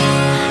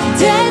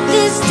 Death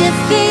is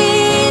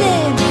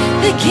defeated,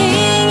 the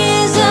King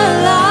is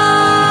alive.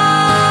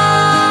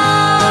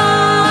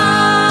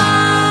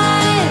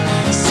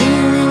 Sing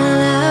a little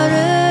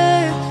louder,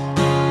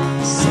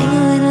 sing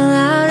a little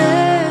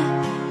louder,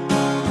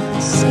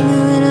 sing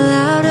a little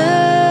louder.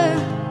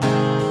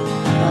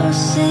 Oh,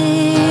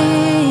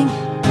 sing,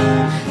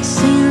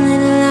 sing a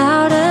little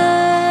louder.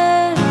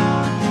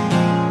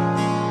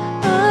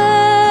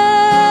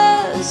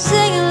 Oh,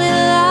 sing a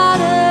little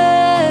louder.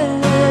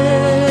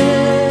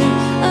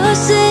 Oh,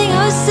 sing,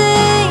 oh,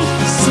 sing,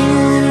 sing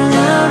a little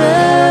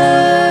louder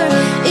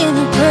in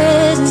the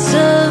presence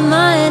of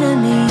my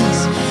enemies.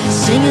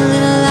 Sing a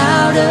little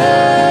louder,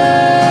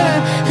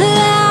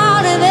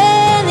 louder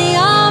than the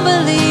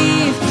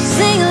unbelief.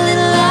 Sing a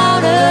little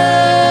louder,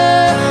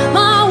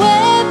 my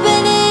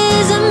weapon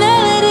is a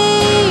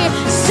melody.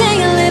 Sing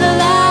a little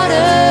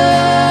louder,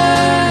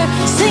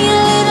 sing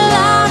a little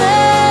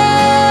louder.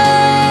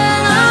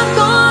 And I'm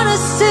gonna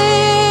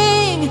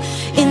sing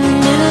in the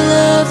middle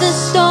of the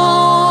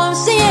storm.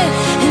 Sing it,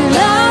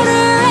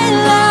 and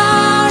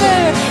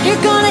louder,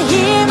 you're gonna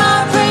hear my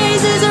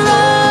praises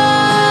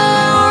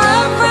roar.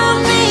 Up from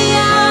the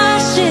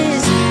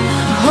ashes,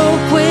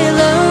 hope will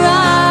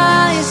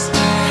arise.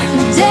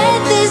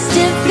 Death is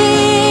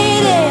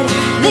defeated,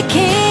 the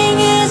King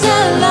is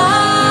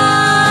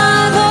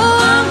alive. Oh,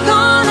 I'm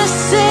gonna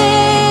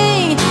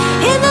sing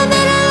in the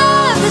middle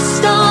of the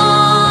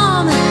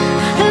storm.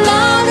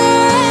 Louder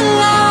and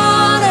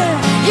louder,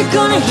 you're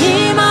gonna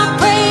hear my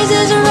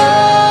praises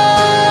roar.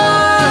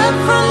 Up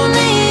from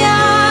the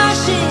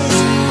ashes,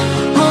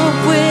 hope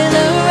will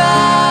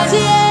arise.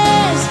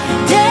 Yes,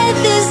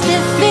 death is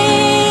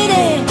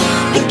defeated,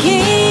 the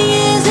King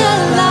is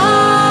alive.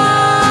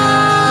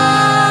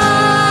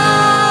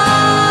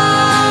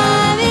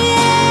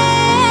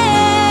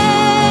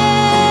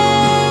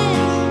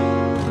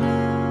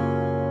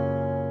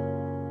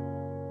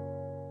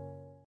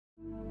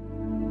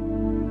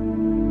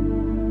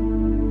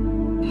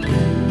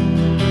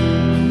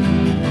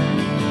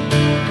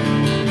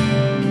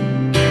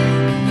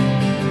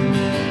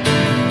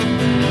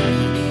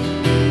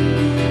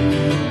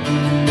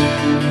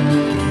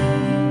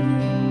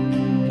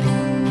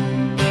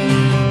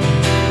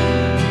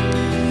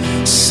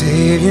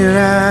 Savior,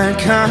 I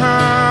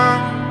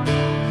come,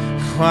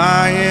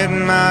 quiet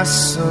my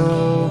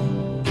soul.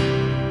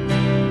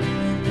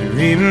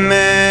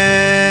 Remember,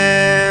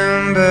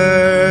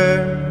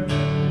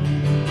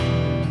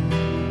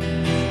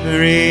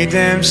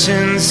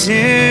 redemption's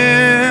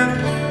here,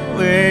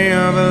 where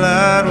your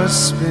blood was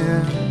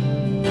spilled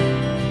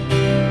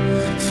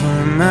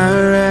for my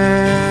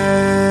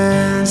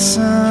ransom.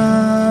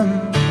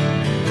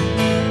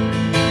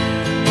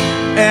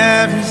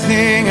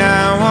 Everything I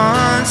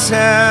once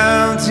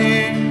held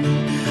you,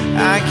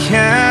 I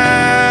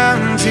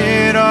count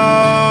it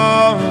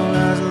all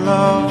as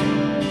lost.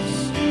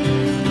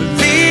 But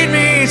lead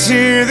me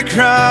to the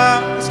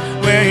cross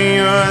where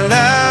your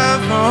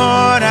love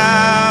poured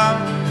out,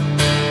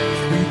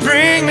 and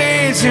bring me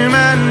to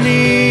my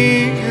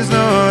knees,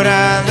 Lord, I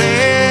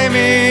lay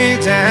me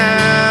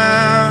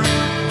down.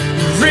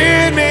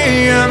 Rid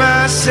me of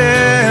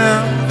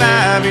myself,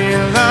 I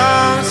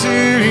belong to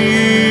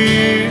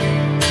you.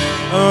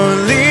 Oh,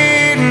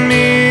 lead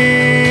me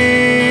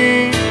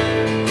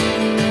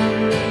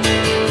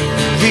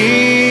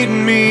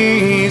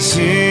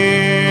to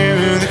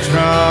the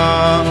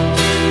cross.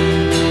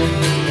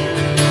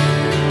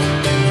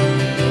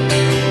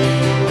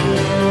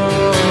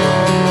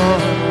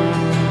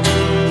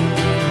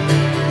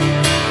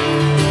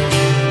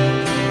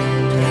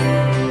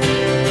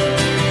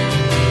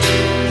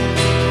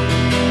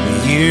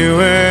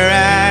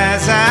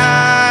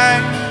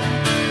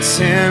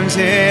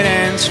 tempted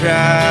and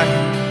tried.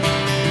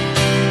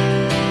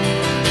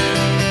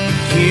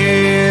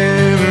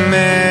 Human,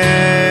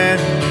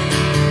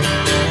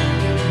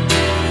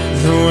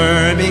 the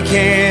Word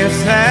became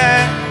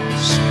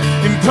flesh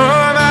and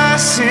bore my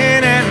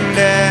sin and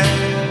death.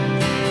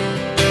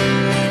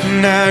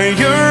 Now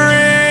you're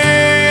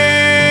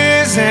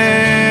risen.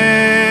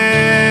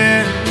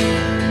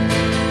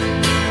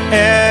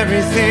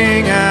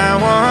 Everything I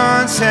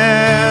once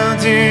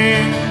held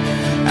in,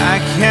 I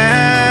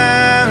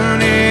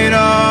count it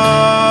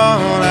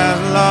all as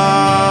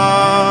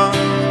lost.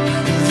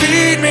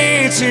 Lead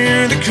me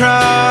to the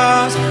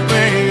cross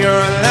where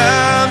your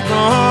love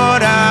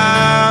poured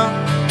out.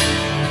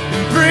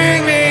 Bring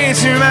me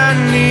to my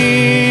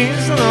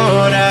knees,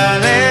 Lord, I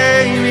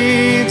lay me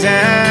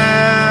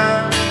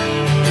down.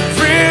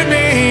 Rid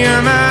me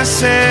of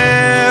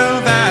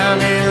myself, I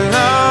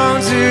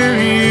belong to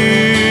you.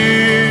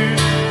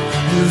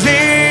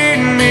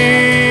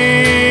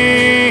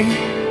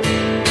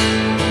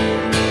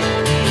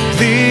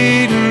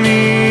 Lead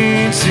me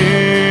to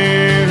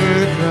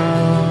the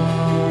cross,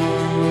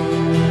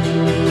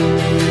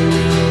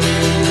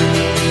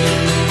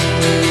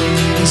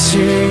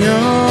 to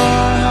your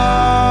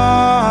heart,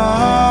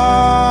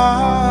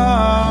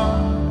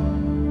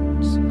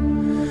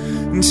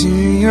 to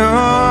your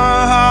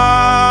heart,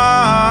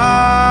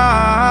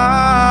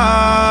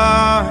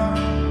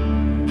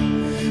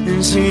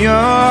 to your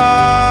heart.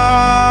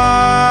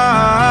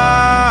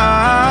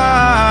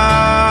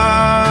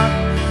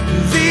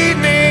 Lead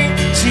me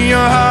to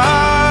your heart.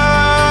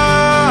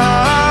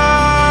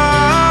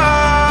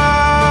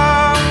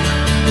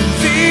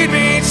 Lead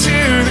me to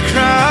the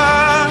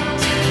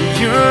cross,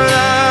 your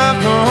love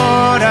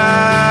poured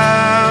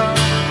out.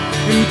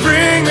 And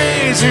bring me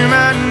to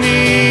my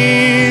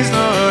knees,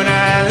 Lord, I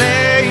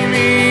lay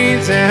me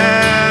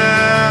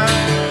down.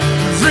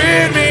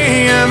 Rid me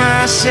of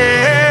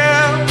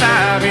myself,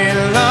 I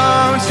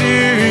belong to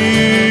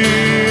you.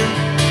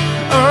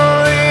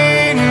 Oh,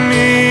 lead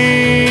me.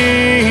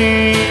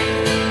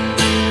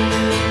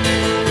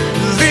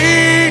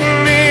 Lead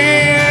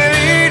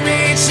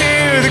me to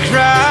the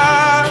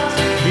cross,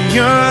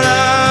 your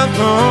love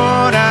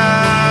poured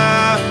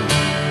out.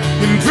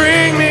 And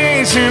bring me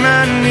to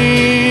my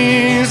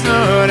knees,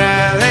 Lord, I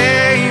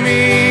lay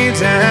me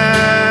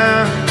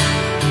down.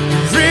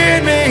 Rid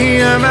me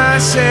of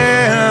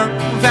myself,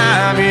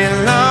 I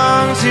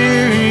belong to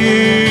you.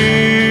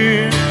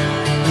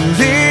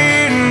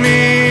 Lead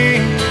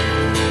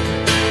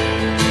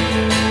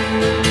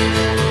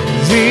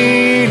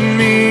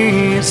me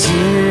to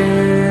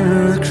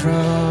the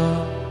cross.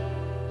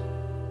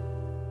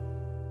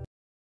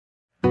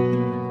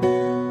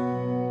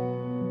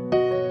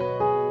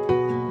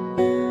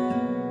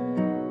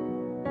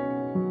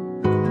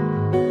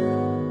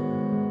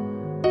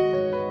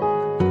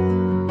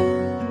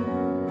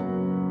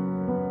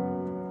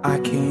 I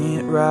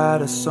can't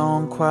write a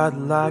song quite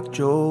like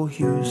Joe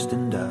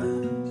Houston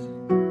does.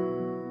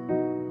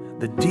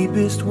 The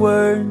deepest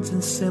words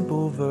in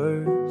simple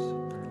verse,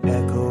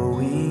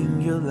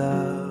 echoing your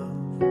love.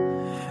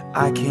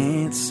 I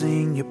can't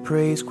sing your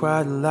praise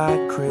quite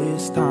like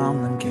Chris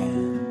Tomlin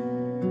can.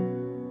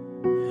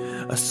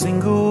 A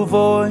single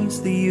voice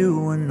that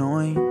you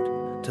anoint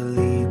to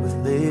lead with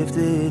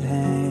lifted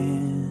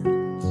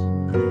hands.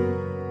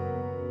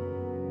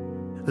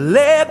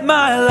 Let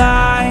my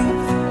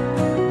life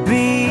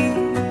be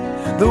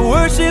the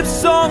worship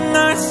song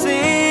I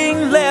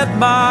sing. Let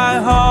my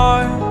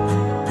heart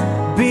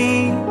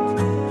be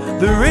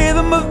the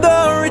rhythm of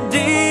the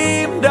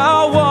redeemed.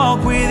 I'll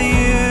walk with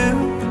you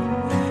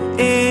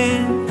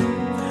in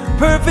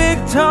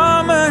perfect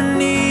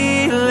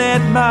harmony.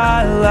 Let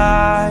my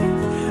life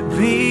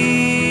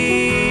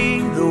be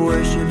the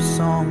worship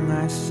song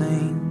I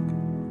sing.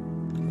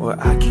 Or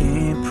I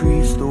can't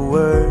preach the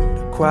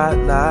word quite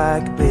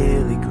like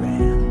Billy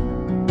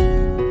Graham,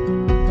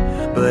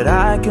 but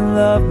I can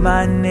love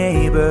my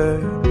neighbor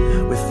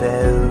with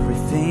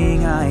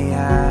everything I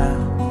have.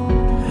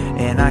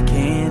 And I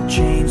can't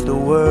change the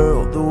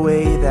world the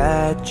way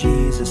that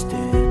Jesus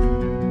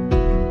did,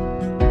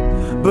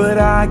 but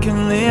I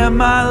can live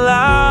my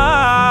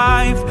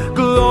life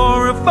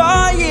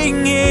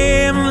glorifying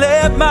Him.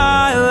 Let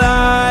my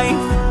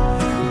life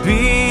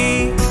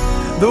be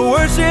the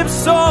worship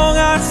song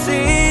I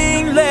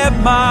sing. Let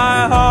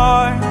my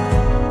heart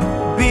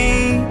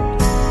be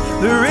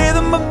the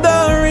rhythm of the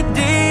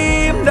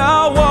redeemed.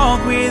 I'll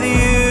walk with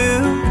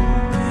you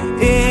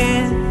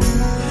in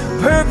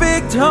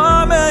perfect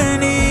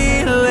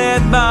harmony.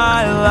 Let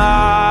my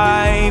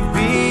life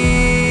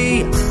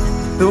be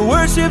the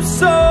worship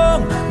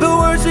song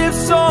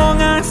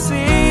I sing.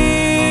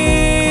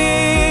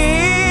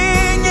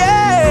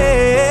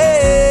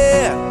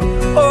 Yeah.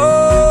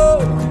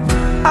 Oh,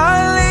 I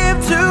live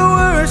to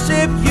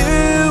worship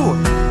you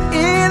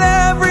in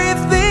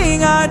everything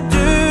I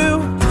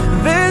do.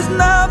 There's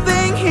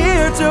nothing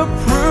here to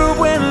prove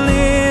when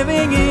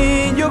living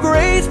in your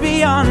grace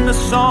beyond the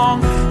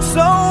song.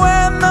 So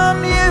when the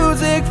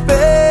music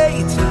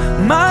fades,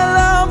 my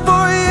love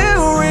for you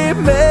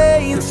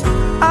remains.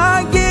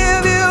 I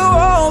give you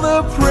all the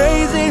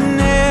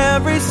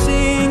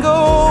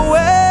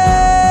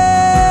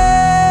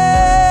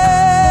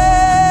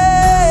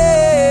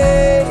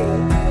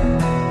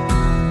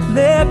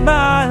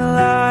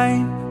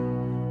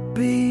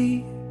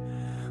be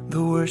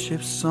the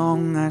worship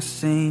song I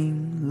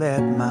sing.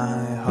 Let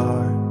my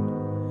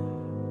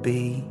heart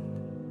beat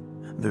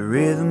the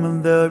rhythm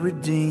of the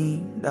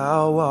redeemed.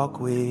 I'll walk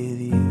with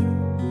you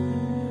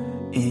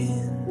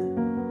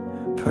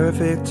in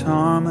perfect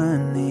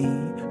harmony.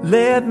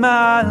 Let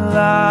my life,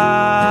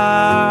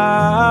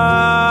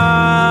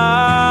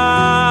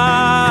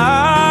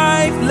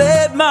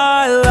 let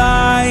my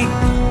life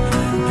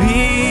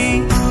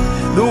be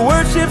the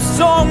worship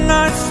song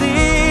I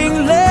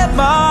sing. Let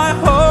my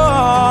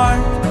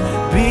heart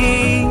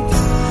beat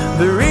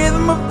the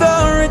rhythm of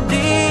the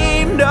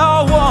redeemed.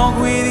 I'll walk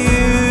with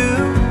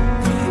you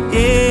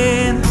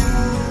in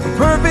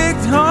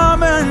perfect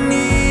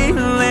harmony.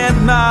 Let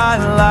my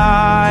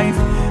life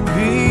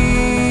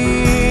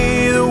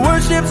be the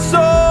worship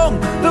song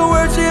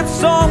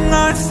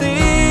I sing.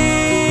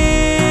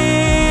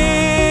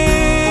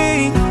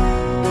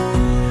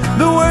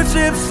 The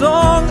worship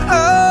song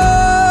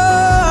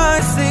I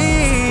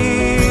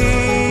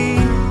sing.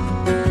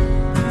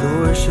 The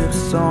worship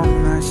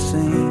song I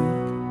sing.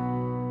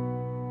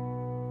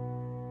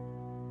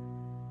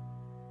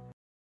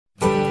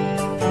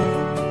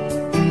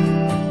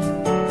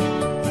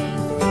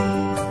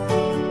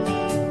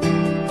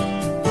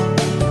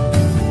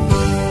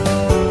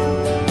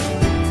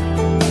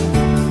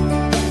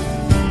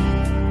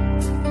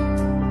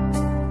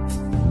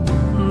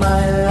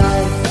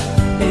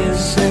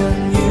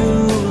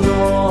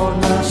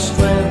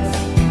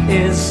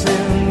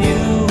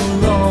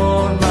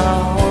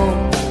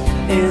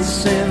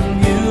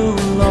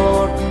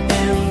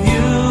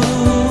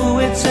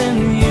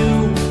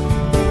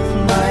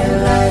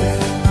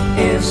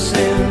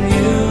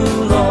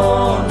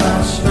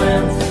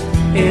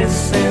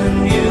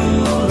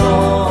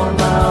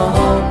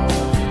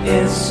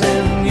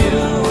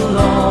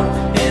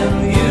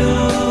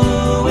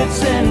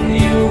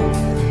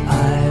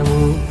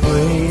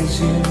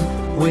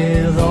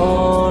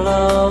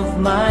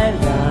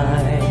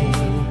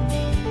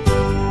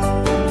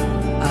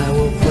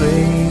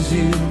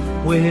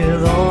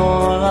 With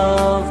all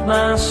of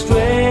my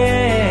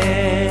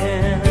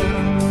strength,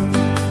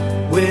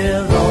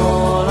 with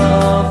all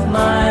of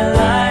my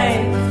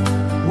life,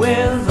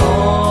 with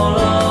all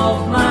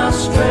of my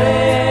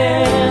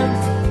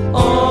strength,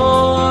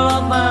 all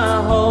of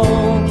my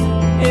hope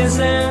is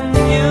in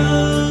you.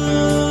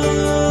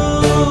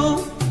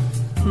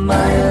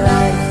 My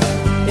life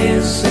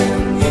is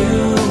in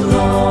you,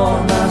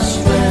 Lord. My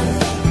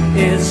strength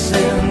is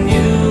in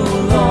you,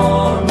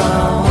 Lord.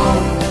 My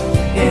hope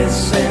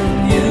is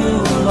in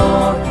you,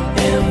 Lord.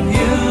 In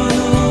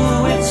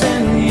you, it's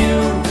in you.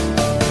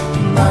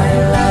 My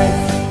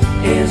life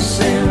is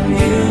in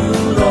you,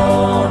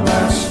 Lord.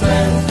 My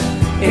strength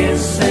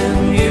is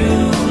in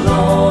you,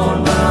 Lord.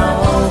 My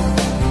hope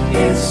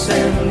is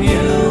in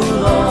you,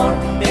 Lord.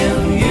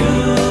 In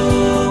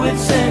you,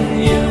 it's in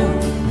you.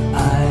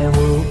 I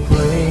will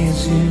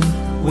praise you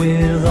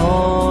with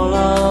all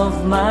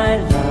of my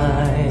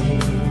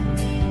life.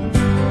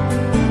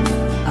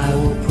 I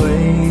will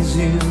praise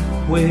you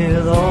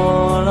with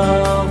all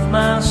of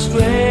my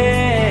strength,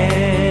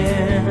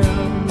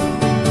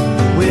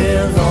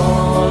 with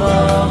all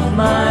of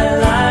my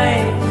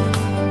life,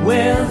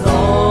 with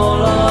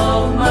all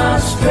of my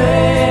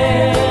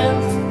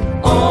strength,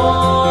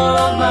 all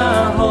of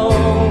my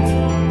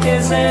hope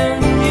is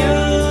in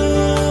you.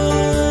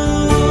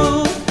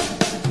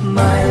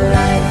 My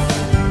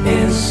life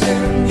is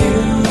in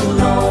you,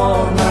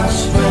 Lord. My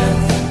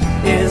strength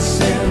is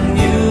in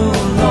you,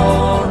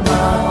 Lord.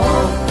 My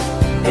hope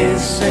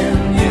is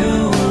in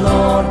you,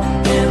 Lord.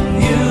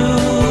 In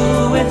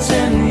you, it's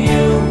in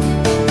you.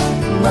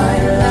 My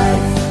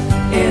life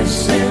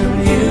is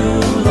in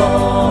you,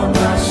 Lord.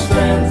 My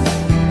strength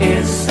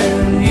is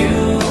in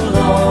you,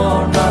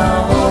 Lord.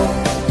 My hope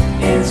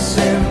is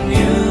in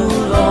you,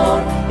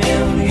 Lord.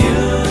 In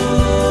you,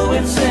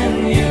 it's in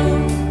you.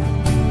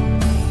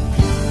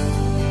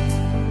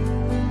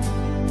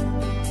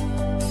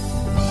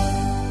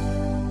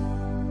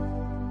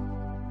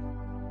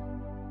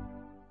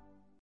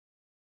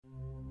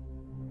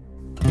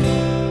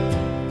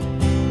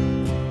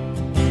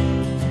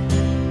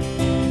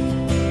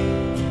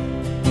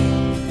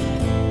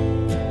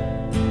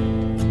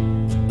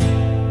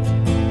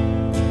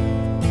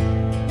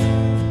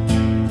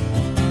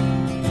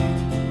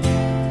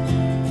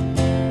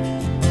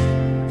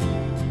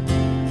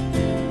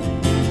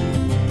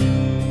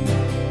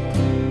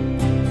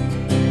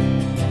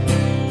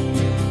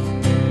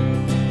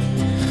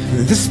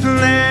 The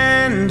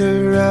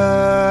splendor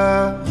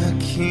of the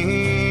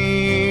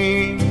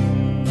King,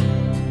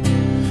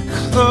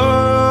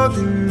 clothed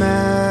in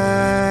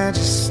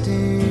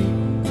majesty.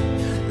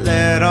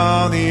 Let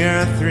all the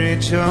earth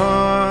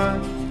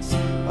rejoice,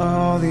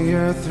 all the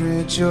earth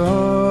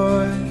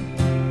rejoice.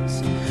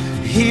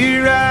 He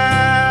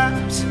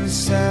wraps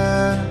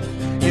himself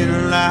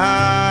in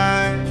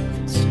light,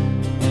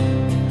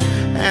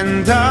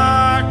 and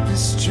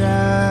darkness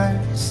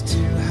tries to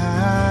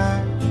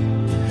hide,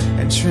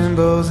 and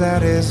trembles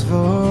at his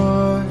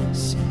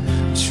voice,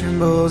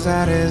 trembles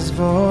at his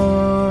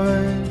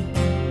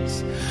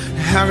voice.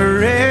 how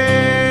great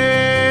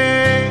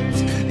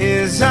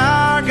is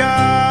our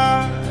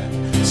God.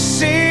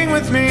 Sing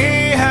with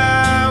me,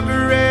 how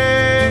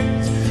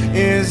great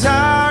is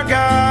our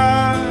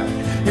God,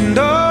 and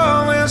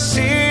oh, we'll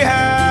see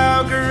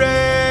how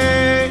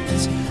great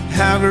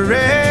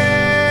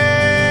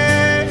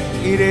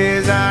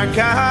is our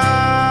God.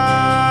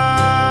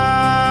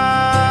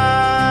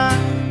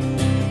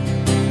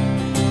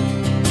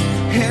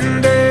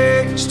 And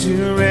age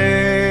to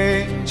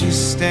age He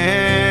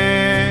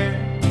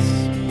stands,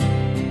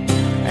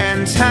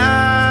 and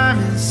time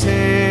is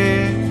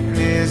in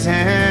His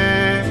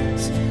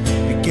hands,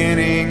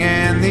 beginning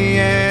and the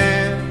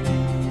end,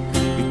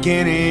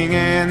 beginning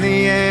and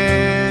the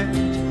end.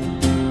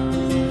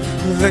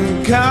 The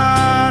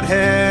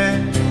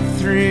Godhead,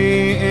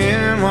 three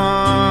in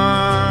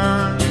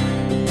one,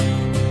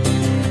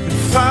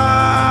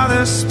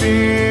 Father,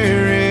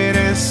 Spirit,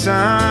 and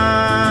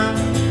Son,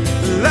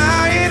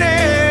 Lion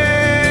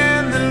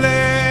and the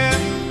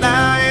Lamb,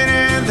 Lion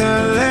and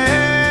the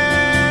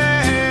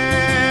Lamb.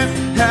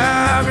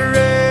 How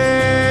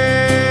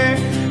great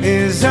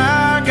is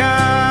our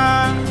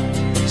God.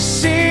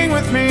 Sing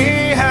with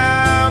me,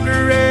 how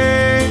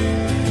great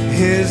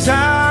is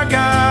our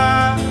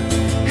God,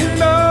 and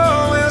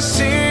oh, we'll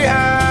see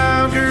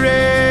how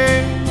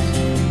great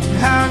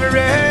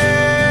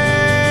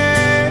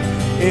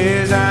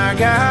is our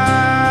God.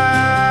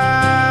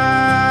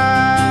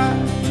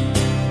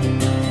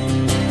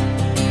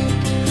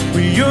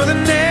 You're the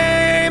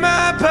name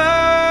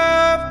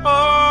above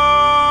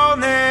all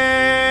names,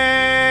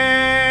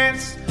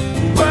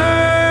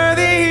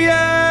 worthy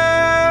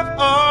of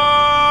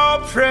all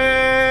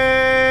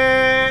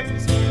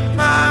praise.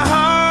 My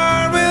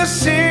heart will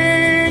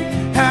sing,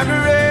 how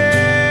great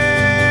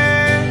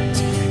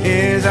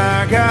is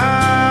our God.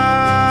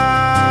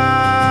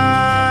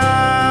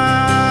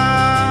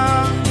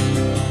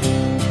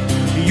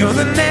 You're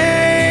the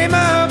name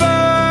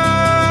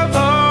above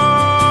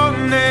all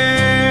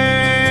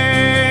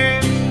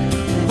names,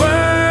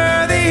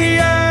 worthy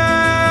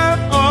of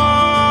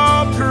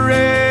all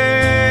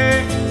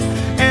praise.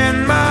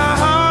 And my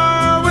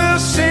heart will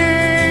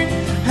sing,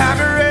 how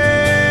great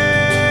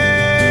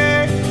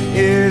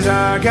is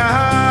our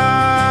God.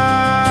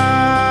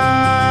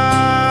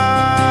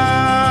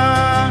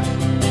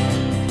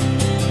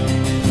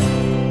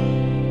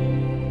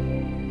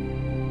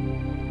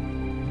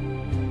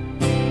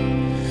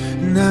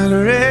 How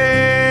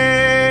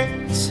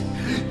great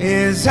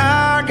is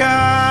our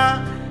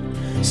God.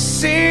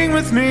 Sing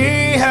with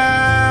me,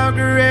 how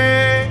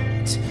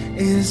great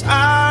is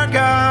our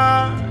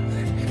God,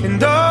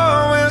 and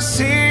oh, we'll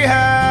see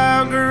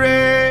how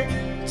great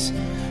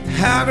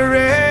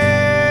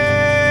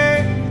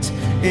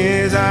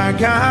is our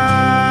God.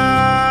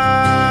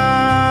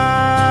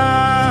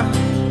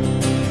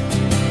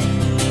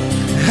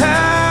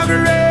 How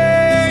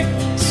great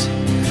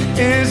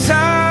is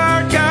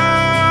our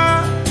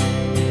God,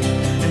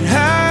 and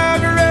how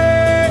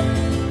great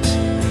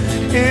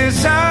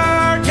is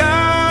our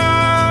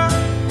God.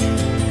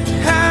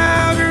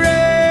 How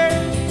great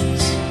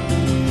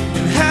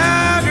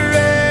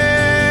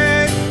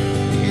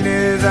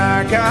is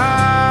our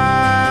God.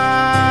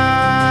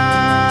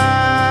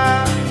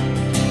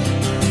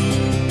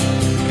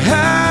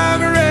 How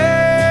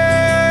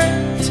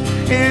great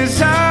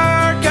is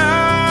our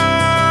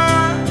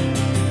God.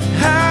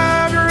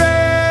 How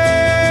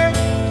great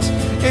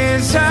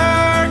is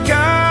our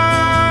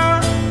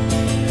God.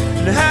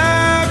 And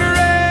how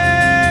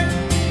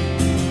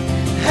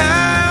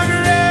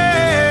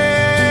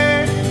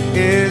great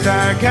is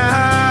our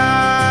God.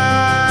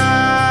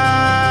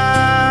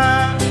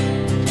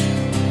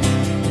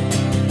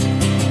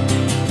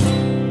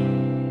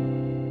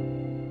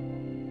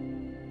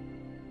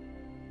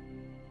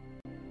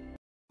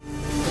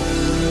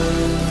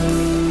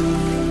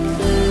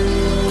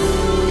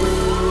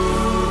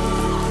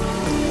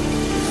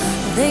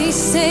 They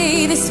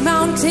say this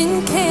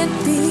mountain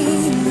can't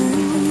be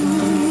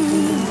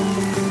moved.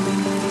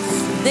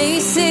 They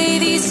say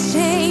these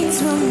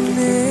chains will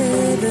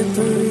never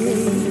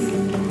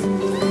break,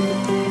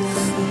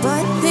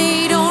 but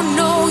they don't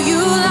know you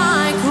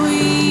like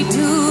we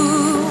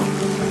do.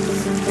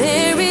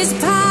 There is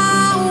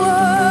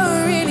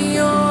power in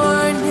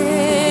your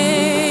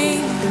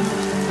name.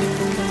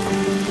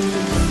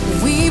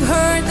 We've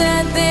heard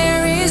that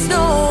there is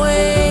no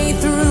way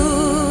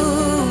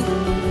through.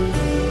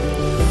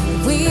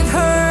 We've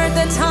heard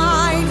the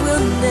tide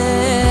will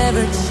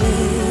never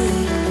change.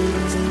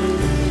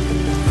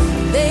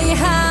 They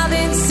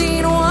haven't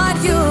seen what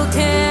you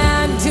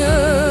can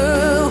do.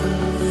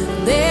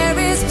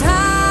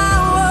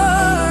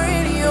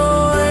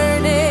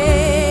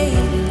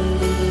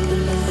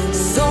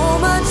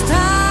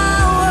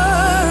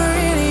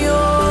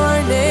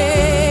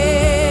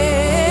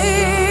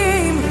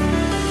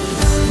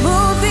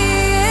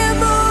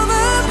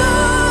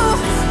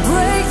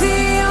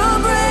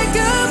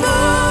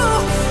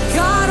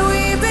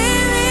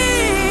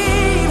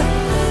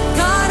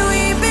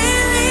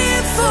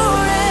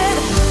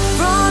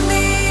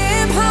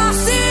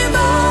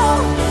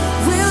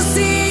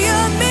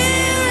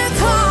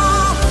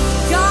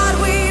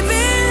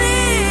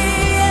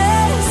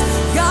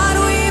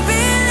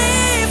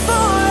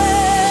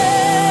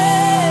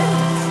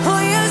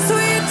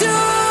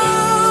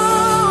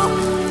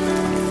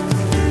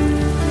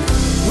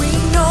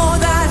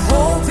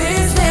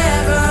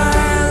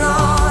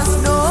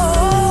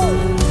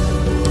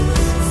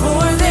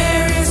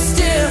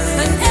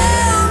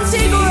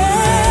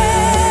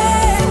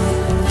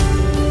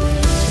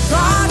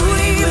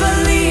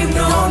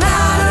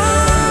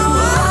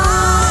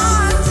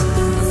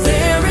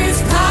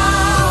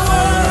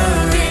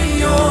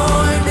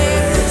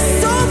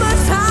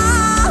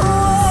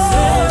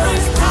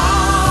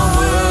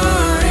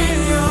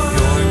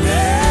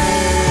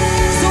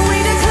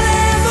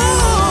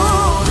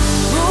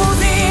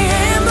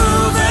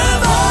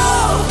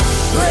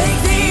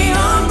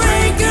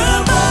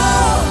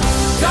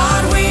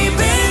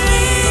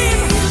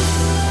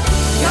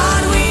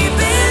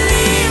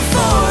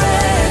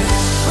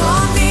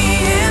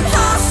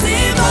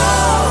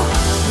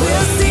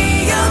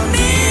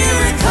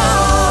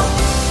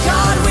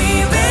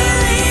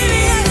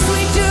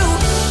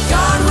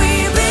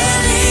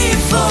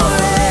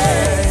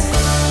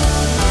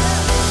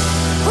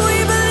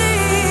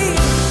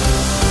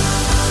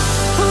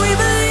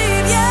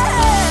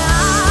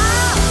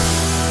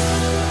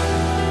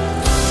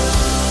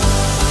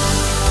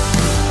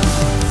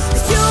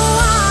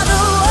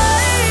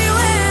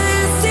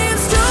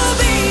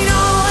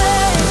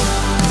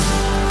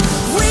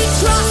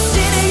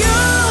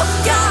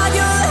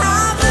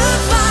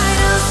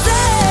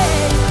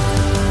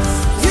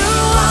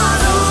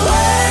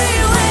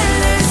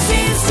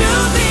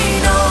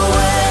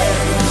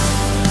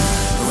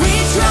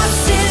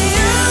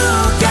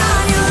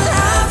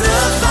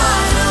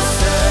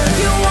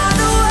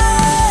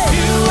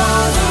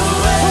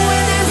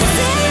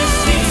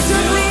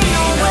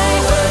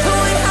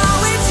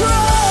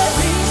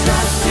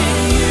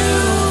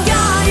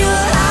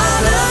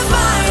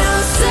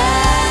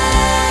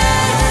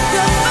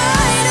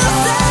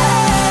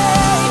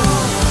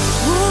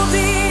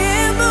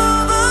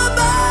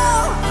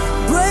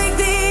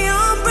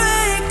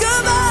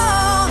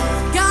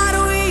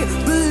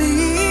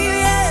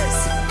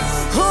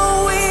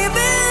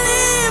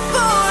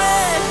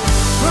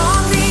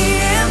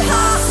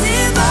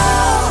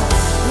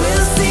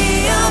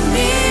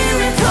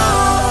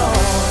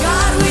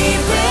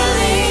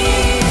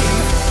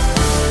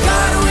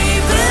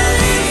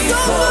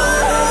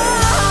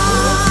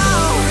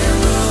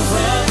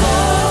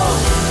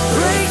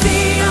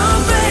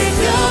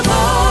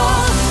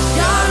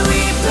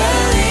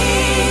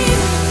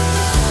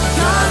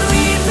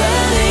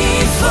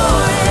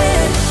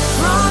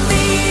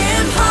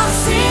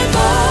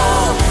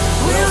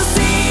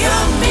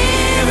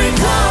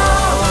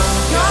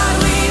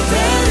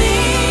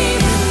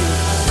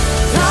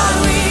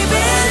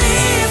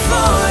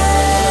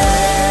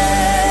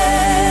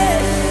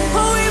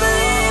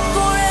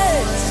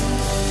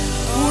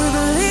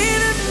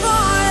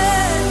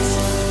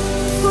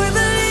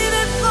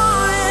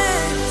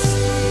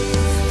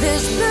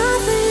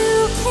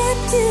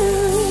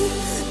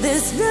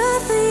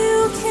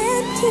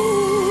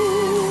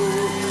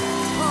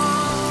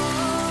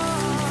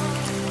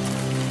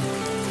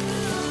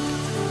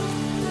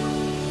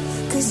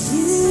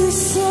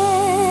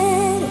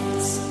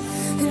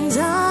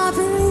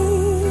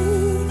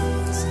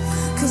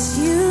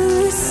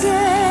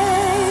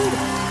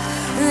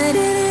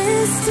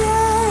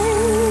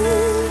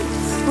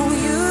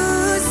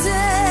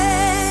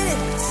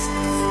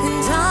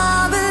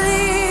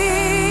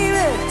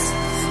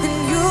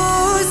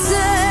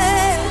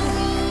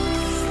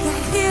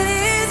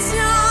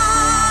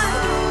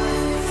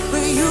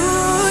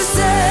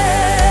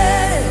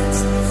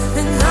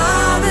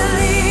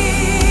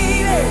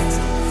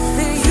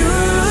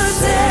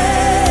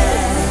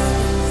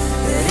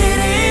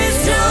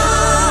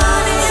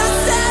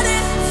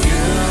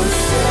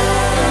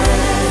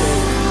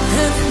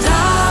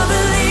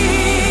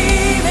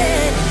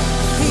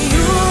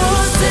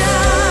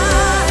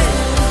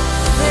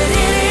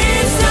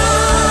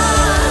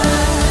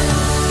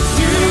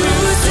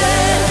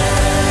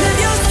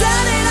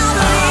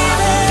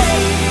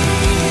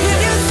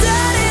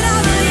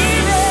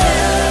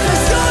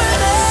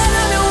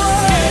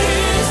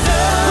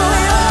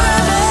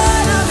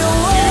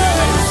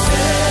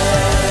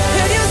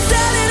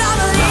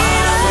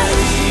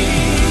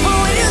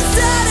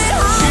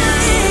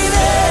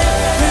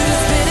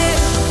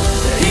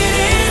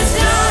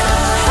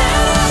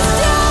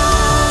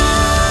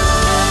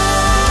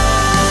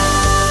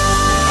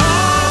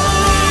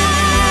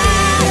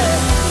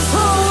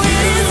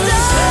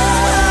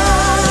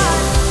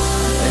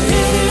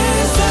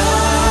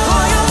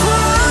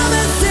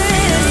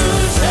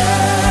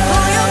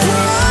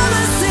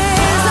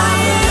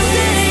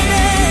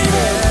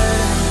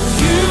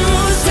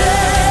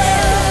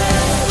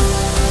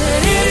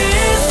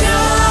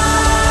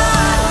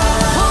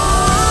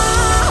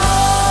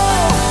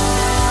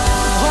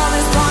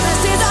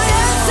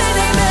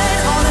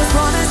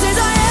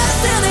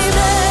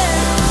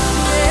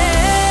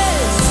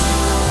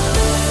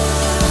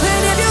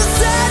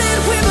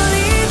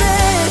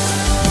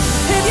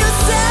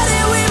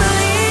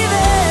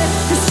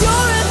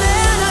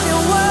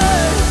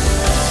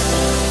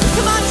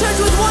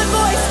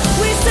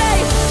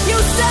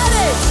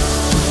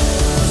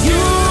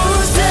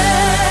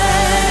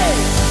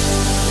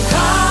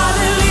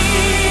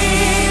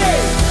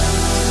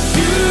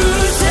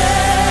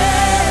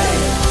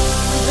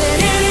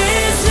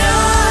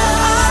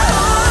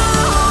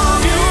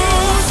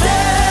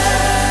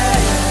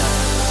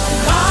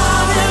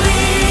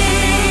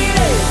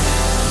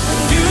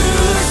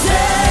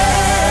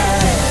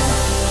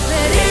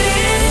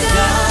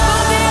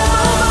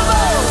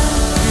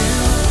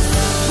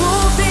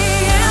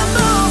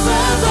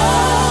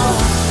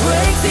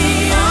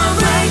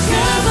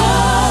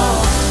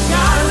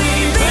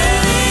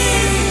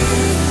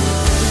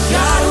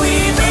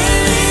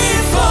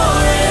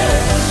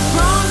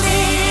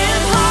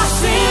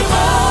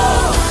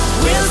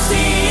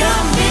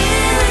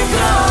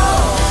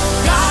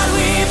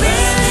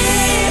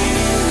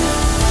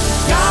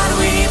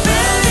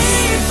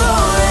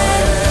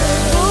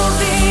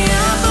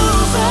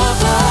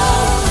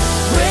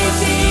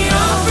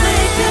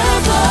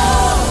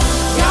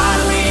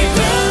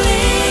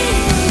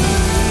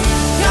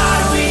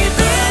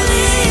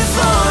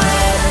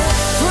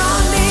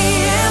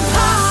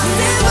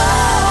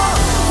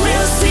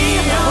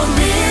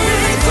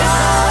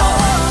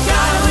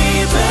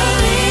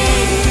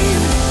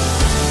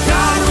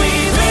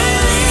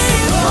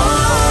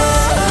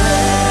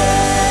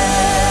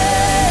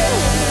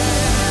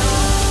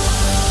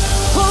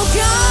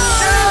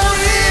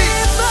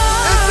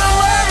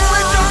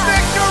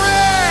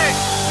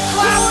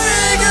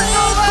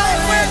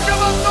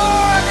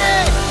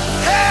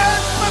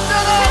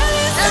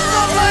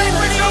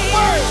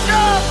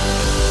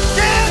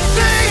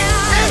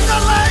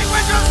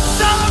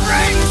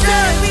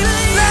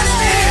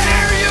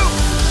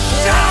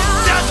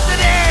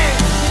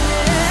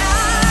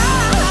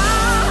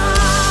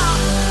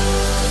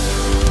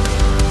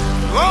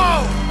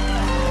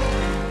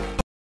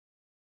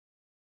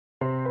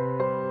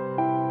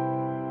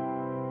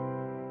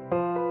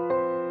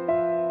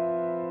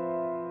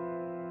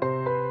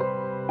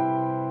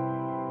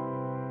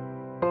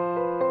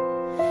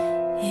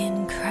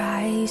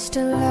 Christ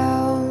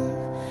alone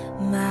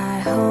my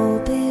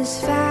hope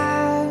is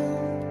found.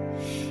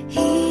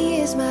 He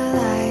is my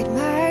light,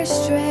 my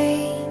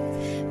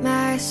strength,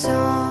 my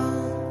song,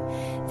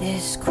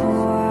 this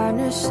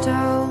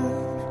cornerstone,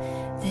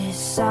 this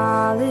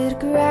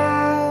solid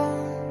ground,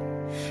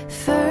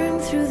 firm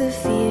through the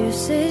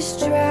fiercest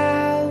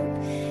drought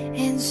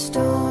and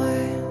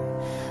storm.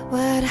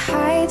 What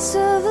heights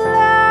of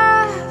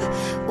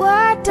love,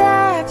 what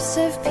depths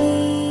of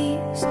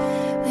peace,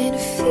 when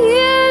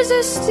fears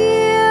are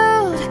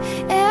stilled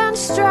and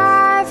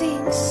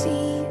striving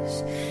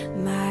cease.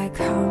 My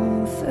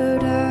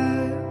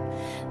comforter,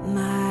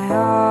 my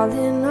all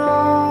in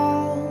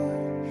all,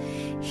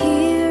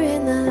 here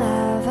in the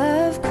love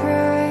of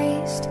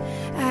Christ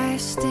I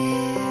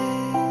stand.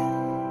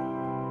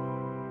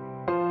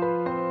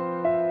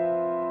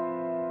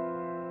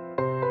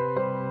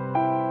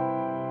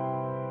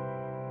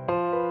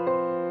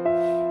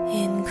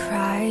 In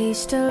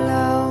Christ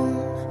alone,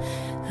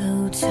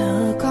 who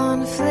took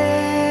on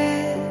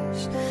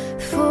flesh,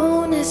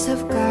 fullness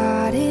of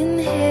God in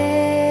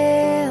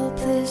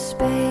helpless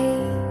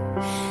babe,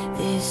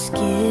 this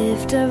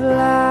gift of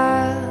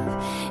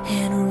love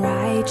and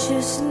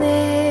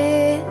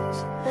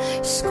righteousness,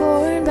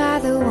 scorned by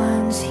the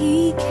ones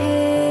he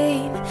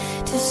came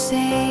to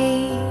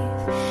save,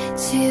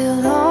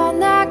 till on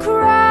that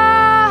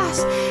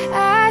cross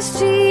as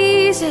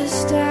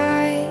Jesus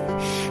died,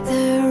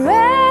 the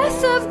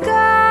wrath of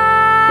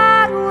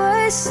God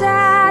was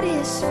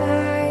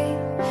satisfied.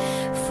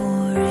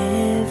 For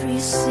every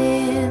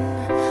sin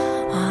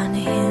on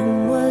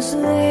him was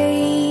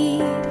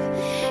laid.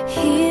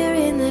 Here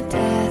in the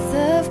death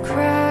of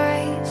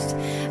Christ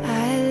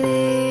I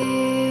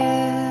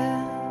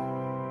live.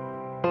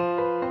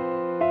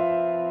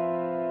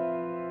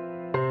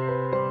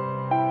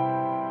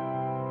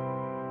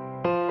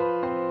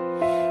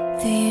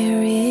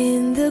 There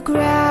in the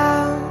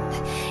ground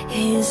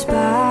his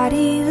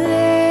body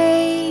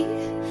lay,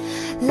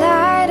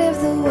 light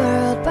of the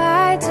world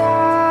by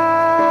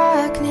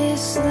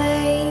darkness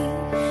slain,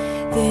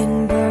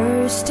 then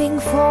bursting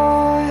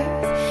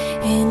forth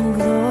in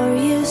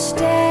glorious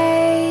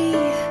day,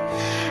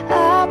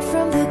 up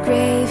from the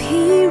grave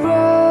he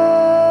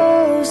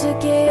rose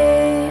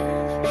again.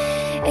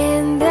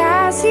 And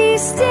as he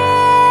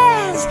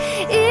stands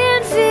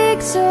in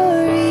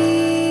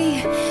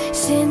victory,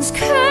 sin's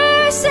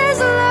curse has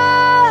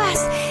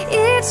lost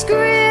its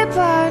grip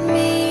on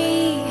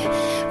me.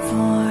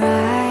 For I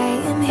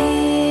am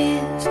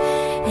his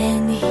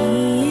and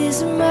he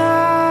is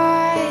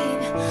mine,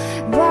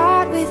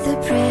 bought with the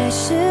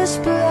precious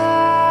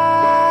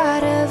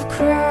blood of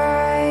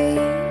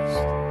Christ.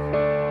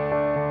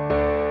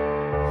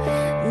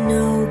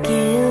 No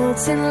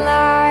guilt in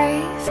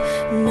life,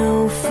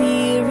 no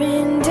fear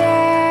in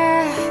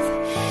death,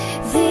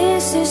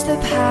 this is the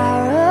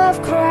power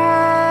of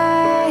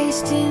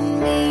Christ in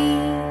me.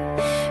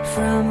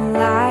 From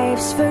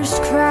life's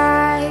first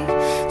cry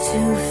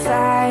to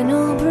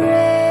final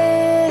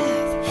breath,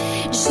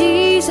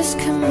 Jesus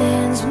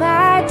commands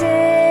my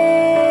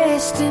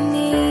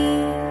destiny.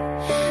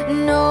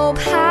 No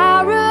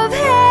power of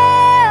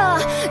hell,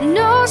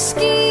 no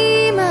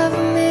scheme of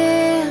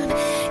man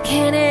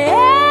can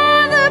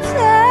ever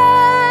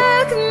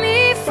pluck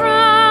me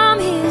from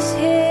his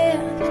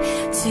hand,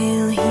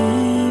 till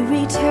he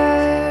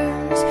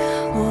returns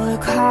or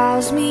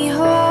calls me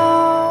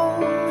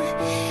home.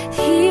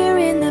 Here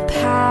in the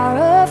power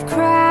of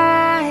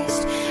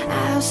Christ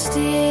I'll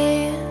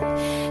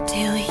stand,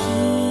 till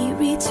he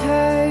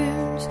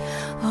returns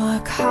or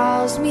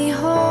calls me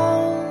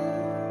home.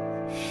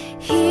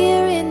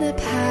 Here in the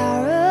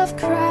power of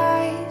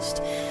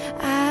Christ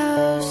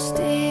I'll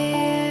stand.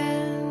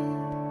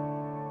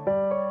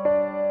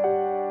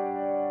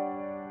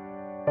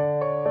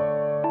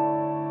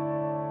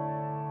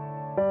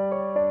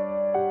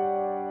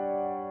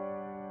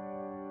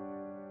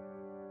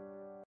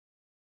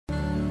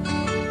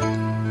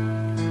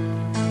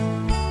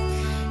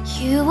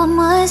 You are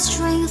my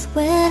strength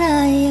when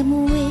I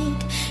am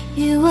weak.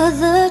 You are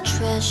the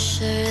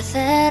treasure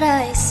that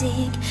I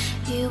seek.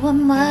 You are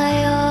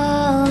my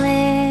all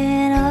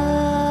in all.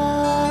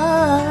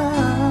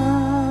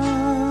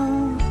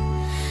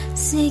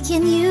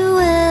 Seeking you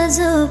as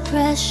a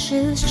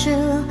precious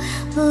jewel,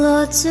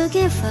 Lord, to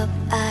give up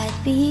I'd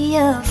be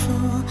a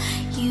fool.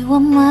 You are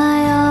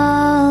my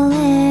all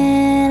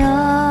in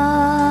all.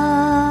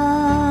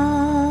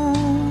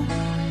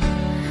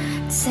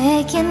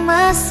 Taking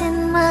my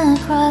sin, my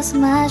cross,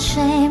 my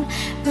shame,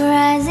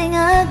 rising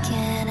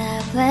again,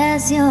 I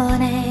bless your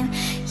name.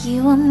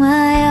 You are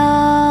my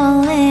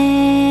all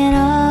in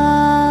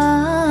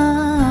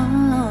all.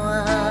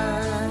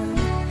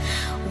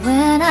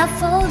 When I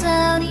fall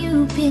down,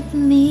 you pick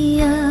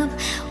me up.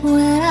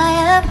 When I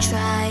am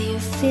dry, you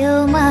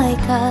fill my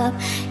cup.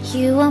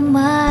 You are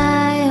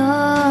my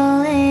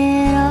all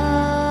in all.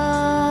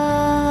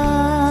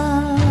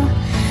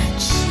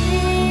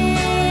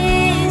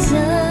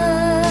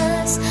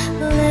 Jesus,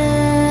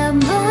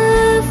 Lamb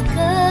of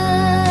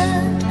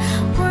God,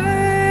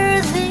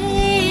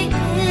 worthy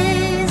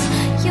is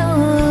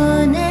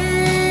your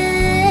name.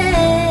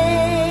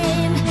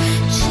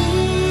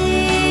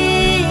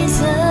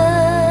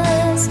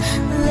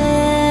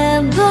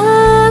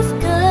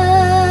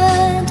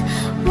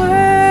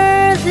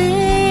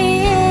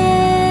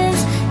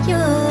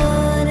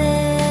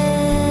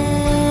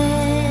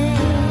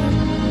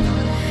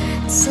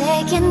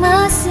 taking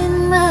my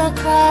sin, my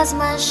cross,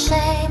 my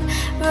shame,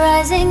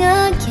 rising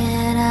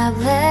again, I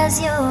bless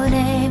your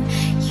name.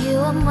 You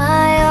are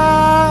my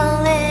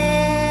all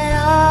in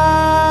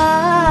all.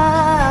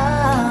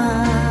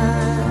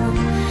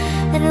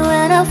 And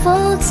when I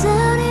fall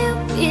down, you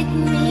pick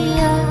me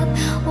up.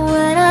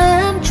 When I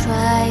am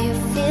dry, you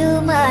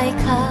fill my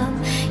cup.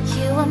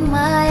 You are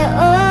my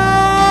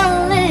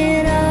all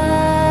in all.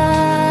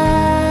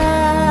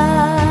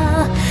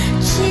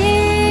 Jesus,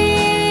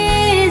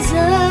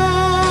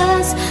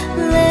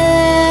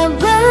 Lamb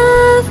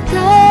of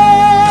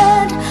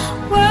God,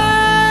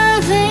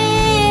 worthy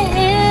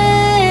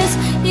is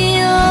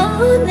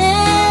your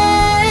name.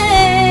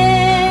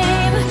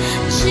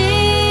 Jesus,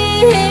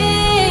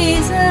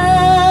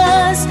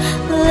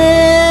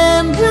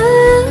 Lamb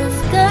of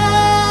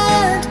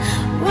God,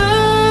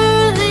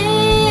 worthy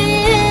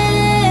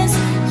is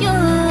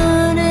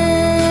your name.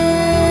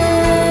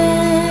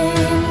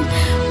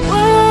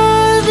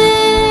 Worthy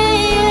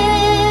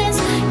is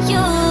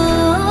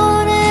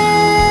your name.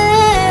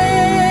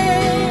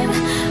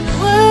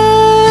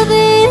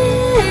 Worthy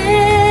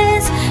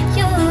is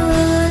your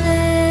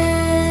name.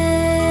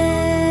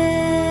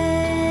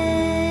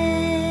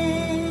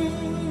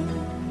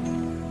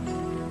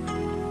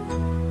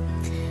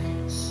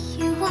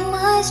 You are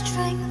my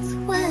strength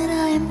when I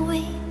am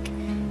weak.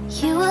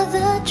 You are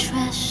the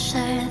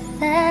treasure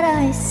that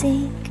I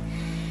seek.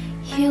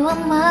 You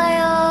are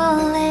my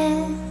all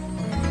in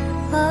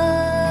all.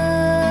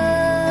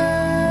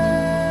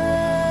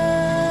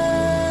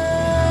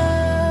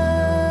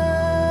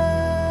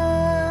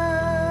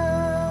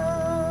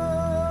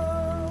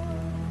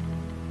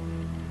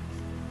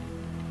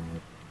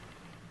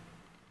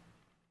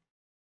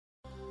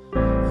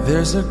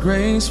 There's a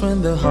grace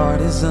when the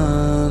heart is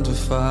under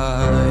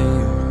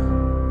fire.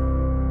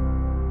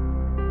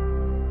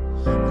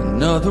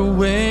 Another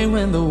way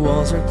when the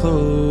walls are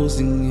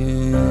closing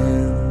in.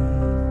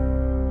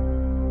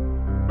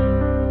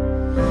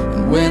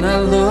 And when I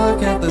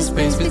look at the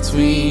space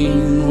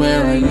between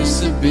where I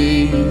used to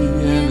be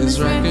and this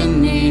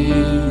reckoning,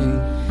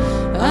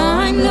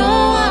 I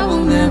know I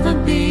will never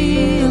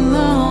be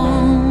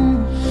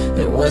alone.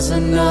 There was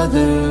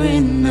another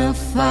in the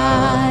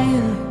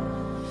fire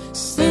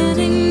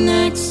standing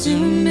next to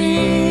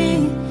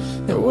me.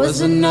 There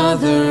was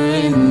another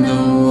in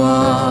the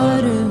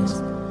waters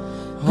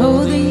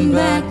holding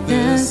back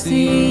the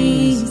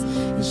seas.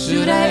 And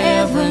should I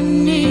ever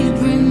need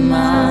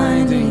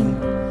reminding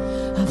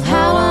of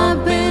how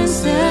I've been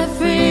set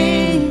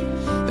free,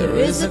 there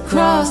is a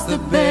cross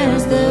that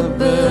bears the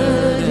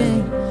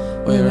burden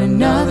where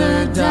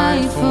another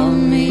died for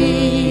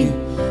me.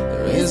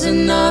 There is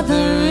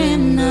another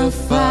in the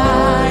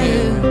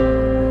fire.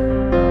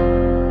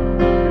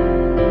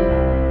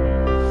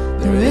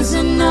 There is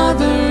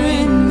another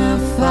in the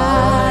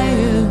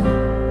fire.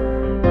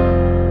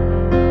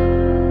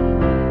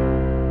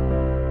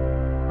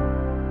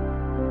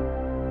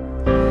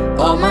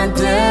 All my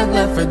dead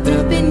left for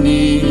dead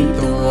beneath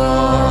the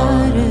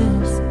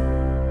waters.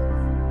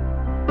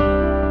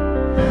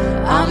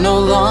 I'm no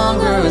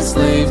longer a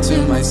slave to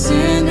my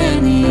sin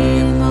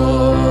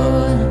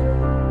anymore.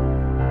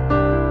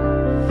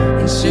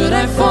 And should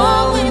I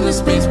fall in the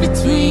space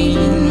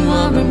between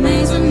what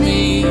remains of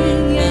me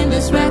and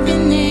this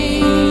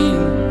reckoning,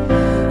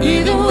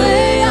 either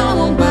way I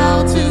won't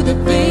bow to the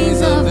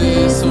things of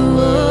this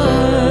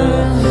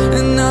world.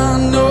 And I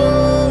know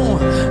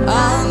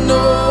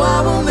I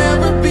will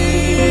never be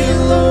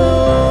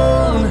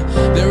alone.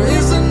 There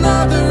is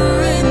another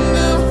in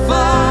the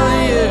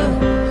fire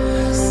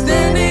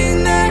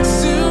standing next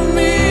to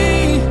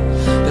me.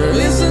 There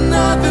is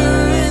another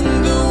in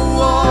the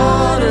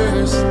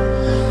waters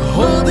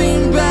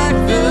holding back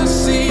the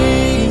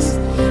seas.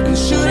 And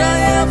should I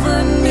ever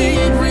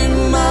need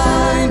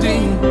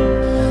reminding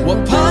what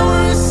power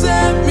has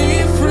set me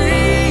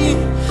free,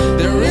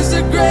 there is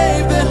a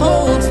grave that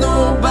holds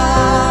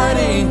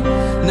nobody.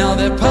 Now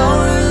that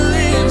power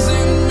lives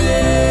in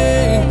me.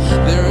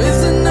 There is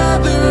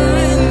another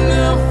in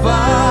the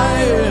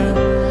fire.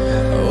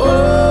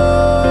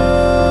 Oh,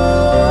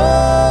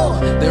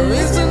 there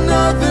is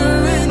another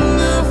in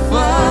the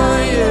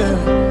fire.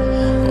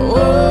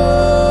 Oh,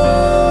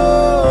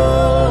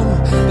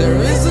 there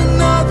is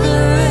another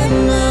in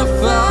the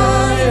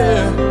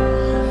fire.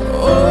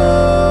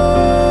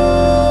 Oh,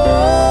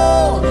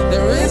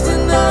 there is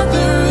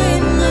another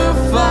in the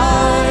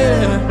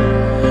fire.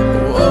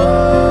 Oh,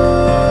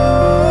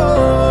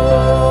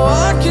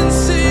 I can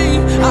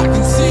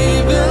see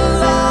the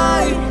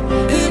light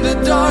in the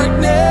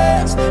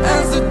darkness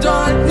as the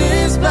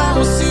darkness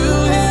bows to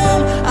him.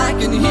 I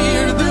can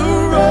hear the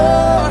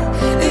roar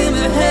in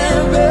the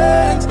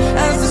heavens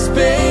as the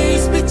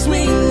space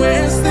between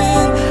wears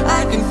thin.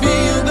 I can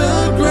feel the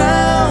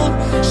ground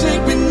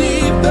shake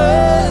beneath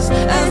us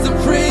as the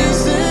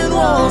prison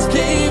walls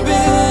cave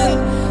in.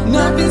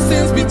 Nothing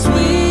stands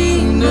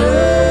between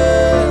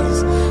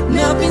us.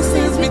 Nothing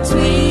stands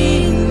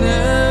between us.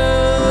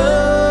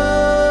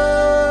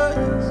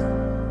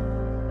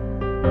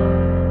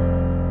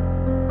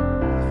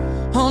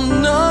 Oh,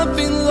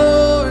 nothing,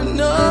 Lord,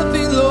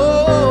 nothing,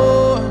 Lord.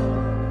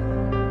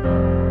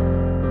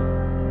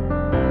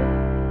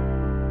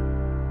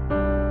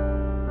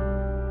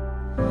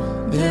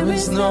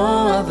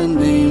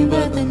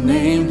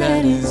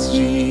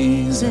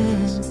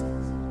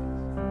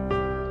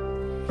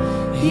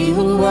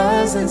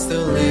 was and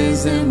still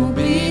is and will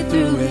be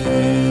through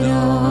it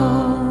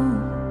all.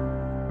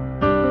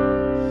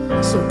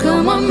 So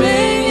come on,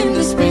 make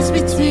the space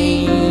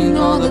between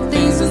all the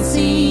things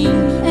unseen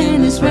and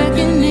His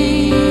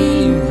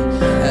reckoning.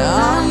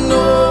 I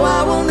know I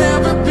will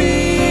never be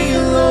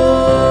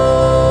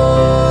alone.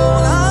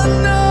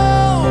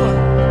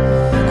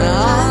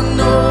 I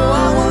know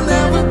I will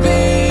never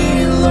be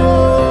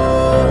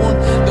alone.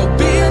 There'll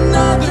be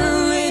another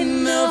in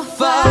the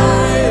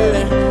fire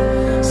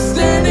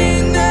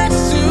standing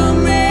next to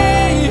me.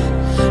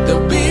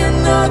 There'll be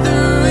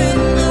another in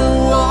the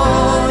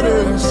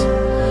waters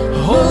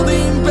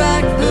holding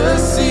back the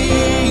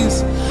seas.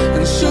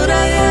 And should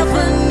I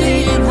ever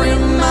need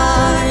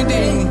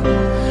reminding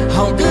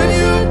how good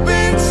you've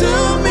been to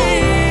me,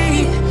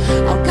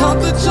 I'll count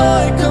the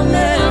joy come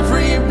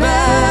every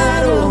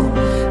battle,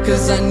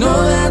 'cause I know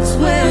that's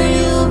where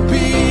you'll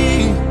be.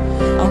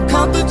 I'll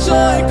count the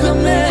joy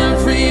come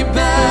every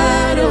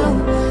battle,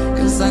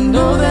 'cause I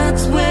know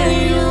that's where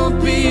you'll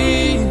be.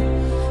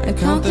 And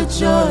count the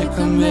joy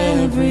come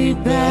every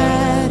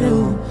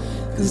battle,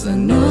 'cause I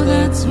know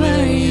that's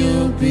where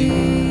you'll be.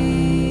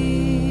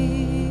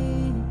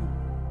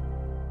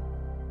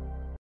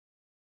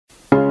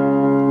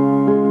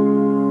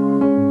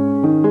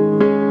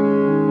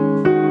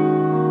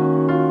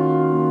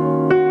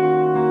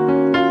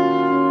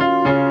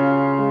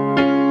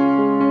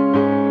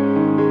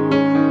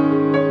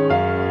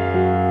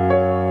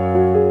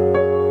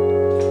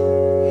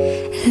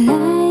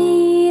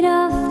 Light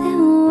of the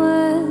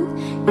world,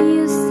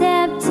 you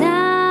step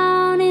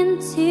down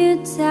into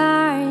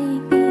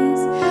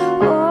darkness.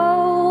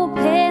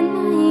 Open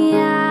my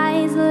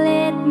eyes,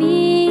 let me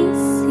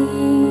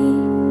see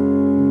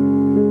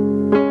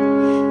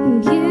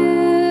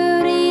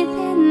beauty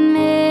that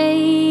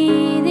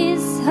made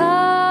this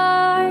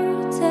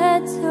heart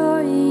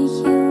adore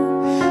you.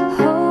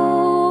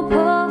 Hope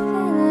of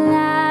a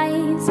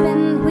life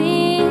spent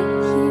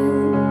with you.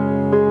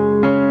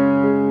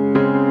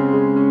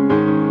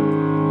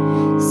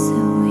 So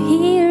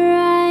here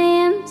I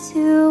am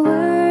to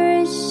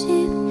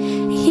worship,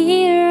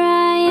 here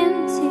I am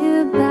to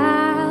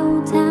bow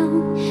down,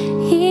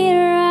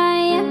 here I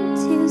am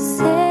to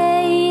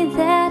say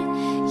that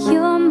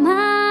you're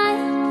my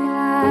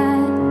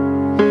God.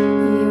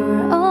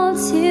 You're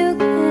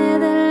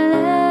altogether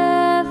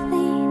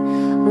lovely,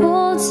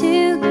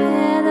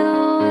 altogether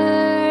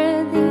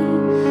worthy,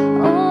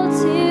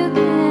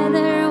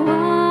 altogether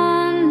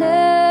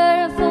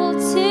wonderful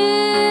to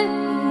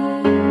me.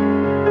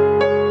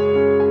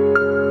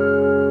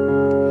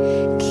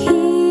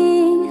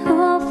 King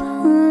of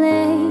all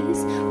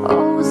days,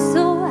 oh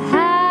so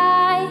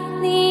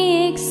highly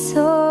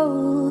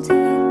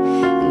exalted,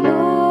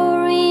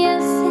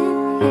 glorious in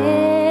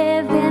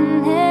heaven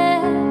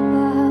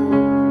above.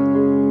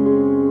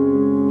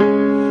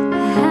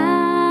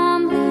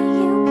 Humbly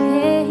you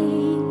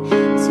came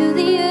to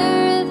the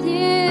earth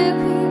you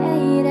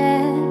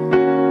created,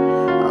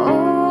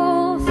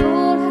 all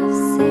for our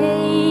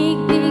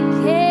sake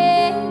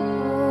became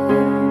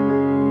born.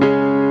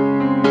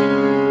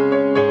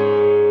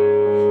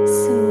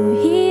 So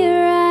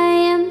here I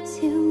am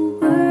to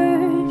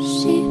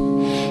worship,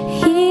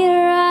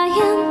 here I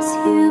am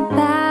to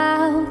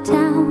bow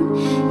down,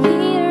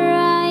 here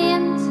I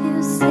am to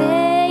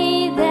say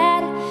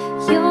that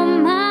you're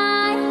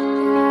my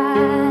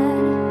God.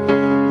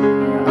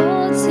 You're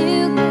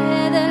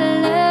altogether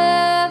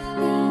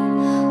lovely,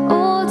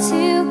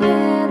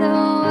 altogether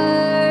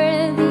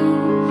worthy,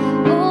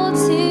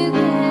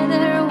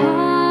 altogether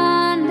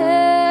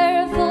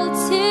wonderful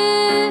to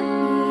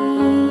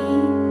me.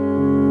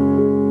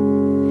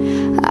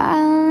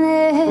 I'll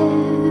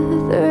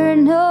never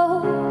know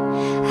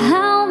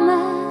how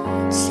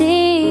much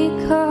it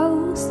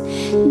costs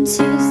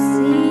to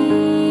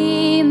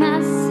see my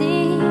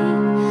sin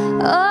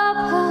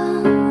upon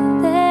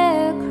the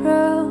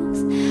cross.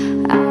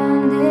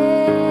 I'll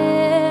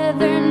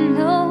never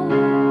know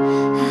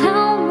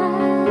how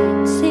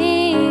much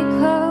it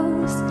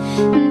costs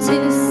to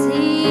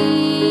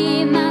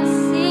see my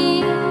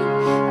sin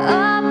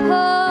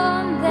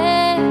upon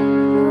the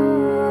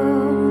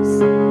cross.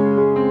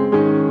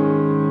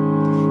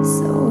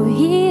 So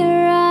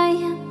here I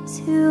am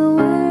to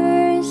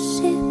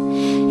worship,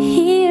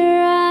 here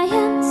I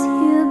am to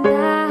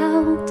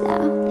bow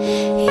down,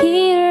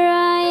 here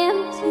I am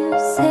to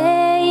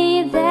say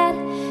that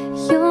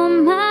you're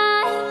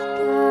my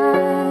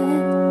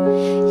God.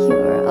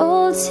 You're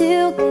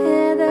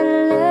altogether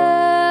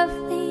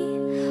lovely,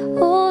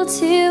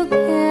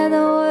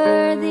 altogether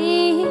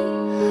worthy,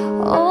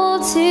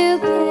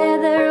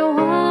 altogether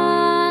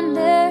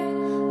wonderful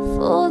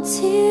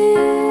to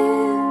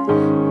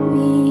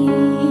me.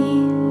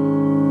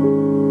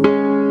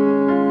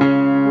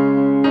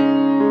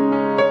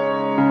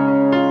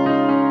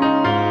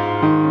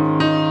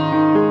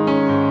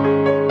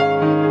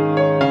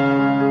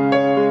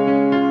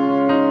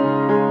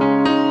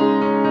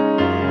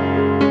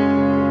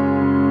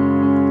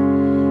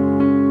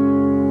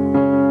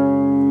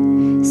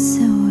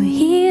 So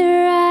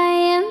here I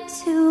am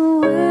to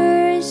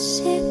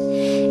worship,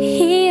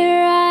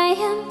 here I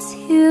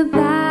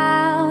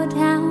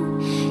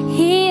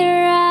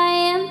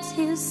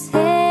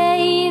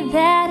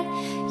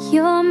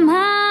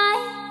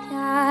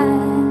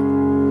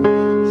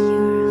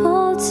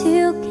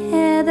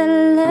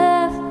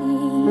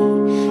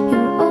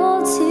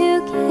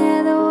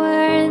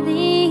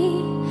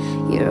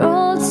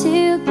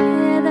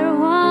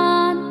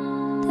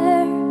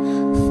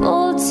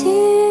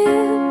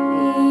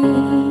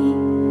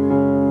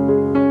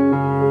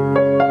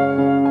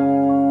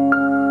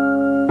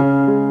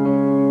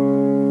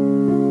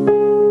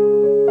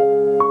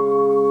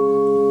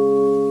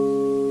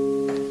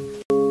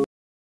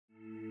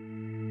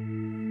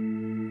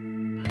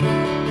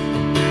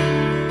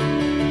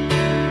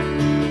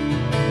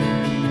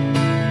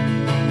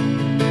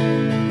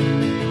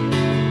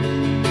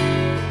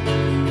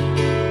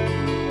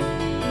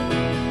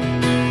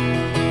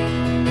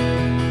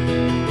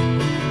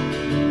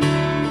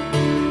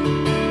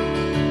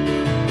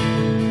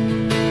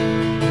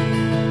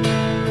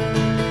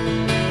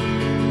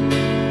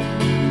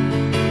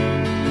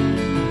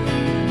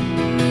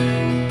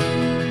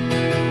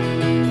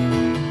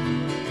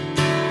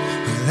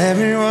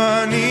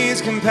Everyone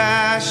needs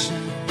compassion,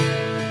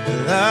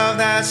 a love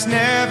that's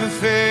never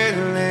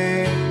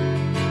failing.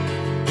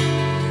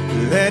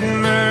 Let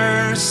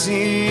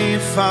mercy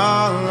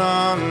fall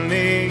on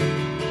me.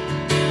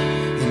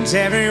 And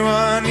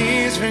everyone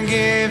needs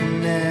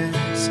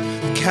forgiveness,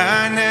 the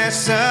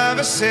kindness of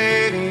a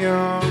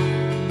Savior,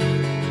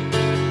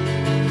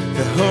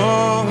 the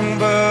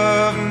hope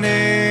of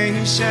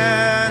nations.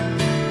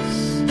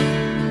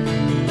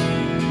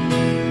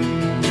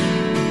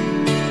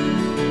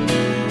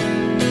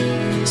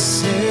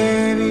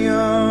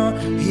 Savior,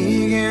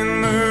 He can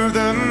move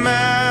the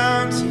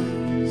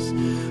mountains.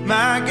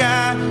 My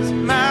God is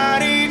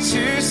mighty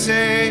to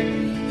save.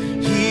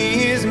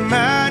 He is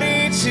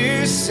mighty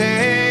to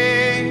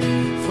save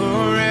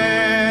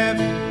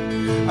forever.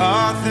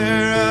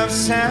 Author of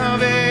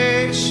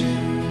salvation,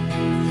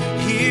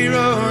 He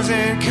rose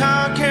and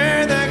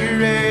conquered the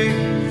grave.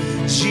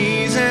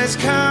 Jesus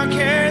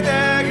conquered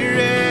the grave.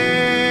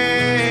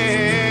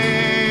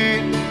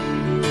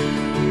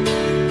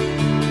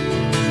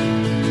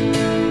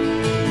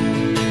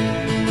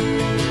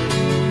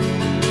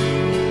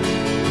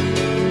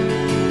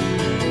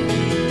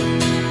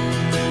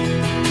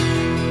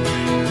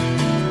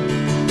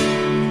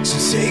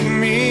 Take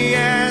me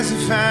as you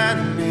find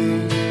me,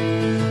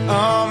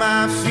 all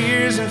my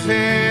fears and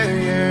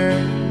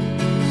failures.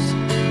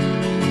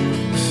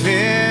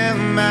 Fill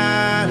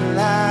my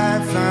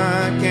life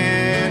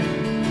again.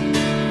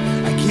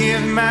 I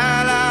give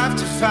my life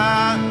to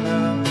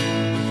follow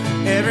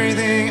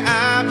everything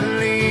I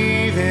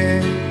believe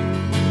in.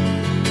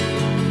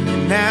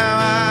 And now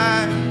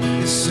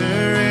I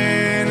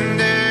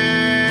surrender.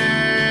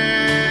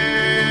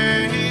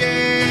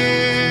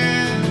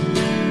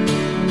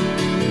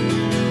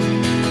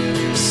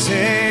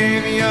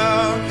 Savior,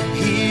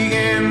 He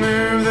can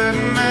move the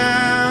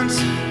mountains.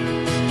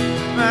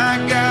 My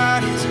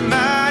God is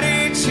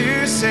mighty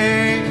to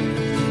save.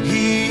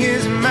 He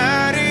is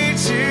mighty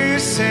to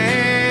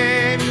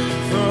save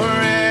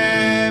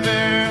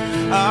forever.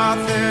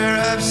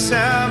 Author of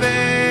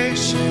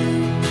salvation,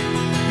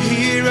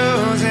 He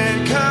rose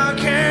and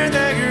conquered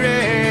the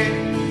grave.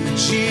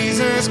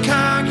 Jesus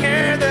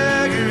conquered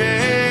the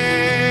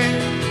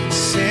grave.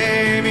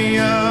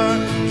 Savior,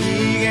 He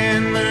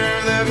can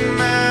move the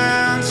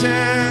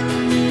mountain.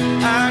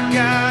 Our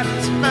God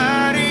is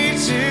mighty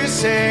to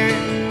save.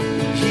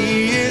 He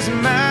is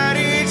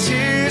mighty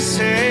to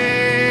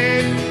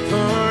save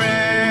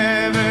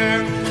forever.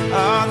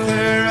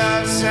 Author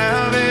of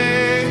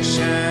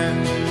salvation,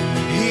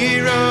 He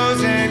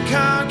rose and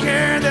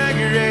conquered the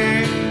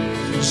grave.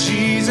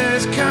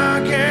 Jesus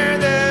conquered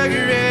the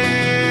grave.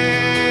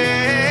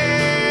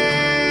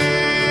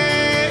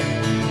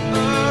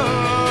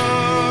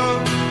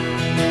 Oh.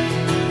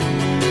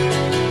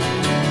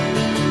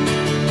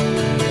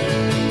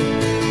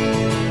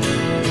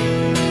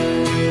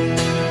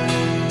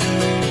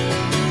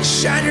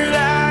 Shine your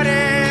light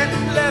and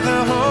let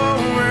the whole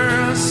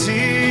world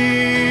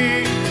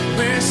see.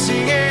 We're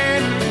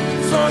singing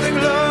for the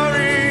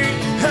glory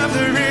of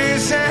the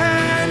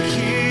risen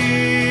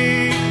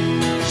King.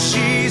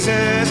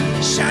 Jesus,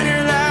 shine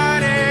your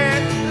light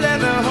and let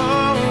the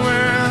whole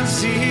world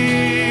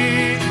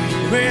see.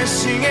 We're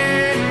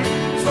singing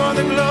for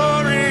the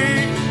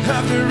glory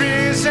of the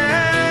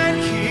risen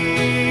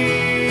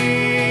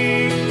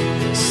King.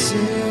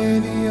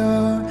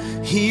 Savior,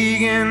 He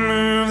can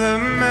move the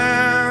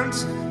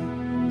mountains.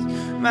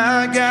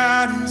 My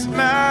God is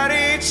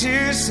mighty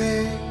to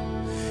save.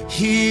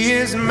 He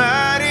is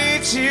mighty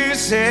to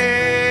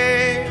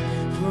save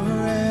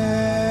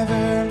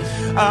forever.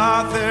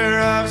 Author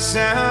of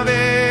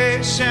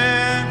salvation,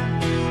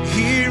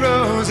 He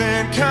rose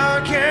and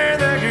conquered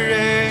the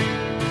grave.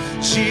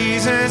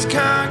 Jesus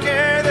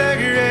conquered the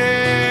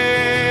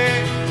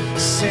grave.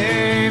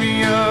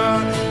 Savior,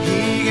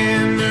 He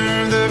can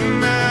move the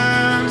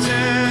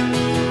mountain.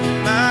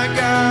 My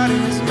God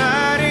is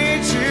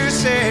mighty to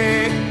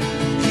save.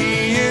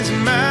 He is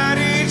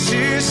mighty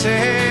to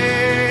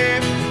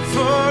save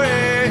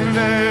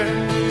forever.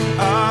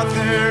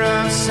 Author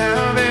of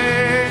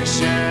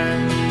salvation,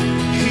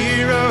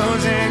 He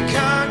rose and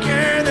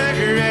conquered the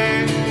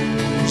grave.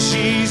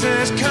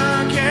 Jesus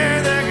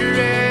conquered the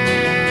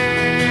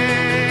grave.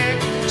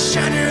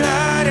 Shine your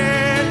light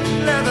and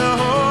let the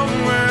whole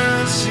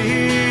world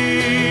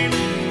see.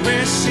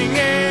 We're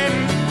singing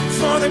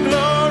for the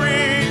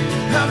glory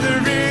of the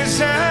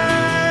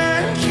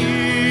risen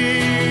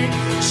King.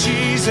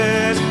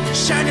 Jesus,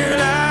 shine your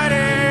light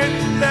and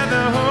let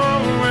the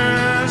whole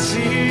world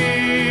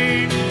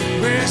see.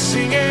 We're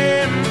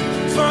singing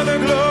for the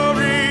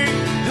glory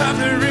of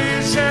the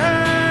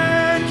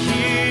risen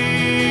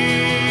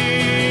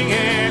King.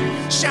 And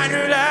shine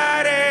your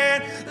light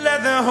and let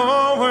the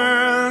whole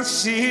world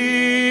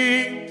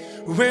see.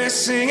 We're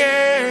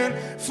singing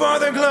for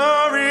the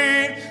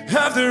glory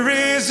of the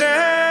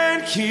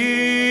risen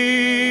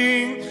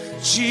King.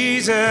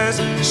 Jesus,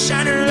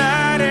 shine your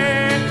light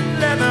and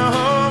let the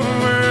whole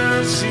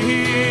world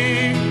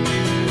see.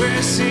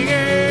 We're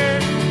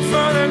singing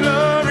for the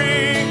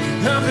glory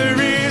of the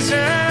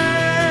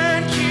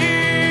risen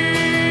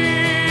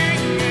King.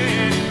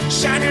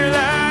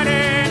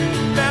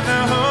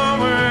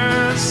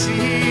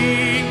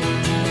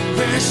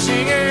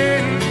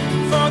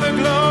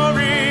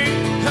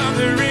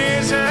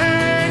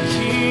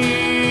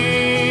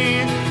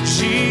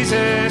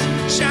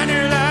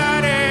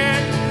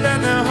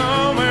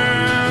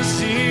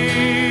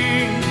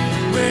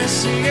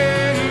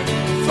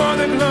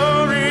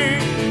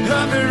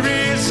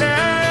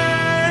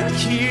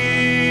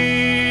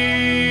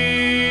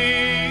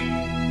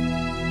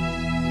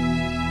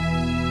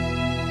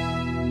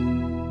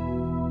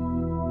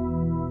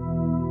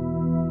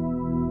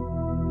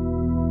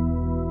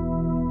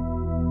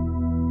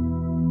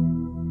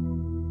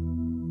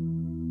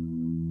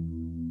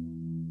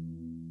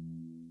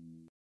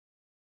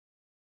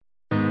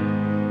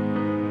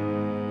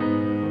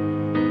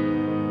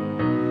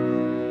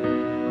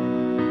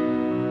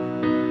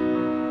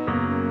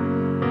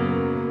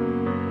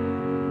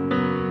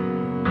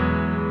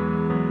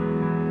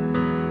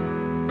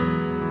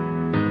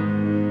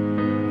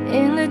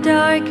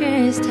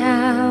 darkest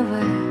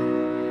hour,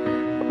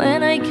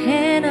 when I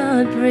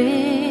cannot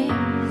breathe,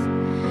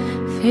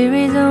 fear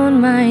is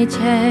on my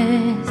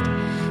chest,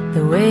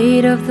 the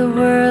weight of the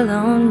world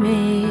on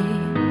me.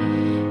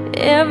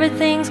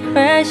 Everything's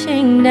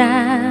crashing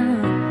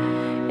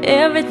down,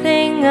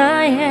 everything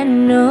I had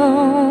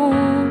known.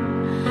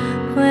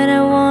 When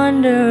I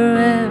wonder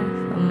if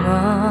I'm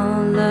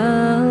all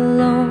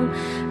alone,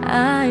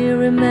 I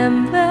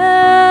remember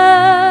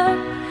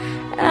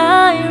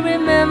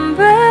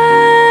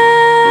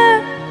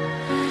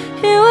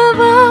you have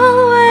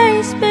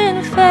always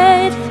been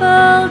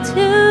faithful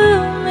to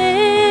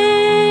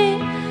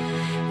me.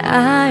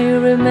 I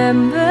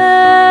remember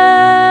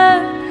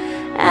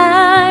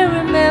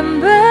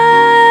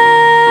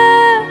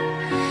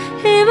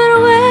even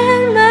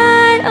when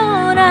my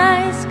own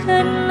eyes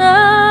could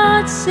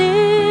not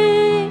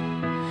see,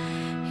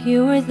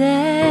 you were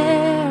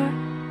there,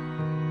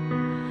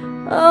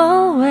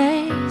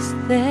 always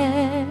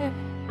there.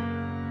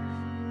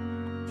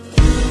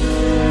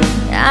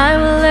 I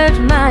will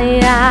lift my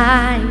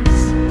eyes,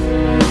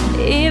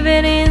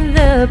 even in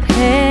the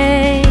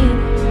pain,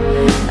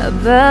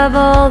 above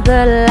all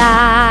the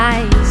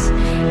lies.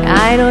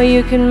 I know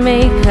you can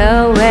make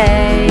a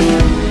way.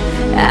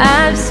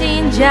 I've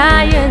seen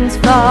giants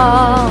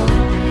fall,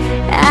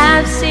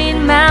 I've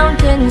seen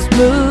mountains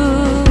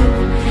move,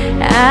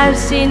 I've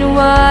seen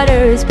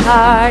waters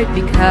part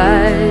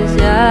because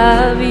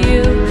of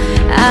you.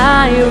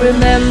 I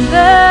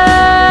remember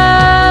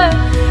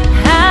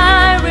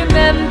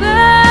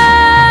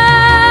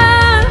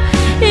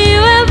you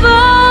have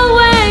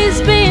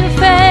always been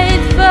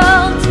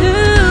faithful to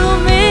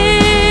me.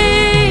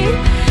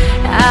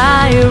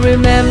 I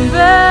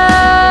remember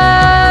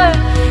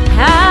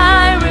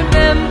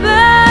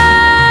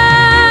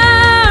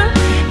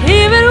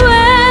even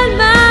when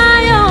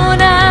my own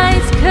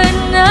eyes could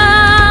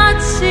not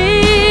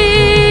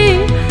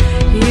see,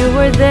 you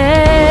were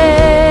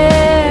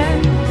there,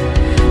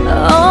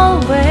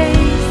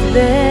 always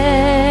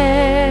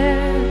there.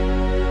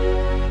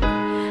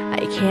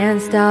 I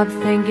can't stop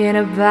thinking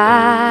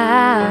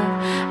about,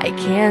 I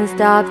can't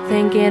stop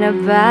thinking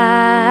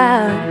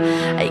about,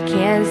 I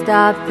can't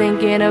stop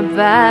thinking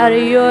about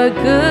your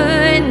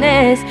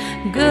goodness,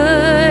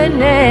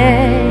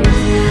 goodness.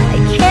 I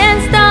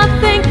can't stop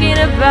thinking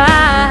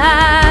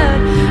about,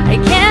 I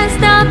can't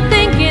stop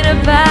thinking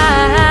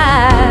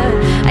about,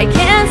 I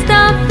can't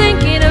stop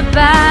thinking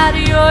about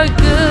your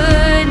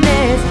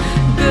goodness,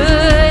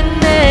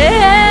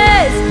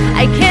 goodness.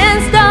 I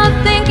can't stop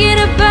thinking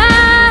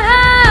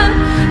about,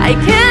 I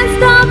can't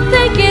stop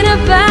thinking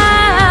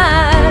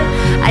about,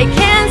 I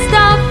can't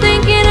stop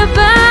thinking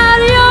about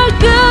your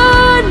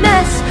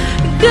goodness,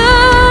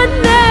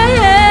 goodness.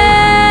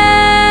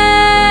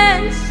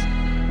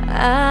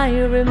 I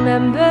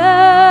remember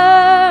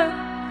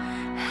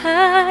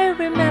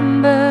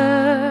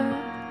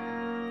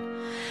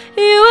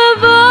you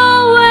have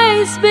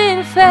always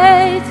been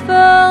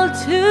faithful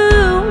to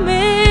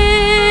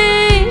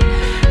me.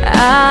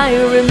 I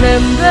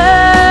remember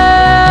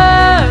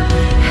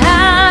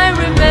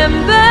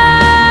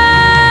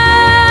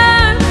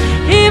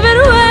even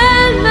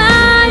when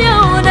my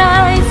own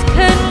eyes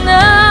could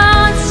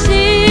not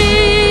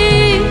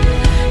see,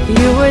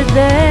 you were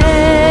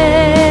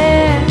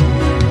there,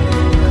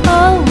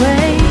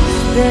 always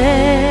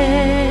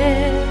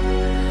there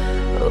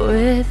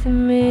with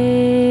me.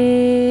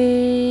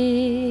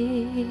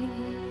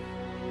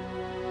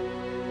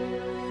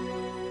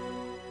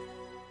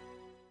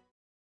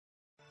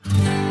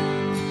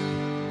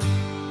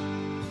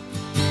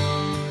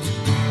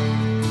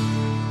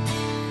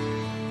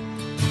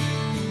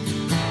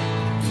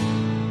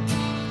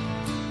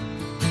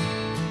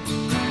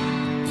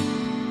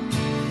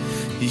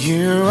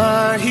 You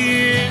are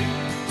here,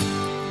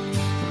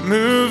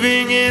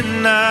 moving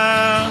in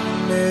our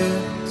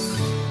midst.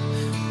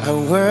 I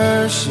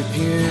worship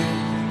you,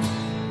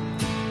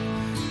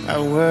 I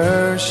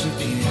worship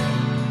you.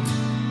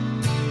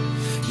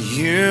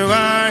 You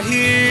are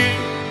here,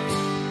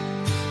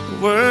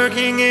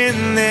 working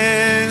in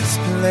this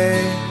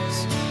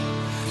place.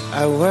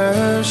 I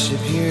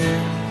worship you,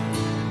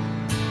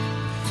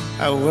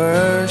 I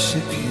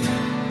worship you.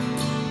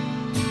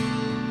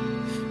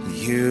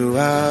 You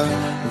are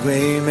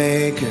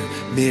waymaker,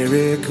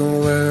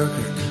 miracle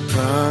worker,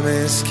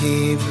 promise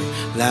keeper,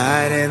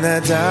 light in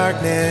the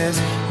darkness.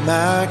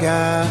 My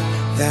God,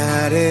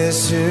 that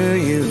is who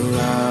you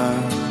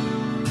are.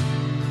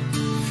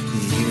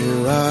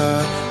 You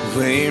are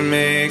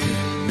waymaker,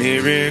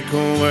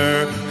 miracle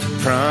worker,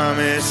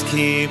 promise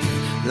keeper,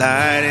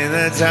 light in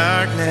the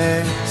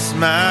darkness.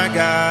 My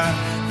God,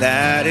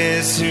 that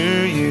is who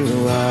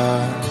you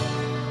are.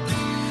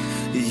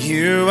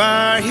 You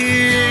are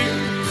here,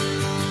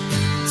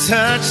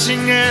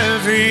 touching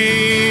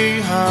every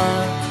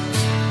heart.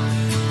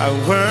 I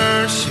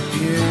worship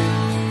you,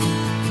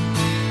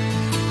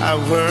 I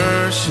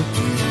worship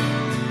you.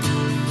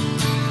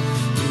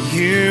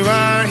 You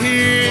are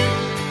here,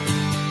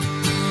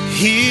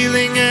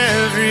 healing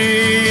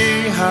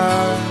every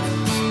heart.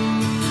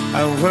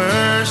 I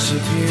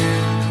worship you,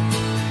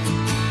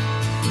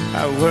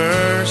 I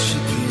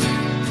worship you.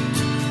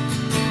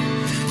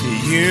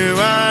 You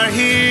are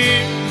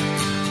here,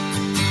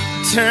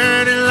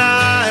 turning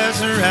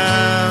lives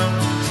around.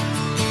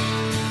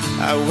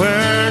 I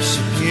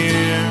worship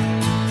you.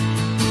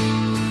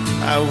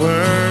 I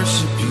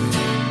worship you.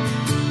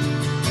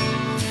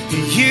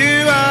 You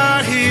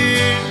are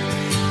here,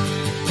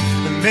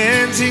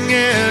 mending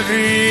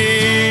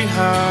every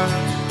heart.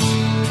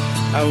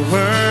 I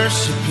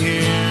worship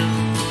you.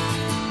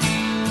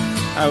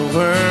 I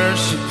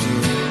worship you.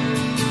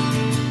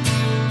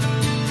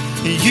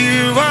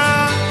 You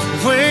are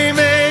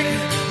waymaker,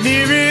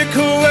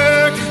 miracle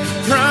worker,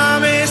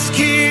 promise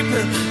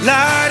keeper,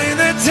 light in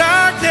the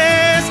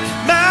darkness.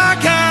 My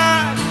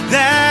God,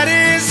 that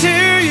is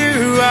who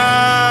you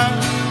are.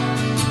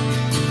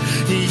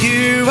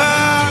 You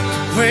are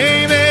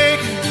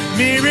waymaker,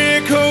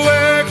 miracle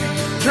worker,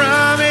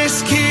 promise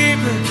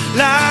keeper,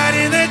 light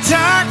in the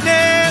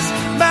darkness.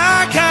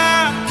 My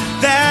God,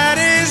 that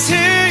is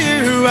who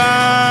you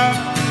are.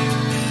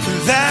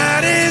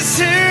 That is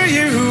who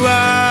you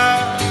are.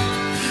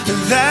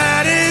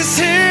 That is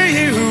who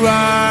you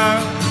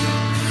are.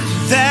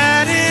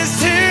 That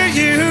is who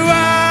you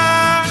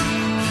are.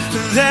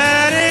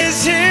 That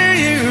is who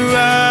you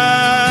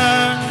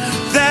are.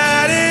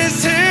 That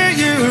is who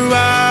you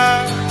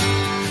are.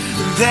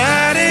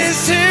 That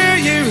is who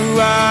you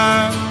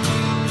are.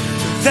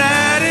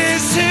 That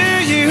is who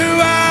you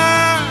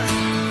are.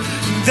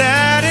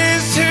 That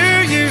is who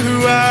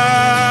you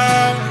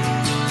are.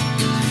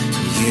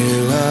 You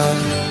are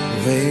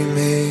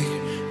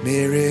waymaker,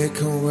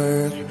 miracle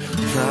worker,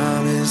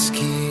 promise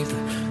keeper,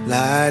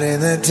 light in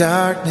the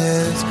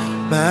darkness.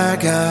 My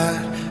God,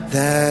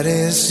 that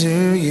is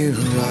who you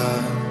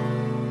are.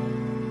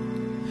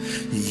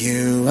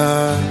 You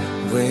are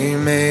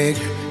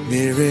waymaker,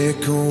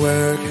 miracle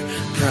worker,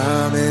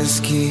 promise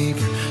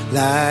keeper,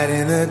 light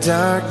in the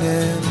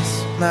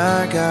darkness.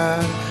 My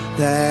God,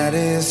 that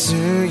is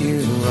who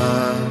you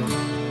are.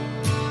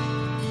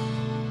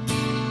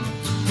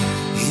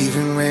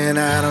 Even when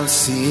I don't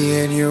see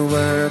it, you're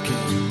working.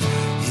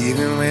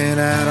 Even when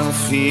I don't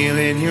feel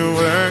it, you're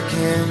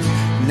working.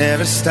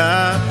 Never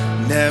stop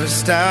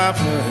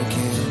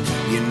working.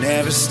 You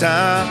never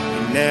stop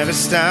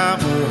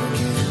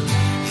working.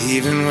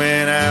 Even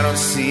when I don't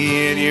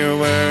see it, you're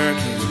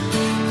working.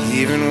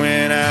 Even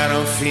when I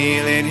don't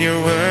feel it,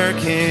 you're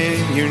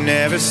working. You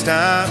never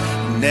stop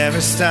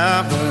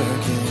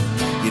working.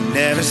 You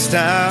never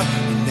stop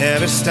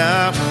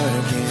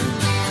working.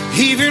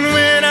 Even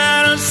when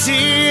I don't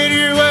see it,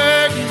 you're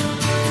working.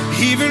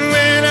 Even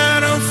when I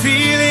don't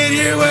feel it,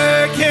 you're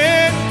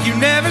working. You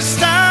never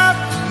stop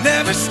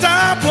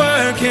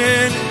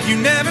working. You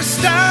never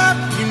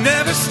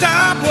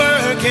stop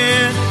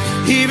working.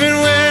 Even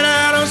when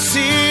I don't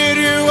see it,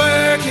 you're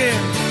working.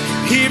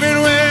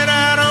 Even when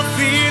I don't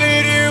feel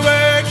it, you're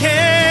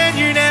working.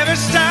 You never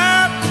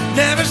stop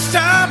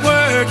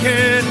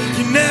working.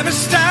 You never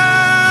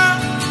stop.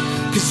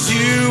 'Cause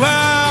you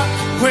are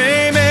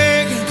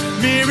waymaker,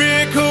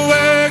 miracle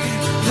worker,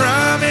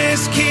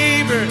 promise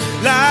keeper,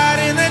 light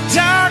in the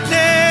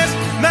darkness.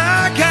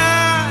 My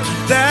God,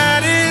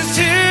 that is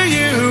who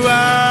you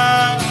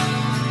are.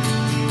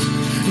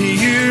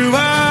 You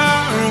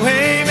are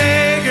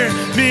waymaker,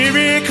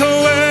 miracle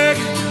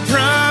worker,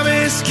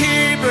 promise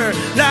keeper,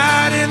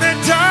 light in the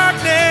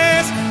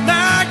darkness.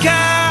 My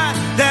God,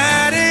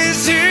 that is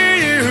who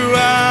you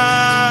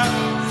are.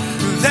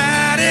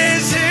 That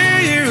is who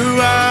you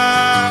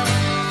are.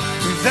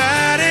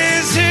 That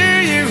is who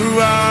you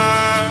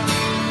are.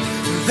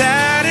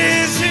 That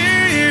is who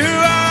you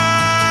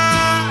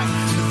are.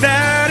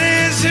 That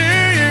is who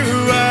you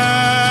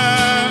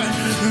are.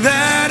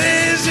 That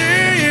is who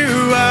you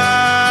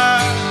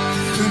are.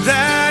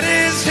 That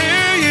is who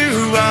you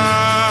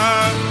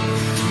are.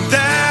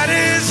 That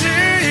is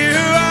who you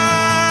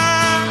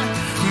are.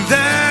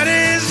 That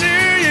is who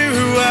you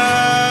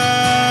are.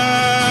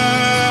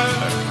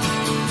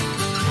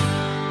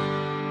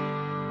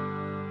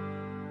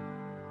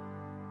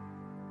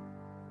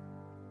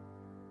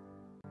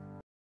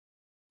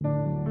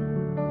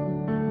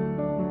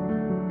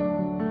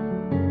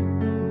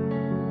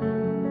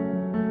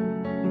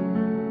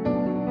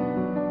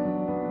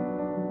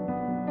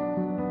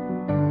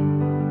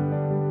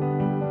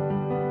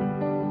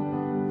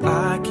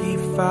 I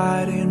keep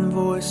fighting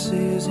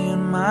voices in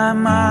my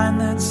mind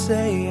that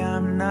say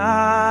I'm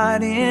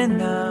not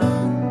enough.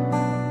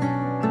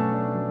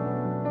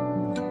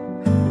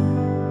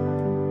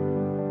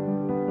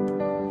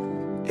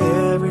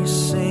 Every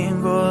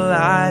single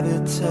lie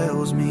that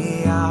tells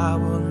me I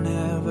will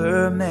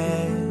never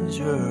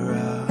measure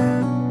up.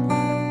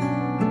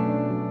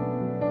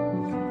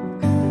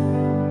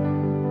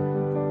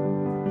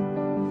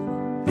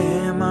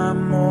 Am I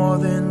more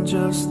than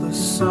just the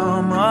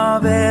sum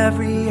of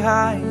every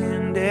high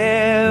and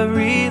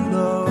every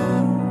low?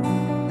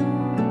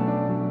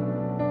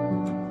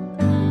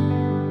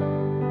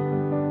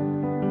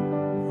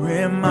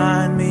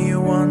 Remind me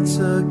once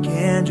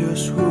again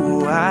just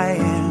who I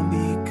am,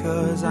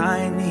 because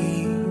I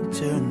need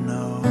to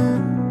know.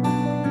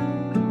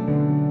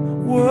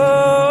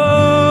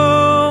 Whoa.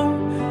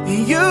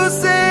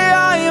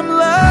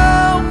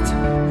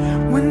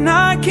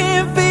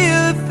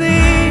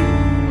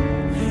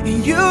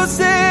 You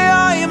say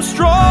I am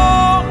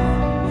strong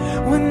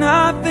when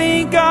I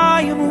think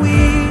I am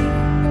weak.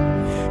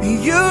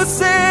 You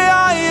say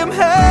I am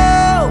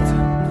held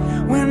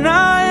when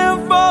I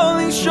am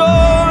falling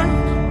short.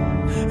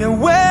 And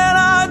when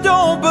I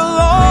don't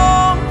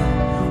belong,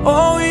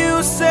 oh,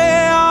 you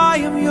say I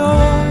am yours.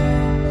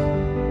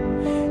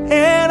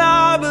 And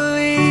I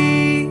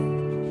believe,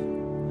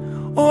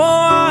 oh,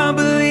 I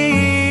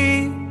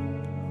believe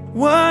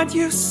what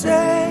you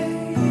say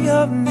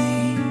of me.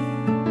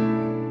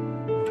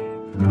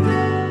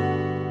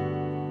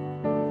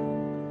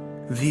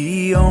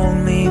 The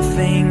only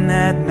thing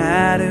that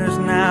matters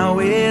now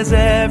is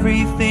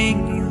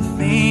everything you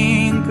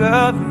think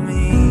of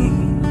me.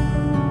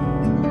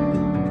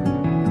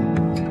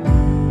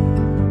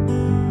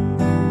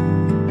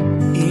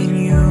 In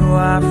you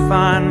I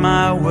find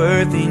my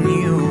worth, in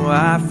you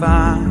I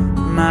find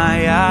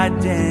my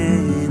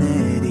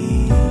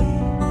identity.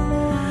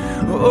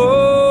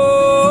 Oh,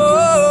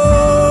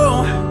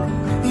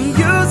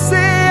 you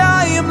say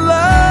I am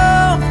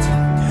loved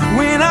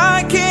when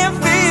I can't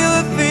feel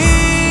a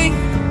thing.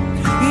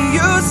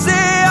 You say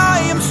I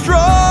am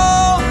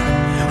strong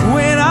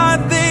when I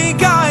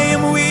think I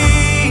am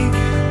weak.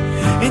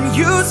 And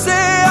you say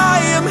I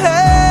am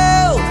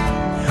held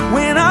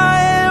when I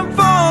am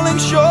falling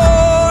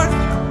short.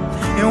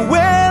 And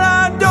when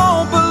I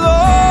don't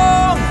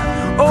belong,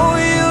 oh,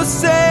 you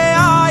say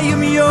I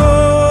am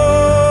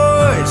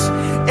yours.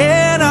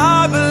 And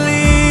I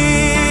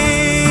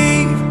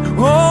believe,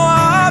 oh,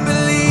 I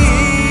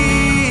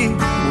believe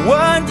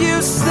what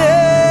you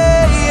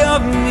say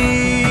of me.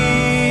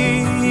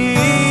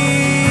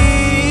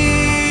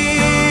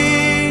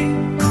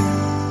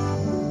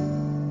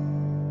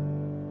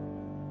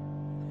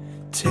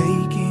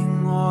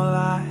 Taking all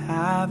I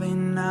have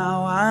and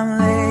now I'm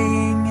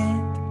laying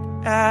it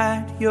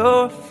at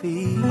your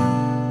feet.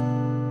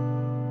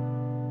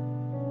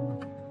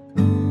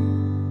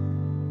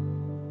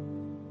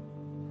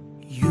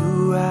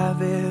 You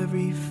have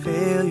every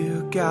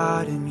failure,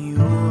 God, and you'll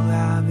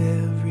have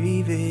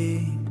every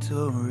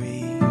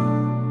victory.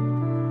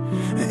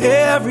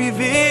 Every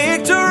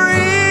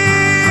victory,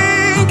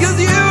 'cause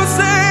you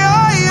say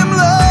I am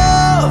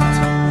loved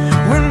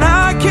when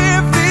I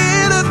can't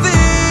feel a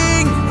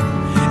thing.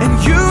 And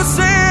you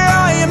say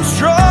I am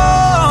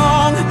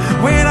strong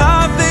when I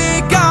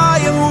think I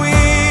am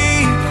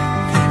weak.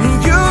 And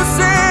you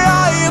say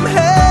I am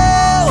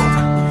held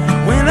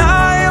when I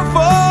am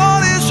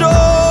falling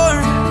short.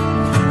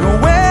 And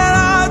when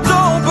I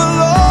don't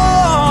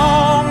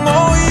belong,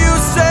 oh, you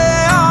say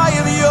I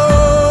am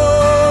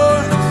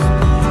yours.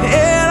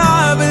 And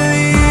I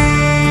believe,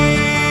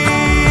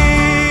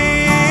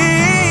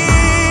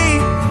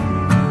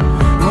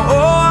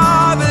 oh,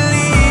 I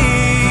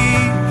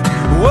believe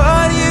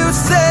what you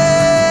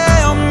say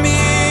of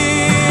me.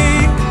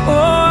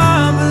 Oh, I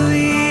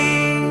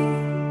believe,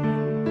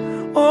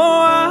 oh,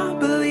 I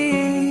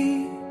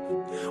believe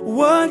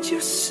what you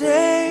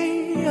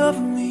say of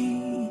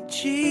me,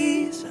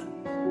 Jesus.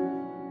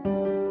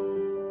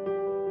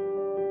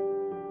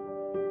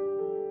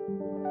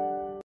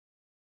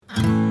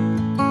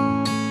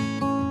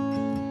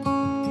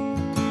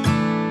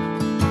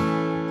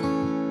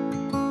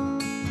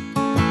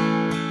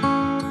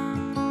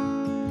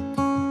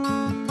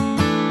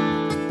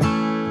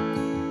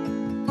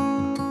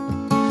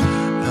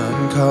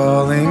 I'm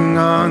calling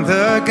on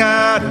the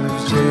God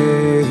of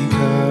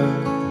Jacob,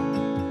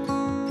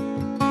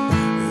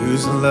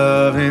 whose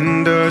love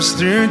endures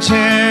through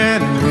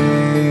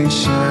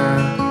generations.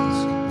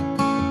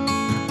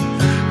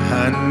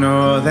 I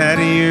know that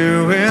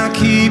you will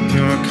keep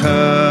your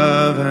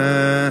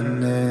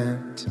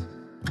covenant.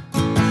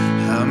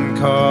 I'm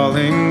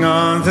calling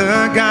on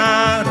the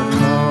God of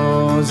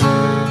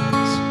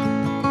Moses,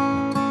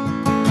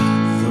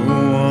 the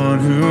one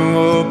who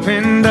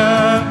opened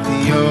up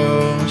the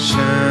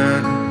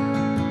ocean.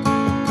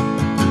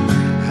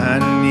 I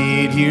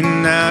need you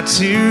now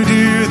to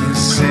do the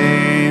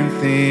same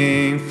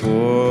thing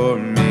for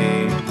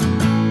me.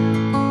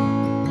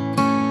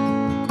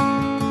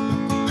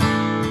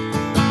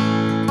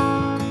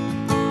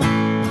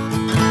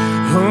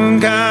 Oh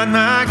God,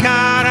 my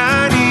God,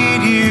 I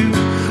need you.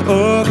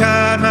 Oh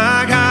God,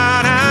 my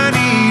God, I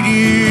need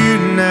you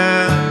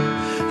now.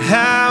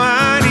 How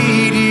I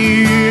need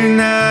you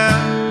now.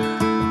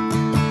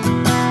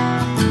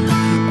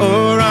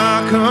 Oh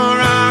rock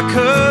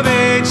of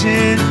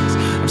ages,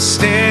 I'm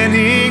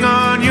standing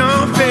on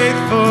your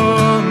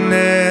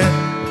faithfulness,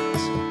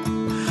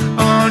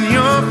 on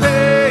your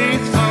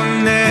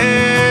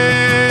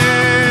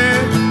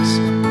faithfulness.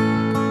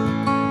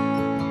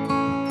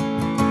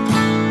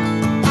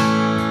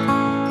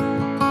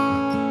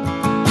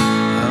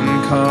 I'm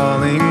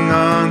calling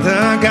on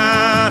the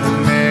God of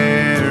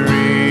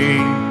Mary,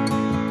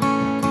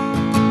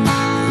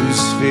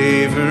 whose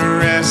favor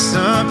rests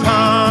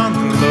upon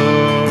the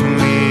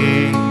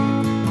lowly.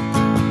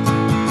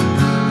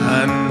 I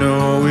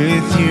know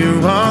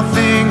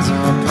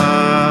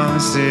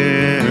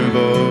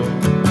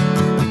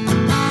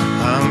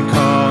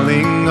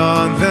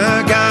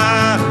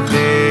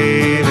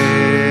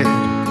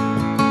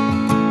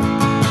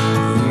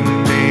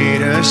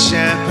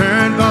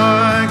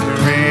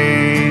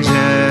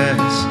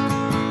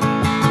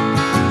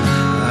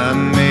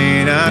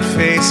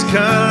a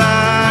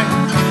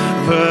lion,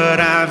 but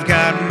I've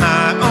got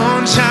my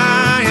own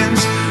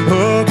giants.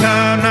 Oh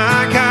God,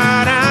 my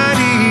God, I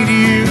need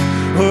you.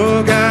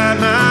 Oh God,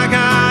 my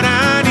God,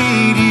 I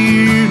need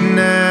you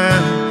now.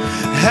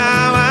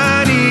 How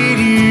I need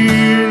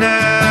you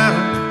now.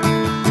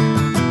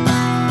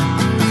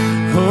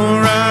 Oh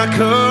rock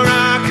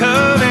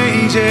of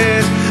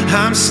ages,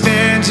 I'm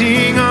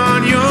standing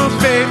on your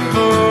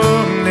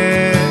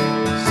faithfulness.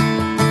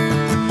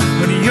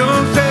 On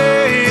your faithfulness.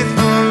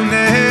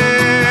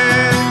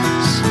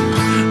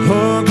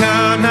 Oh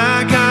God,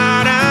 my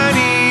God, I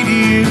need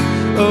you.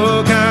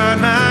 Oh God,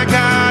 my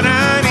God,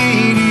 I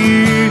need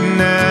you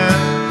now.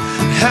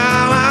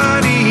 How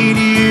I need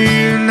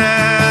you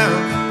now.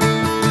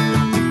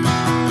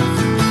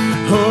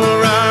 Oh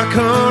rock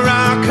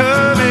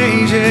of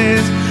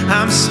ages,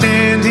 I'm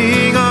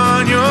standing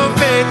on your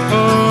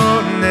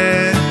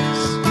faithfulness.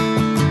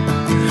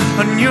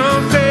 On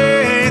your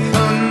faithfulness.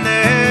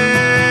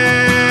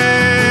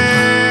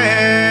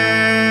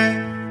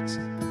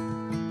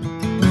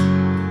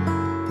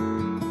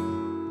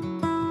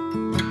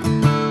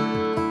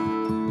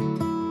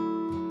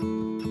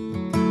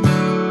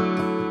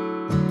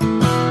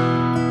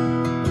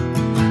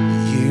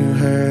 You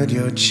heard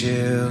your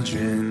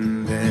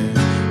children then,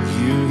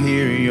 you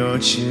hear your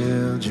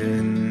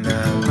children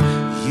now.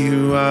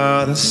 You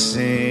are the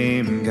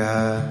same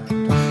God.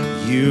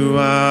 You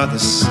are the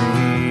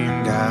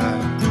same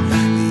God.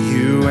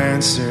 You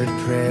answered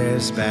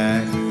prayers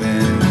back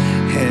then,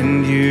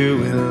 and you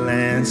will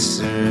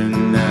answer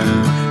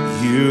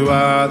now. You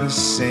are the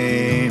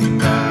same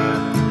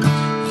God.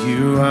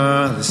 You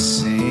are the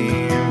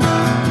same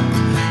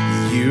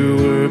God. You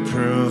were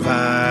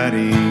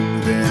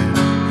providing then.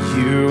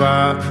 You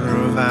are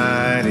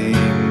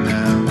providing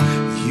now.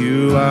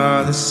 You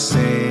are the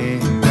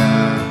same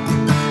God.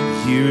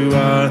 You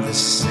are the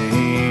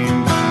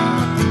same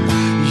God.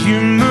 You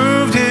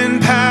moved in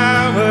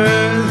power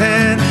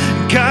then,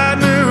 God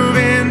move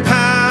in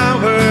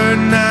power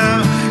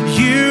now.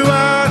 You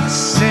are the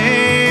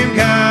same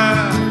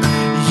God.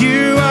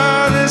 You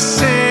are the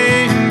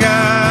same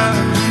God.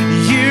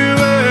 You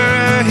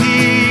were a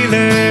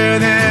healer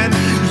then.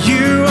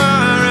 You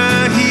are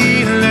a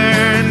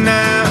healer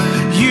now.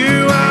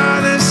 You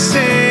are the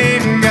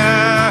same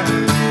God.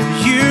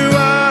 You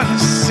are the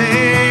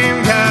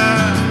same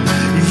God.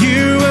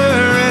 You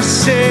were a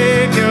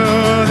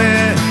Savior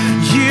then.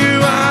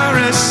 You are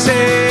a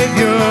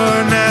Savior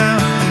now.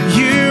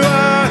 You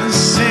are the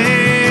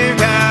same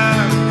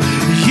God.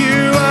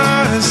 You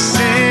are the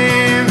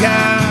same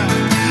God.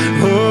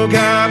 Oh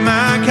God,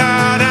 my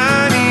God,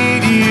 I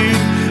need you.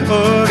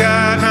 Oh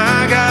God,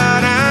 my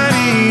God, I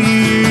need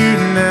you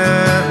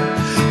now.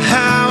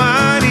 How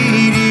I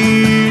need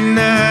you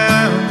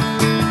now.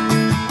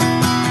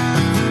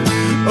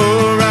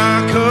 Oh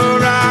rock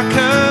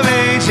of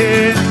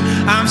ages,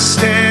 I'm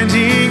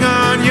standing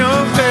on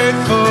your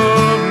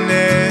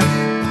faithfulness.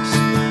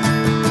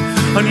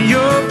 On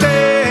your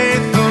faithfulness.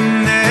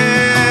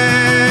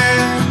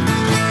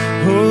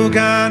 Oh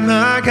God,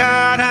 my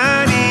God,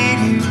 I need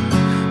you.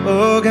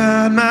 Oh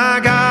God, my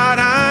God,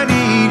 I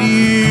need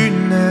you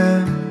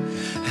now.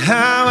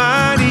 How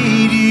I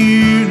need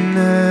you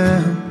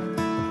now.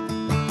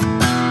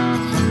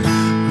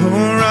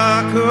 Oh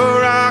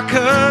rock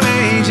of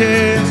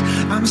ages,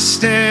 I'm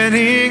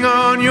standing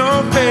on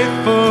your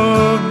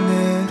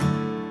faithfulness.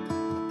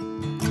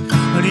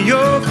 On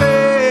your faithfulness.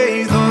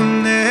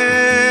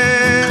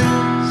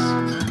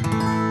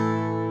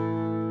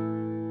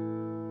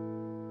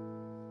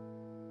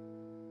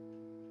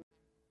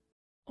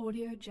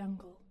 Audio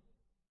Jungle.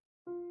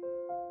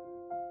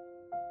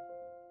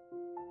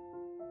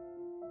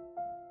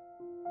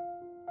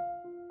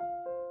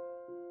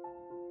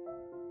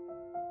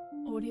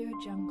 Audio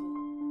Jungle.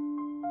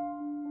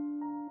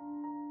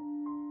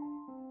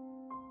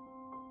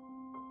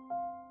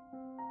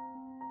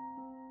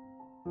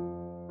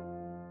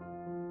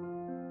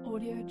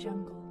 Audio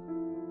Jungle.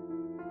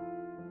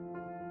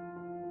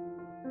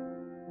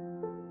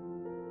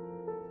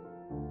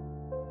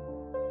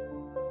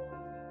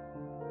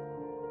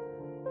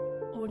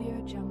 Audio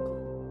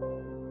Jungle.